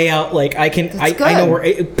layout. Like I know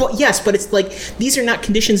where. But yes, but it's like these are not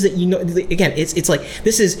conditions that Again, it's like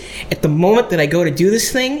this is at the moment that I go to do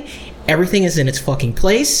this thing. Everything is in its fucking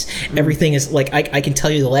place. Everything is like I can tell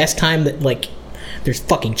you the last time that like there's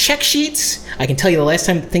fucking check sheets. I can tell you the last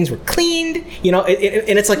time that things were cleaned. And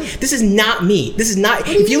it's like this is not me. This is not.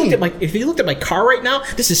 If you looked at my car right now,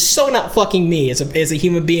 this is so not fucking me as a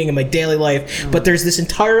human being in my daily life. But there's this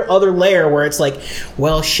entire other layer where it's like,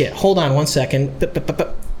 well, shit. Hold on one second.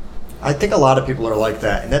 I think a lot of people are like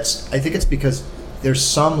that, and I think it's because there's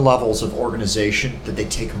some levels of organization that they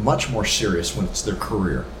take much more serious when it's their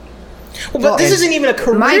career. Well, but this isn't even a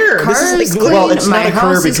career. My car this is is clean. Well, it's my not a career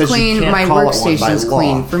house is because you clean. can't My call it one by workstation's law.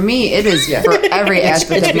 clean. For me, it is for every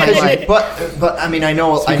aspect of my because life. but I mean, I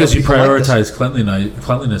know Because I know you people like this. prioritize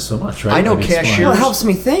cleanliness so much, right? I know Like, it's cashiers- fine. Well, it helps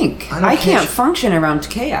me think. I know I can't cash- function around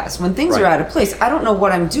chaos. When things are Right. out of place, I don't know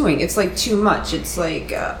what I'm doing. It's like too much. It's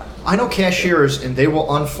like I know cashiers, and they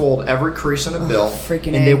will unfold every crease in a bill,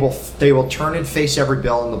 freaking and A. they will turn and face every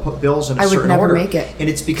bill, and they'll put bills in a I would certain never order. make it. And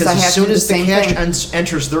it's because 'Cause I as have to soon do as the the same cash thing.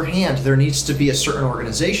 enters their hand, there needs to be a certain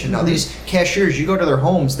organization. Now, these cashiers, you go to their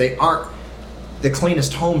homes, they aren't the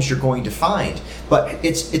cleanest homes you're going to find, but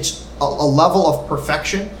it's a level of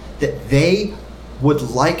perfection that they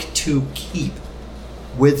would like to keep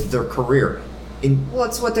with their career. well,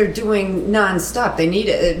 it's what they're doing nonstop. They need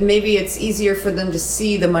it. Maybe it's easier for them to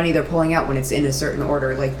see the money they're pulling out when it's in a certain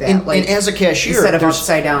order like that. And, like and as a cashier, instead of there's-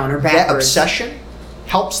 upside down or that backwards. obsession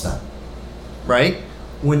helps them, right?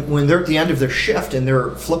 When they're at the end of their shift and they're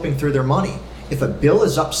flipping through their money, if a bill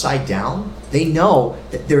is upside down, they know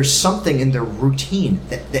that there's something in their routine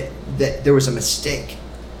that there was a mistake.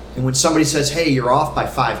 And when somebody says, "Hey, you're off by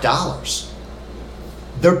 $5,"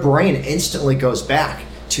 their brain instantly goes back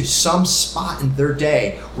to some spot in their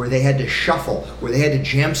day where they had to shuffle, where they had to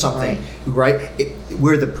jam something, right?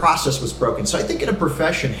 Where the process was broken. So I think in a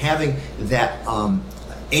profession, having that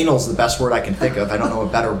anal is the best word I can think of. I don't know a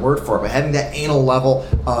better word for it, but having that anal level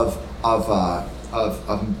of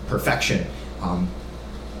perfection.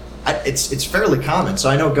 It's fairly common. So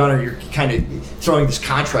I know, Gunnar, you're kind of throwing this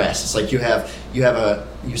contrast. It's like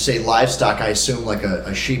you say livestock. I assume like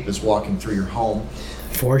a sheep is walking through your home.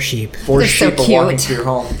 4 sheep. 4 They're sheep so are walking cute. through your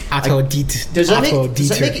home. Does that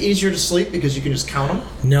make it easier to sleep because you can just count them?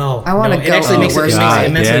 No. I want no, a it goat. actually makes it, Worse. it makes it God,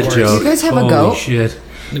 immensely dad worse. joke. You guys have a Holy goat? shit.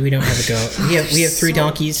 We don't have a goat. We have 3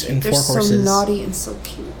 donkeys and 4 They're so horses. naughty and so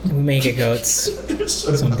cute. We may get goats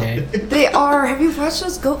someday. They are. Have you watched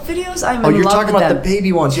those goat videos? I'm Oh, in you're love talking with about them. the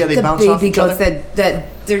baby ones. Yeah, they the bounce off baby each goats other. that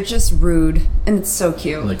they're just rude and it's so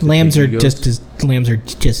cute. Like the Lambs are baby goats.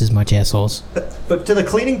 just as much assholes. But to the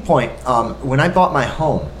cleaning point, when I bought my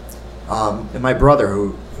home, and my brother,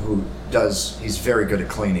 who he's very good at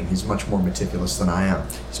cleaning. He's much more meticulous than I am.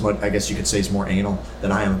 I guess you could say he's more anal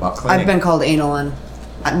than I am about cleaning. I've been called anal on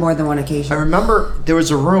more than one occasion. I remember there was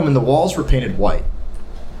a room and the walls were painted white,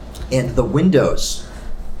 and the windows,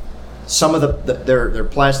 some of they're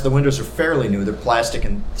plastic. The windows are fairly new. They're plastic,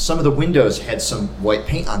 and some of the windows had some white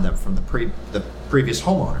paint on them from the previous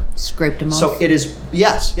homeowner. Scraped them off. So it is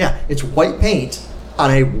it's white paint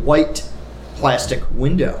on a white plastic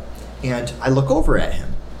window, and I look over at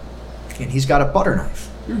him, and he's got a butter knife,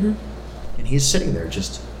 and he's sitting there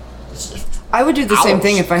just I would do the same hours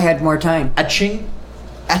thing if I had more time.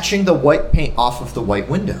 etching the white paint off of the white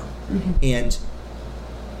window, and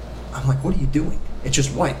I'm like, "What are you doing? It's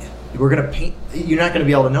just white. We're gonna paint. You're not gonna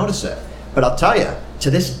be able to notice it." But I'll tell you, to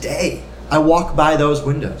this day, I walk by those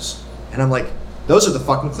windows, and I'm like, "Those are the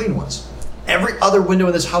fucking clean ones." Every other window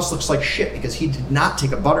in this house looks like shit because he did not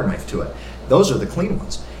take a butter knife to it. Those are the clean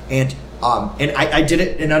ones, and I did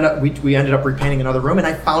it, and we ended up repainting another room, and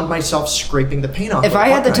I found myself scraping the paint off. If with a I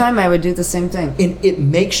had the butter knife. time, I would do the same thing. And it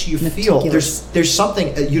makes you feel Meticulous. there's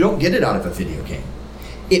something you don't get it out of a video game.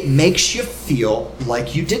 It makes you feel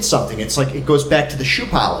like you did something. It's like it goes back to the shoe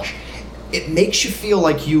polish. It makes you feel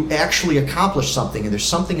like you actually accomplished something, and there's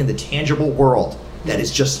something in the tangible world that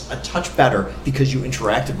is just a touch better because you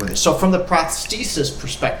interacted with it. So from the prosthesis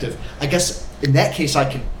perspective, I guess in that case I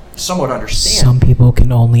can somewhat understand. Some people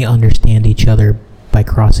can only understand each other by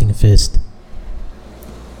crossing a fist.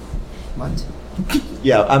 What?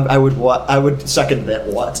 Yeah, I would second that.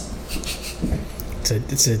 What?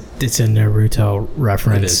 It's a Naruto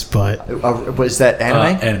reference, is. but Was that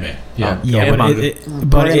anime? Anime. Yeah. yeah, And but manga. but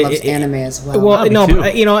Brian loves anime as well. Well, me no, too.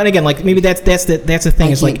 but, and again, like maybe that's the thing. I It's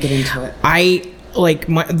can't like get into it. I like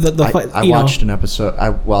my I watched an episode.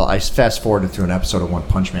 I fast forwarded through an episode of One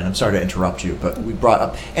Punch Man. I'm sorry to interrupt you, but we brought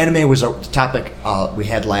up anime was a topic we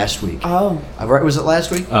had last week. Oh. Was it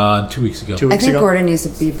last week? 2 weeks ago. 2 I weeks think ago. Gordon needs to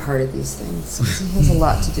be part of these things. 'Cause he has a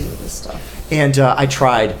lot to do with this stuff. And I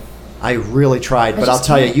tried. I really tried. But I'll just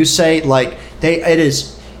tell you, can't. you say like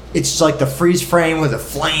it's like the freeze frame with the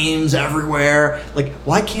flames everywhere. Like,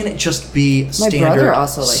 why can't it just be standard brother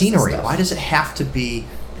also likes this scenery? stuff. Why does it have to be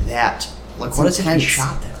that? Like, It's why does it have to be intense.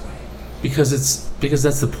 shot that way? Because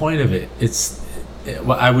that's the point of it.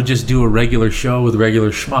 Well, I would just do a regular show with regular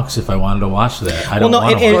schmucks if I wanted to watch that. I don't want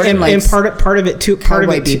to watch and that. part of it too. Part of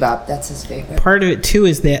Cowboy it too, Bebop, that's his favorite. part of it too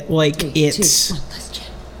is that like Three, it's 2, 1, let's jam.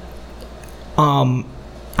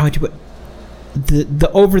 how would you put the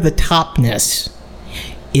over the topness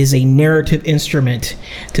is a narrative instrument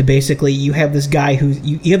to basically you have this guy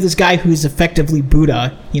who's effectively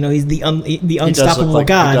Buddha. He's the unstoppable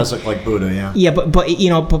god. He does look like Buddha, yeah. Yeah, but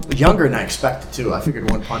younger than I expected too. I figured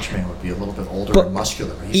One Punch Man would be a little bit older and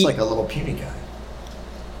muscular. But he's like a little puny guy.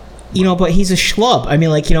 But he's a schlub. I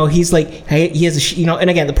mean, he's like, he has and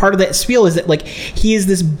again, the part of that spiel is that, like, he is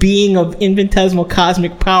this being of infinitesimal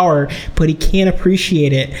cosmic power, but he can't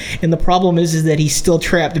appreciate it. And the problem is that he's still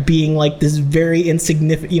trapped being, like, this very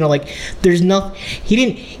insignificant, there's nothing, he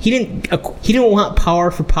didn't want power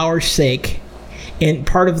for power's sake. And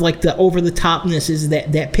part of, like, the over-the-topness is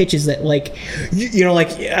that pitch is that, like,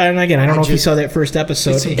 and again, I don't know if you saw that first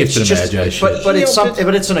episode. It's just, but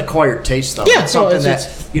it's an acquired taste, though. Yeah, it's something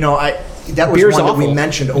that was one that we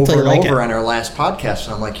mentioned over and over on our last podcast,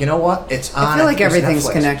 and I'm like, you know what? It's on. I feel like everything's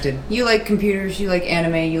Netflix. Connected. You like computers, you like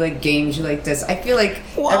anime, you like games, you like this. I feel like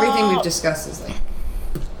everything we've discussed is like.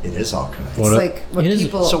 It is all connected. It's like what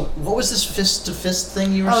people. So what was this fist to fist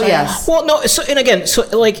thing you were saying? Oh yes. Well, no. So and again,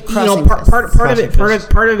 like Crossing part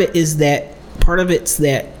of it is that part of it's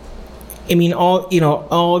that. I mean, all you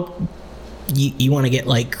want to get,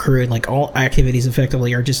 like, crude, like, all activities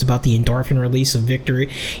effectively are just about the endorphin release of victory.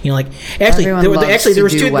 Actually,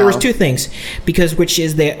 there was two things, which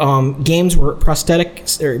is that games were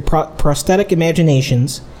prosthetic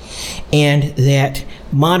imaginations, and that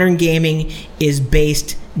modern gaming is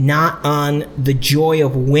based not on the joy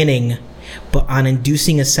of winning, but on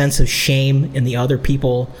inducing a sense of shame in the other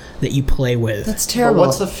people that you play with. That's terrible. Well,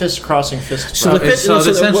 what's the fist crossing fist? So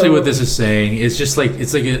essentially, what this is saying is just like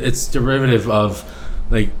it's derivative of,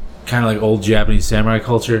 like, kind of like old Japanese samurai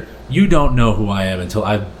culture. You don't know who I am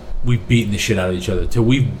until we've beaten the shit out of each other, till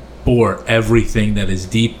we've bore everything that is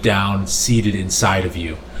deep down seated inside of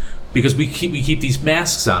you, because we keep these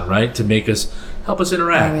masks on, right, to help us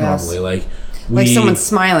interact normally, like someone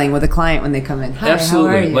smiling with a client when they come in. Hi, absolutely.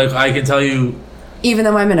 How are you? Like, I can tell you, even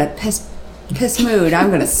though I'm in a piss mood, I'm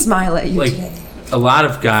gonna smile at you. Like, today. a lot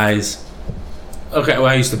of guys. Okay, well,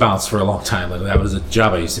 I used to bounce for a long time. Like, that was a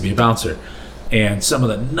job. I used to be a bouncer, and some of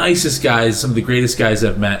the nicest guys, some of the greatest guys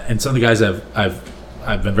I've met, and some of the guys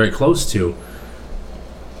I've been very close to.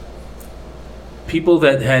 People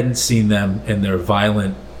that hadn't seen them in their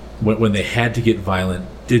violent, when they had to get violent,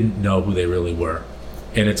 didn't know who they really were.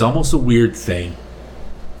 And it's almost a weird thing.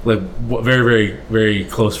 Like, very, very, very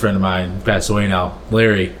close friend of mine passed away now,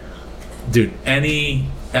 Larry. Dude,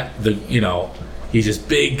 he's just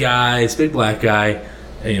big guy, this big black guy,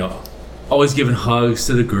 and, always giving hugs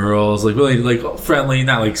to the girls, like, really, like, friendly,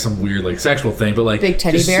 not like some weird, like, sexual thing, but, like, big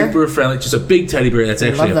teddy just bear, super friendly, just a big teddy bear. That's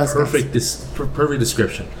actually a perfect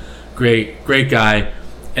description. Great guy,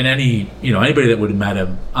 and anybody that would have met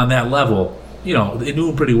him on that level, they knew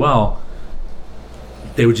him pretty well.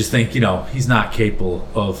 They would just think, he's not capable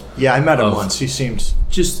of. Yeah, I met him once. He seemed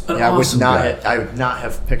just an awesome guy. I would not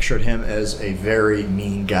have pictured him as a very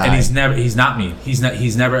mean guy. And he's not mean. He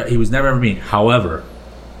was never ever mean. However,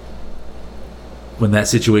 when that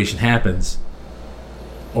situation happens,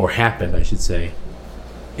 or happened, I should say,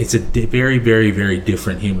 it's a very, very, very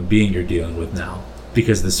different human being you're dealing with now,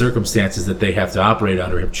 because the circumstances that they have to operate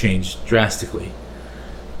under have changed drastically.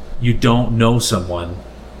 You don't know someone.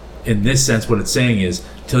 In this sense, what it's saying is,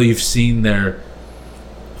 till you've seen their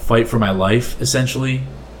fight for my life, essentially,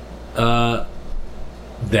 that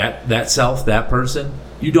person,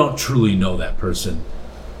 you don't truly know that person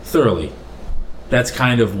thoroughly. That's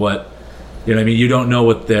kind of what, you don't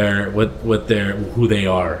know who they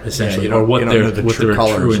are, essentially, or what their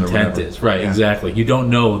true intent is. Right, yeah. Exactly. You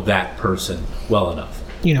don't know that person well enough.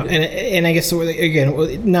 And I guess,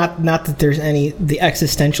 again, not that there's the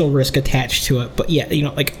existential risk attached to it, but yeah,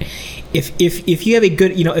 like, if you have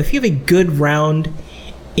a good round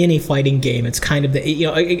in a fighting game, it's kind of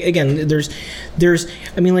again, there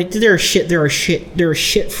are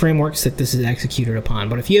shit frameworks that this is executed upon,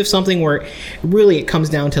 but if you have something where really it comes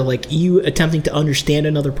down to, like, you attempting to understand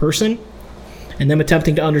another person and them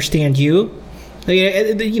attempting to understand you,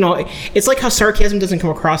 it's like how sarcasm doesn't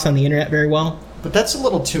come across on the internet very well. But that's a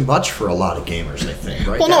little too much for a lot of gamers, I think,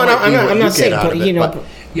 right? Well, no, I'm not saying, but,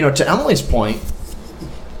 to Emily's point,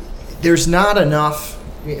 there's not enough.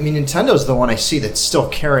 I mean, Nintendo's the one I see that's still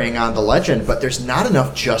carrying on the legend, but there's not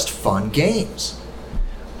enough just fun games.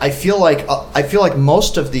 I feel like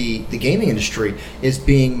most of the gaming industry is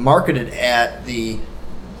being marketed at the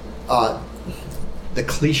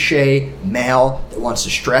cliche male that wants to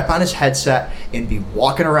strap on his headset and be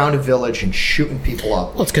walking around a village and shooting people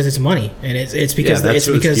up. Well, it's because it's money, and it's because that's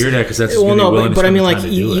it's because geared at, because that's well, no, but I mean,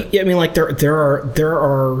 like, there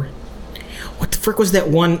are. What the frick was that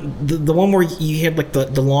one? The one where you had, like,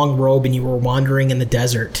 the long robe and you were wandering in the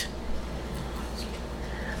desert.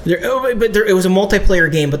 It was a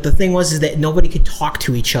multiplayer game. But the thing was is that nobody could talk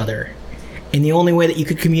to each other, and the only way that you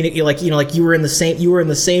could communicate, like you were in the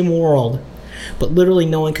same world, but literally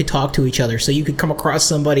no one could talk to each other. So you could come across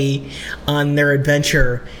somebody on their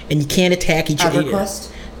adventure, and you can't attack each other.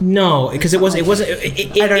 EverQuest? No, because it wasn't.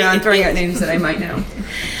 I don't know. I'm throwing out names that I might know.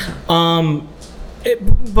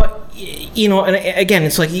 But and again,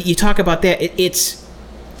 it's like you talk about that. It's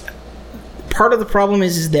part of the problem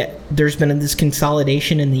is that there's been this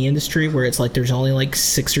consolidation in the industry where it's like there's only like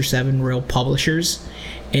 6 or 7 real publishers,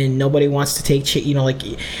 and nobody wants to take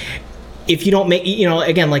if you don't make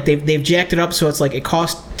again, like they've jacked it up so it's like it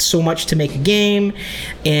costs so much to make a game,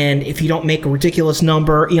 and if you don't make a ridiculous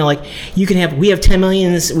number, like we have 10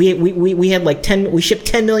 million. We had like 10. We shipped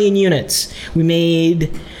 10 million units. We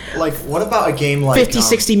made like, what about a game like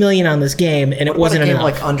 60 million on this game, and it wasn't enough.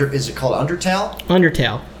 Like is it called Undertale?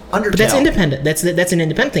 Undertale. But that's independent. That's an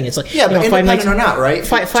independent thing. It's like but independent or not, right?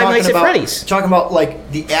 Five Nights at Freddy's. Talking about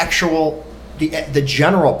like the actual. The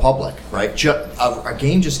general public, right? A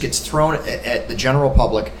game just gets thrown at the general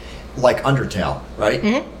public like Undertale, right?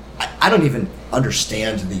 Mm-hmm. I don't even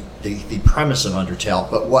understand the premise of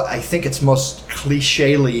Undertale, but what I think it's most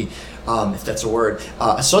cliche-ly, if that's a word,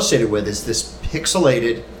 associated with is this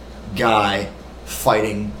pixelated guy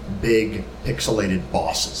fighting big pixelated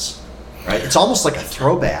bosses. Right, it's almost like a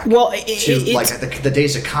throwback to like the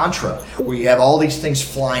days of Contra, where you have all these things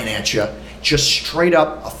flying at you. Just straight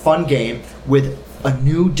up a fun game with a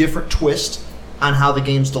new, different twist on how the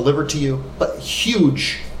game's delivered to you, but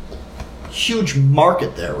huge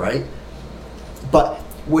market there, right? But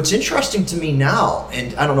what's interesting to me now,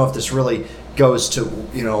 and I don't know if this really goes to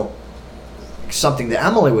something that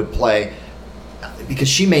Emily would play, because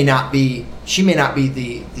she may not be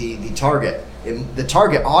the target. And the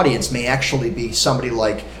target audience may actually be somebody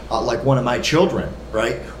like one of my children,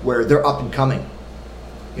 right, where they're up and coming.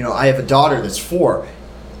 I have a daughter that's 4.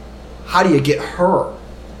 How do you get her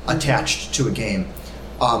attached to a game?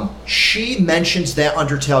 She mentions that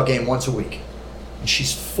Undertale game once a week, and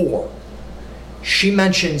she's 4. She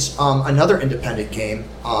mentions another independent game.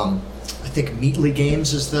 I think Meatly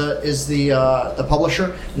Games is the publisher,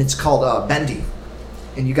 and it's called Bendy.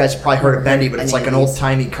 And you guys have probably heard of Bendy, but it's like an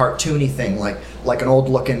old-timey cartoony thing, like an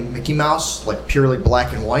old-looking Mickey Mouse, like purely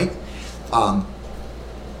black and white. And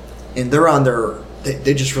they're on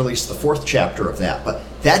they just released the 4th chapter of that. But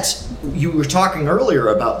you were talking earlier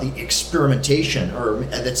about the experimentation, or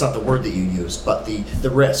that's not the word that you used, but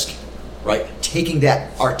the risk, right? Taking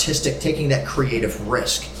that creative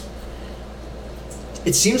risk.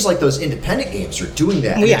 It seems like those independent games are doing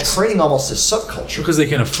that. And it's creating almost this subculture. Because they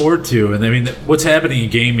can afford to. And I mean, what's happening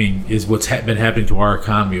in gaming is what's been happening to our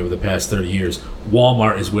economy over the past 30 years.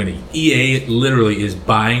 Walmart is winning. EA literally is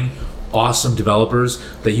buying awesome developers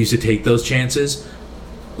that used to take those chances,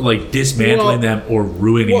 like dismantling them or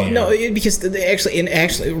ruining them. No, because they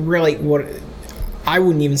actually, really, what I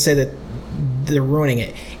wouldn't even say that they're ruining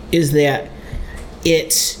it, is that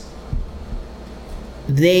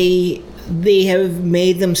they have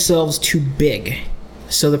made themselves too big.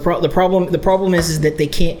 So the problem is that they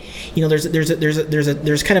can't.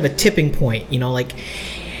 There's kind of a tipping point.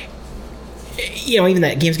 Even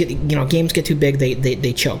that games get too big,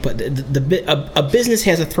 they choke. But a business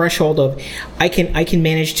has a threshold of I can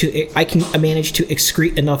manage to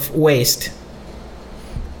excrete enough waste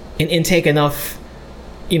and take enough.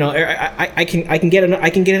 I can get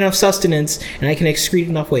enough sustenance, and I can excrete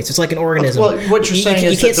enough waste. It's like an organism. Well, what you're saying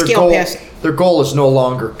is that their goal is no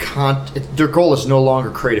longer their goal is no longer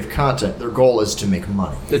creative content. Their goal is to make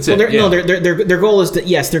money. That's it. Yeah. No, their goal is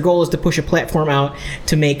their goal is to push a platform out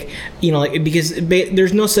to make because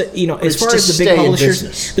there's no such as far as the big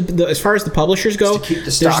publishers, as far as the publishers go, it's to keep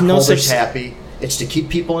the stockholders happy. It's to keep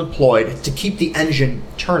people employed. It's to keep the engine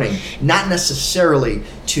turning, not necessarily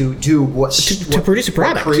to do to produce a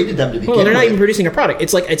product. What created them to begin with. Well, they're not even producing a product.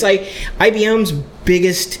 It's like IBM's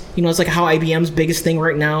biggest. It's like how IBM's biggest thing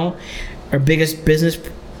right now, our biggest business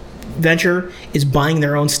venture, is buying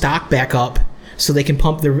their own stock back up so they can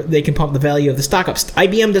pump the value of the stock up.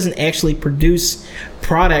 IBM doesn't actually produce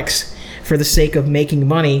products for the sake of making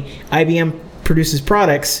money. IBM produces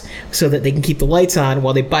products so that they can keep the lights on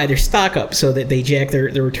while they buy their stock up, so that they jack their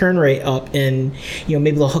return rate up, and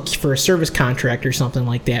maybe they'll hook you for a service contract or something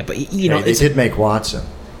like that. But they did make Watson.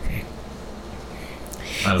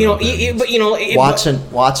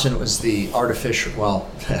 Watson was the artificial. Well,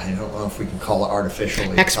 I don't know if we can call it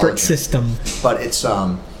artificial expert system, but it's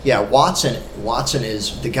Watson. Watson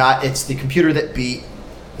is the guy. It's the computer that beat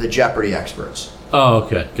the Jeopardy experts. Oh,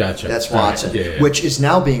 okay, gotcha. That's Watson, which is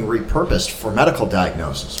now being repurposed for medical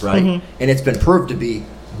diagnosis, right? Mm-hmm. And it's been proved to be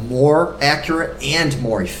more accurate and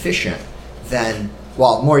more efficient than.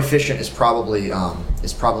 Well, more efficient is probably a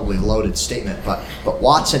loaded statement, but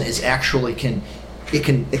Watson is actually can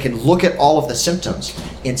look at all of the symptoms,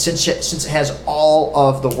 and since it has all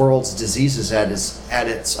of the world's diseases at its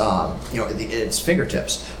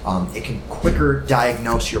fingertips, it can quicker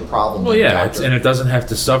diagnose your problem. Well, than yeah, doctor. and it doesn't have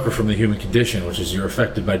to suffer from the human condition, which is you're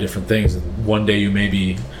affected by different things. And one day you may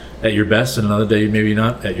be at your best, and another day you may be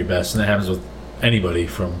not at your best, and that happens with anybody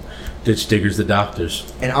from ditch diggers to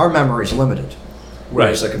doctors. And our memory is limited,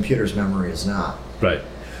 whereas Right. a computer's memory is not. Right.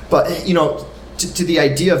 But to the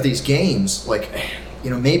idea of these games, like,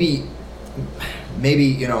 maybe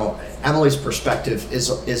Emily's perspective is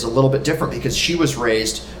a little bit different because she was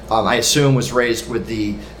raised, I assume, was raised with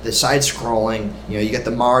the side scrolling. You get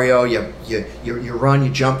the Mario, you run,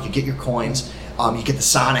 you jump, you get your coins. You get the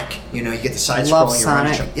Sonic, you get the side scrolling. Love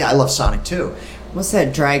Sonic. Yeah, I love Sonic too. What's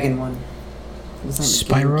that dragon one? It was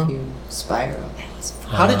on the Spyro? GameCube. Spyro. That was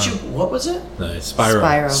fun. How did you? What was it? Nice. Spyro.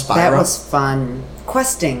 Spyro? That was fun.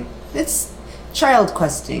 Questing. It's child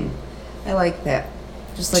questing. I like that.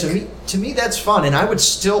 Just like To me, that's fun, and I would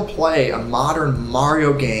still play a modern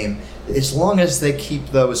Mario game as long as they keep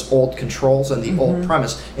those old controls and the old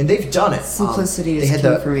premise. And they've done it. Simplicity they is had key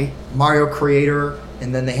the for me. Mario Creator,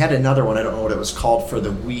 and then they had another one. I don't know what it was called for the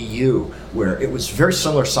Wii U, where it was very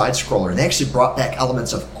similar side scroller, and they actually brought back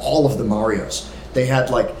elements of all of the Marios. They had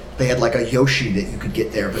like a Yoshi that you could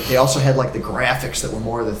get there, but they also had like the graphics that were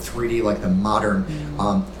more of the 3D, like the modern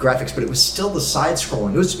graphics. But it was still the side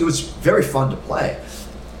scrolling. It was very fun to play.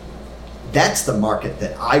 That's the market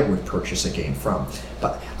that I would purchase a game from.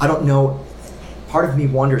 But I don't know. Part of me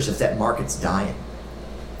wonders if that market's dying.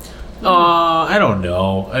 I don't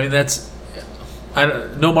know. I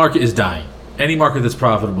mean, no market is dying. Any market that's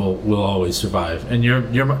profitable will always survive. And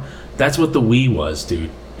that's what the Wii was, dude.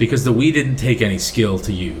 Because the Wii didn't take any skill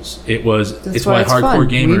to use. It's why hardcore fun.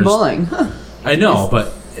 gamers. Wii bowling. I know, but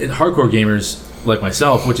hardcore gamers like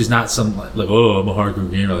myself, which is not some like, oh, I'm a hardcore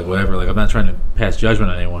gamer, like whatever. Like, I'm not trying to pass judgment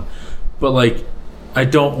on anyone, but like, I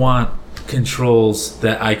don't want controls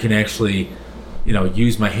that I can actually,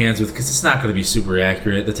 use my hands with, because it's not going to be super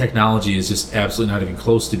accurate. The technology is just absolutely not even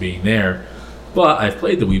close to being there. But I've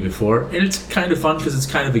played the Wii before, and it's kind of fun because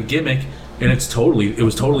it's kind of a gimmick, and it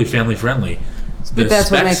was totally family friendly. But that's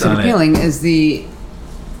what makes it appealing is the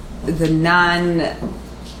non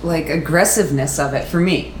aggressiveness of it for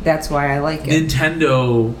me. That's why I like it.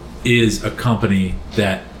 Nintendo is a company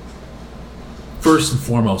that first and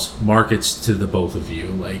foremost markets to the both of you.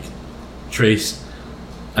 Like Trace,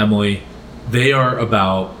 Emily, they are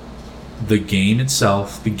about the game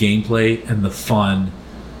itself, the gameplay, and the fun.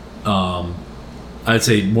 I'd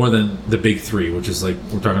say more than the big three, which is like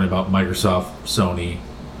we're talking about Microsoft, Sony,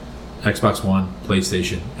 Xbox One,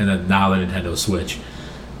 PlayStation, and then now the Nintendo Switch.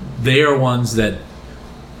 They are ones that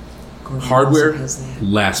hardware,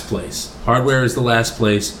 last place. Hardware is the last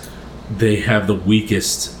place. They have the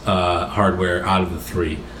weakest hardware out of the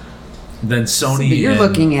three. Then Sony. But you're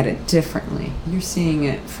looking at it differently. You're seeing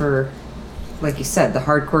it for, like you said, the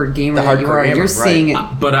hardcore gamer. The hardcore gamer, You're right. seeing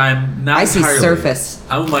it. But I'm not. I see entirely. surface.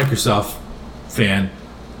 I'm a Microsoft fan,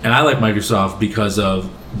 and I like Microsoft because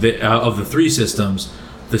of the three systems.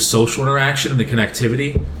 The social interaction and the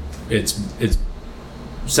connectivity, it's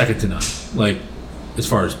second to none. Like, as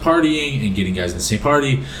far as partying and getting guys in the same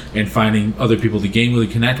party and finding other people to game with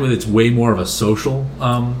and connect with, it's way more of a social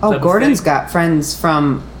type of Gordon's thing. got friends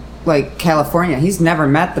from like California. He's never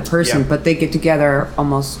met the person, Yeah. but they get together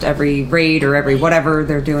almost every raid or every whatever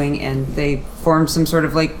they're doing, and they form some sort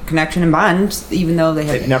of like connection and bond, even though they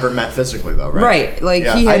They've have. never met physically, though, right? Right, like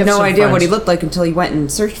Yeah, he I had have no some idea what he friends- looked like until he went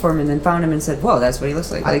and searched for him, and then found him and said, "Whoa, that's what he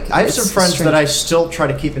looks like." I have it's some friends strange. that I still try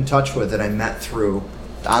to keep in touch with that I met through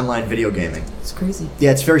online video gaming. It's crazy.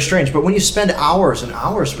 Yeah, it's very strange. But when you spend hours and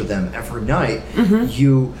hours with them every night,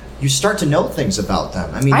 you start to know things about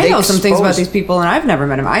them. I mean, I they know some things about expose- these people, and I've never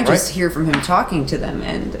met him. I just Right. hear from him talking to them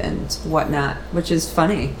and whatnot, which is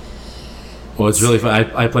funny. Well, it's really fun.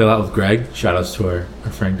 I play a lot with Greg. Shout outs to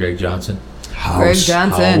our friend Greg Johnson. Greg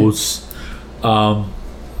Johnson. House.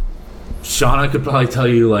 Shauna could probably tell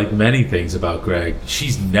you like many things about Greg.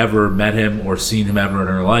 She's never met him or seen him ever in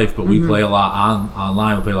her life, but we play a lot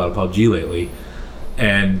online. We play a lot of PUBG lately,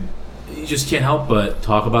 and you just can't help but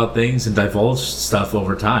talk about things and divulge stuff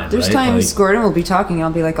over time. There's right? times Like, Gordon will be talking.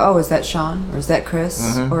 I'll be like, "Oh, is that Sean? Or is that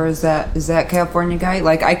Chris? Or is that California guy?"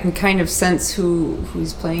 Like I can kind of sense who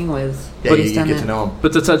he's playing with. Yeah, But you he's done get that. to know them.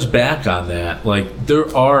 but to touch back on that, like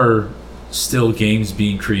there are still games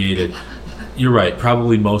being created. You're right.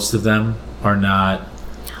 Probably most of them are not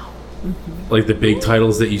like the big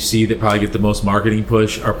titles that you see that probably get the most marketing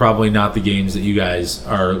push are probably not the games that you guys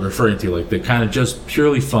are referring to. Like the kind of just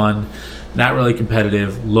purely fun, not really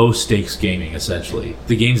competitive, low stakes gaming. Essentially,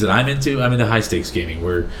 the games that I'm into high stakes gaming.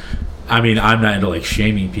 Where, I'm not into like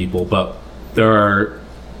shaming people, but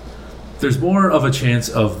there's more of a chance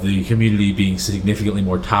of the community being significantly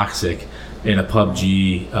more toxic in a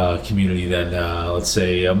PUBG community than, let's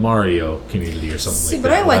say, a Mario community or something like that.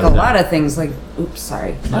 But I like a lot of things like,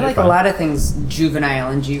 I like a lot of things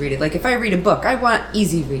juvenile and G-rated. Like if I read a book, I want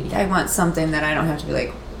easy read. I want something that I don't have to be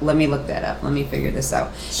like, let me look that up. Let me figure this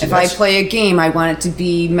out. If I play a game, I want it to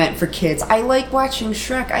be meant for kids. I like watching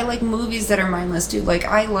Shrek. I like movies that are mindless too. Like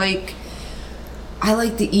I like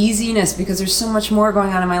the easiness because there's so much more going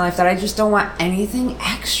on in my life that I just don't want anything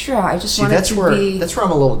extra. I just want it to be... That's where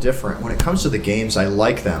I'm a little different. When it comes to the games, I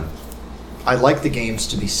like them. I like the games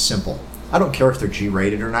to be simple. I don't care if they're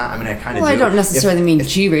G-rated or not. I kind of do. I don't necessarily mean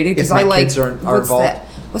G-rated because I like... kids are involved.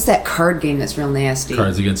 What's that card game that's real nasty?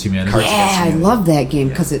 Cards Against Humanity. I love that game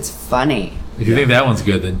because it's funny. If you think that one's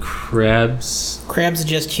good, then Crabs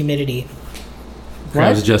Adjust Humidity.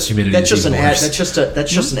 Crabs Adjust Humidity. That's just an ad.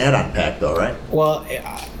 That's just an add-on pack, though, right? Well,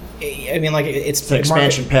 it's an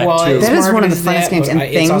expansion pack too. That is one of the funnest games and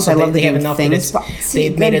things. I love the game enough things.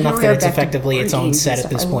 They've made enough that it's effectively its own set at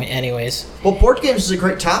this point, anyways. Well, board games is a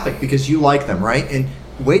great topic because you like them, right? And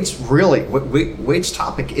Wade's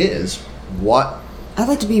topic is what I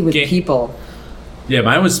like to be with people. Yeah,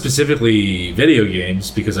 mine was specifically video games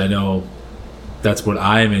because I know that's what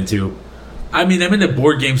I'm into. I'm into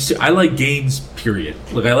board games too. I like games, period.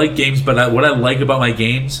 Like I like games, but what I like about my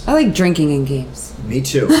games, I like drinking in games. Me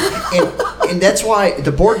too. and that's why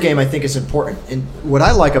the board game I think is important. And what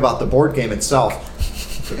I like about the board game itself,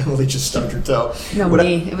 Emily just stubbed her toe. No,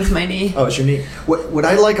 it was my knee. Oh, it's your knee. What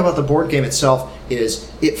I like about the board game itself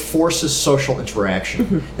is it forces social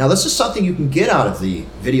interaction. Now, this is something you can get out of the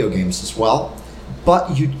video games as well,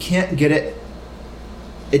 but you can't get it.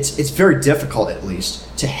 It's very difficult, at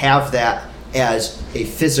least, to have that as a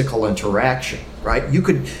physical interaction, right? You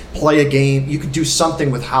could play a game, you could do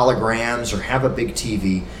something with holograms or have a big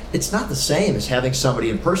TV. It's not the same as having somebody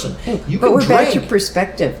in person. But we're back to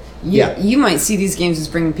perspective. You might see these games as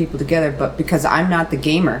bringing people together, but because I'm not the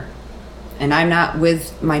gamer and I'm not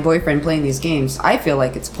with my boyfriend playing these games, I feel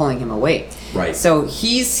like it's pulling him away. Right. So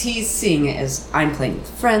he's seeing it as I'm playing with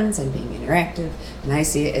friends, I'm being interactive, and I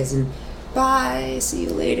see it as in bye, see you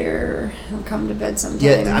later, I'll come to bed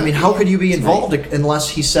sometime. Yeah, how could you be involved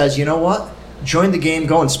unless he says, you know what, join the game,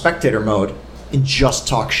 go in spectator mode, and just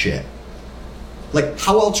talk shit? Like,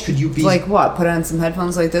 how else could you be... Like what? Put on some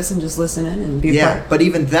headphones like this and just listen in and be a part? But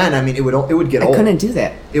even then, it would get old. I couldn't do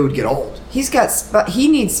that. It would get old. He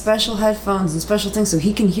needs special headphones and special things so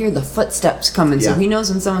he can hear the footsteps coming, so he knows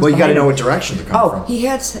when someone's Well, you got to know what him. direction to come from. He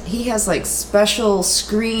has like special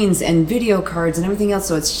screens and video cards and everything else,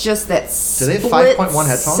 so it's just that Do they have 5.1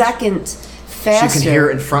 headphones? second faster. So you can hear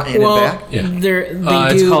it in front and in back? Yeah.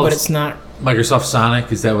 They do, but it's not... Microsoft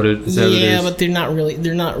Sonic, is that what it is? Yeah, but they're not really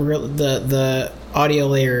the audio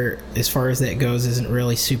layer as far as that goes isn't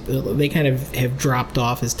really super. They kind of have dropped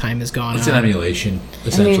off as time has gone on. It's an emulation,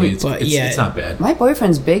 essentially. It's not bad. My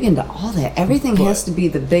boyfriend's big into all that. Everything has to be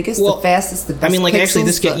the biggest, the fastest, the best. Actually,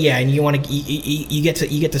 this and you want to you get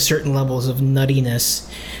to certain levels of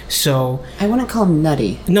nuttiness. So I wouldn't call him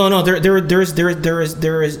nutty. No,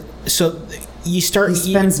 there is. So you start. He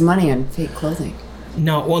spends money on fake clothing.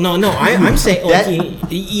 No. I'm saying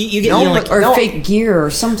you get fake gear or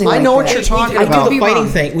something. I like know that. what you're talking about. We do the fighting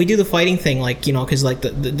thing. We do the fighting thing, because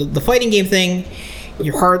the fighting game thing.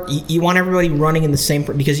 You're hard. You want everybody running in the same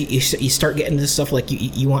because you start getting this stuff like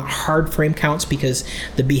you want hard frame counts because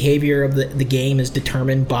the behavior of the game is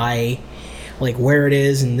determined by like where it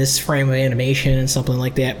is in this frame of animation and something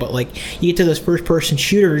like that. But like you get to those first person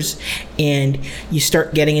shooters and you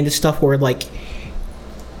start getting into stuff where like.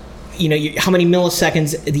 How many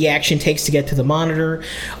milliseconds the action takes to get to the monitor.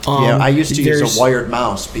 I used to use a wired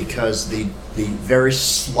mouse because the very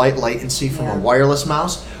slight latency from a wireless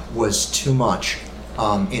mouse was too much,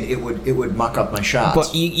 and it would muck up my shots.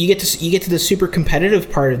 But you get to the super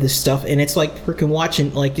competitive part of this stuff, and it's like freaking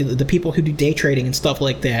watching like the people who do day trading and stuff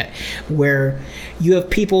like that, where you have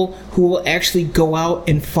people who will actually go out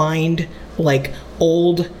and find like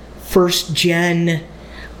old first gen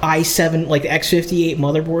i7 like the X58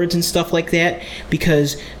 motherboards and stuff like that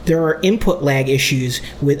because there are input lag issues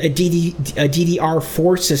with a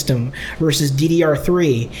DDR4 system versus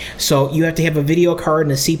DDR3, so you have to have a video card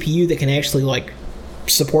and a CPU that can actually like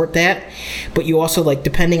support that, but you also, like,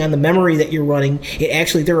 depending on the memory that you're running,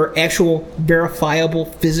 there are actual verifiable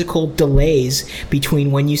physical delays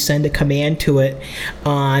between when you send a command to it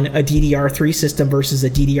on a DDR3 system versus a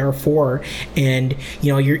DDR4. And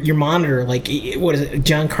your monitor, like, what is it,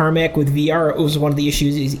 John Carmack with VR, it was one of the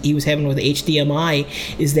issues he was having with HDMI,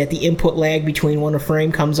 is that the input lag between when a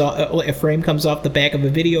frame comes off the back of a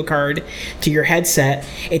video card to your headset,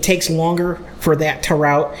 it takes longer for that to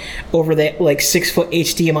route over that, like, 6-foot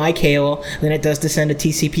HDMI cable than it does to send a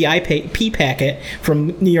TCP/IP packet from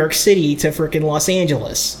New York City to frickin' Los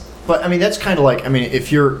Angeles. But I mean, that's kind of like, I mean,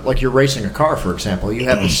 if you're racing a car, for example, you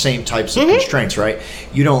have the same types of constraints, right?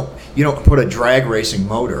 You don't put a drag racing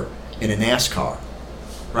motor in a NASCAR,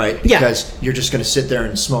 right? Because you're just going to sit there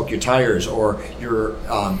and smoke your tires, or you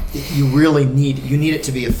need it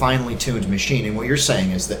to be a finely tuned machine. And what you're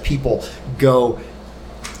saying is that people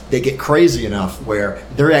they get crazy enough where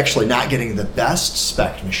they're actually not getting the best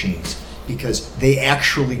spec machines because they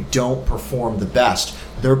actually don't perform the best.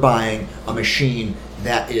 They're buying a machine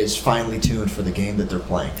that is finely tuned for the game that they're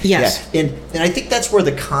playing. Yes. Yeah. And I think that's where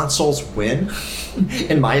the consoles win.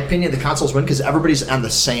 In my opinion, the consoles win because everybody's on the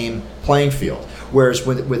same playing field. Whereas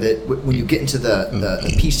when you get into the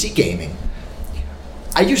PC gaming,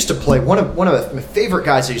 I used to play one of my favorite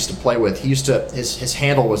guys I used to play with. His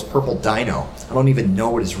handle was Purple Dino. I don't even know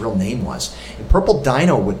what his real name was. And Purple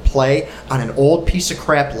Dino would play on an old piece of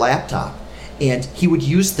crap laptop, and he would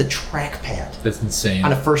use the trackpad. That's insane.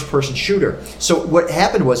 On a first-person shooter. So what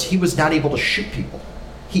happened was he was not able to shoot people.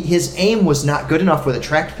 His aim was not good enough with a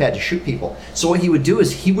trackpad to shoot people. So what he would do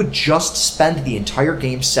is he would just spend the entire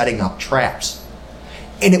game setting up traps,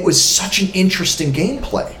 and it was such an interesting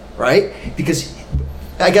gameplay, right? Because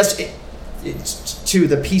I guess to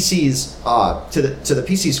the PC's to the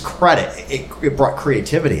PC's credit, it brought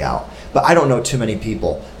creativity out. But I don't know too many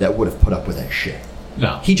people that would have put up with that shit.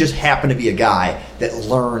 No. He just happened to be a guy that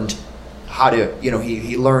learned how to,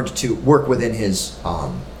 he learned to work within his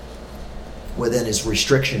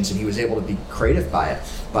restrictions, and he was able to be creative by it.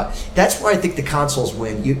 But that's where I think the consoles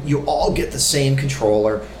win. You all get the same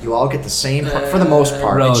controller. You all get the same, for the most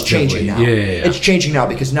part. It's changing now. Yeah. It's changing now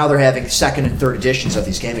because now they're having second and third editions of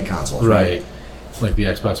these gaming consoles. Right. Like the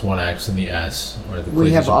Xbox One X and the S. Or the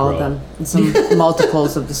We have PlayStation all Pro. of them. And some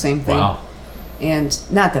multiples of the same thing. Wow. And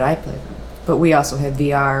not that I play them, but we also have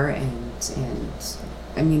VR and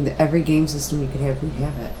I mean, every game system you could have, we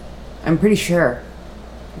have it. I'm pretty sure.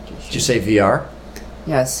 Did you say VR?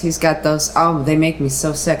 Yes, he's got those. Oh, they make me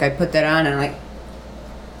so sick. I put that on and like,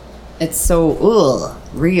 it's so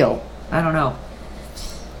real. I don't know.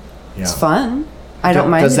 Yeah. It's fun. I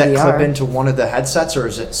don't mind Does the that VR. clip into one of the headsets, or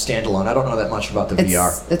is it standalone? I don't know that much about the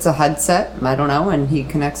VR. It's a headset. I don't know, and he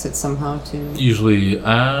connects it somehow to. Usually,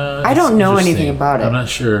 I don't know anything about it. I'm not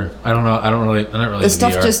sure. I don't know. I'm not really. The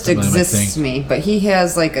stuff VR. just That's not my exists to thing. me, but he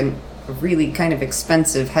has like a really kind of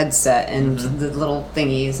expensive headset and the little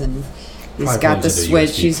thingies, and he's Probably got the plugs into Switch.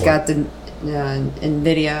 USB He's port. got the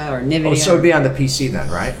Nvidia or Nvidia. Oh, so it'd be on the PC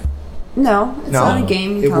then, right? No, it's on a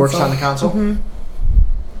gaming it console. works on the console.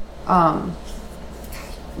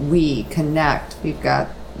 We connect. We've got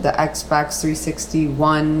the Xbox 360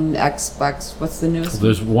 One, Xbox. What's the newest?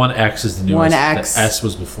 There's One X is the newest. One X. The S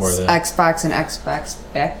was before that. Xbox and Xbox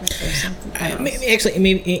backwards or something. I don't know.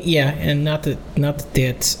 Maybe, yeah, and not that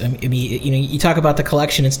I mean, you talk about the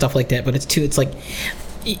collection and stuff like that, but it's like,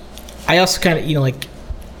 I also kind of, like,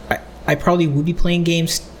 I probably would be playing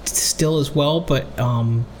games still as well, but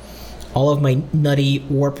all of my nutty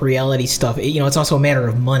warp reality stuff, it's also a matter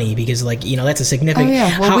of money because, like, that's a significant. Oh,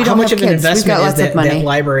 yeah. Well, we how don't much have of an kids. We've investment got is lots of money. that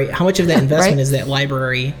library? How much of that investment Right? is that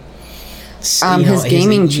library? His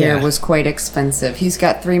gaming chair was quite expensive. He's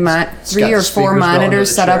got three got or the four speakers built into monitors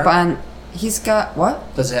the set up chair? on. He's got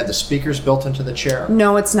what? Does it have the speakers built into the chair?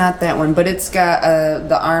 No, it's not that one, but it's got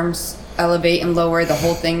the arms elevate and lower. The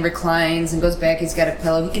whole thing reclines and goes back. He's got a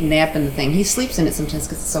pillow. He can nap in the thing. He sleeps in it sometimes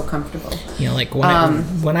because it's so comfortable. Like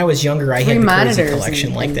when I was younger, I Three had the crazy monitors collection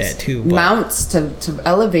and- like and that too. But Mounts to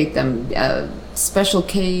elevate them. Special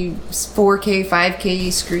 4K,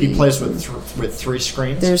 5K screens. He plays with three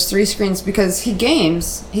screens. There's 3 screens because he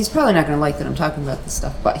games. He's probably not going to like that I'm talking about this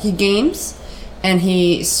stuff, but he games and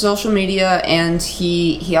he social media, and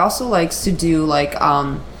he also likes to do like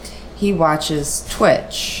he watches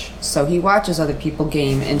Twitch. So he watches other people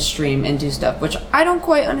game and stream and do stuff, which I don't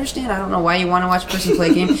quite understand. I don't know why you want to watch a person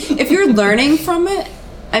play a game. If you're learning from it,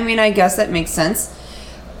 I mean, I guess that makes sense.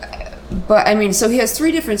 But I mean, so he has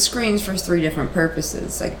 3 different screens for 3 different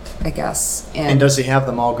purposes, I guess. And does he have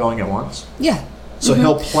them all going at once? Yeah. So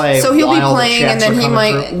he'll play. So he'll be while the playing, and chats then are he coming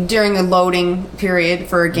might, through? during a loading period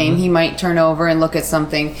for a game, he might turn over and look at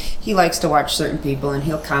something. He likes to watch certain people, and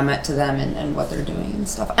he'll comment to them and what they're doing and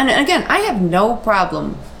stuff. And again, I have no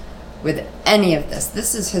problem with any of this.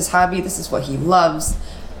 This is his hobby. This is what he loves.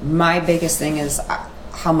 My biggest thing is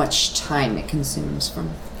how much time it consumes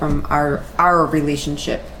from our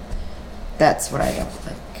relationship. That's what I don't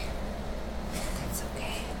like. That's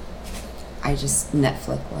okay. I just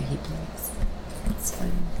Netflix while he plays. It's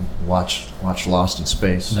fine. Watch Lost in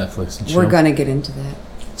Space. Netflix and chill. We're gonna get into that.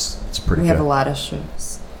 It's pretty We good. have a lot of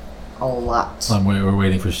shows. A lot. We're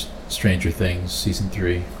waiting for Stranger Things season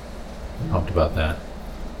 3. Pumped about that.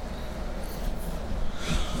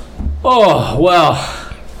 Oh, well,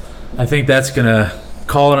 I think that's going to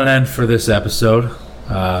call it an end for this episode.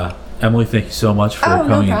 Emily, thank you so much for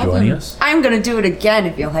coming and joining us. I'm gonna do it again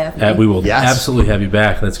if you'll have me. We will Yes. absolutely have you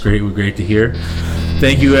back. That's great. We're great to hear.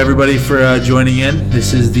 Thank you, everybody, for joining in.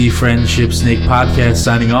 This is the Friendship Snake Podcast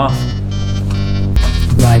signing off.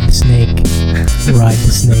 Ride the snake. Ride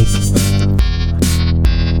the snake.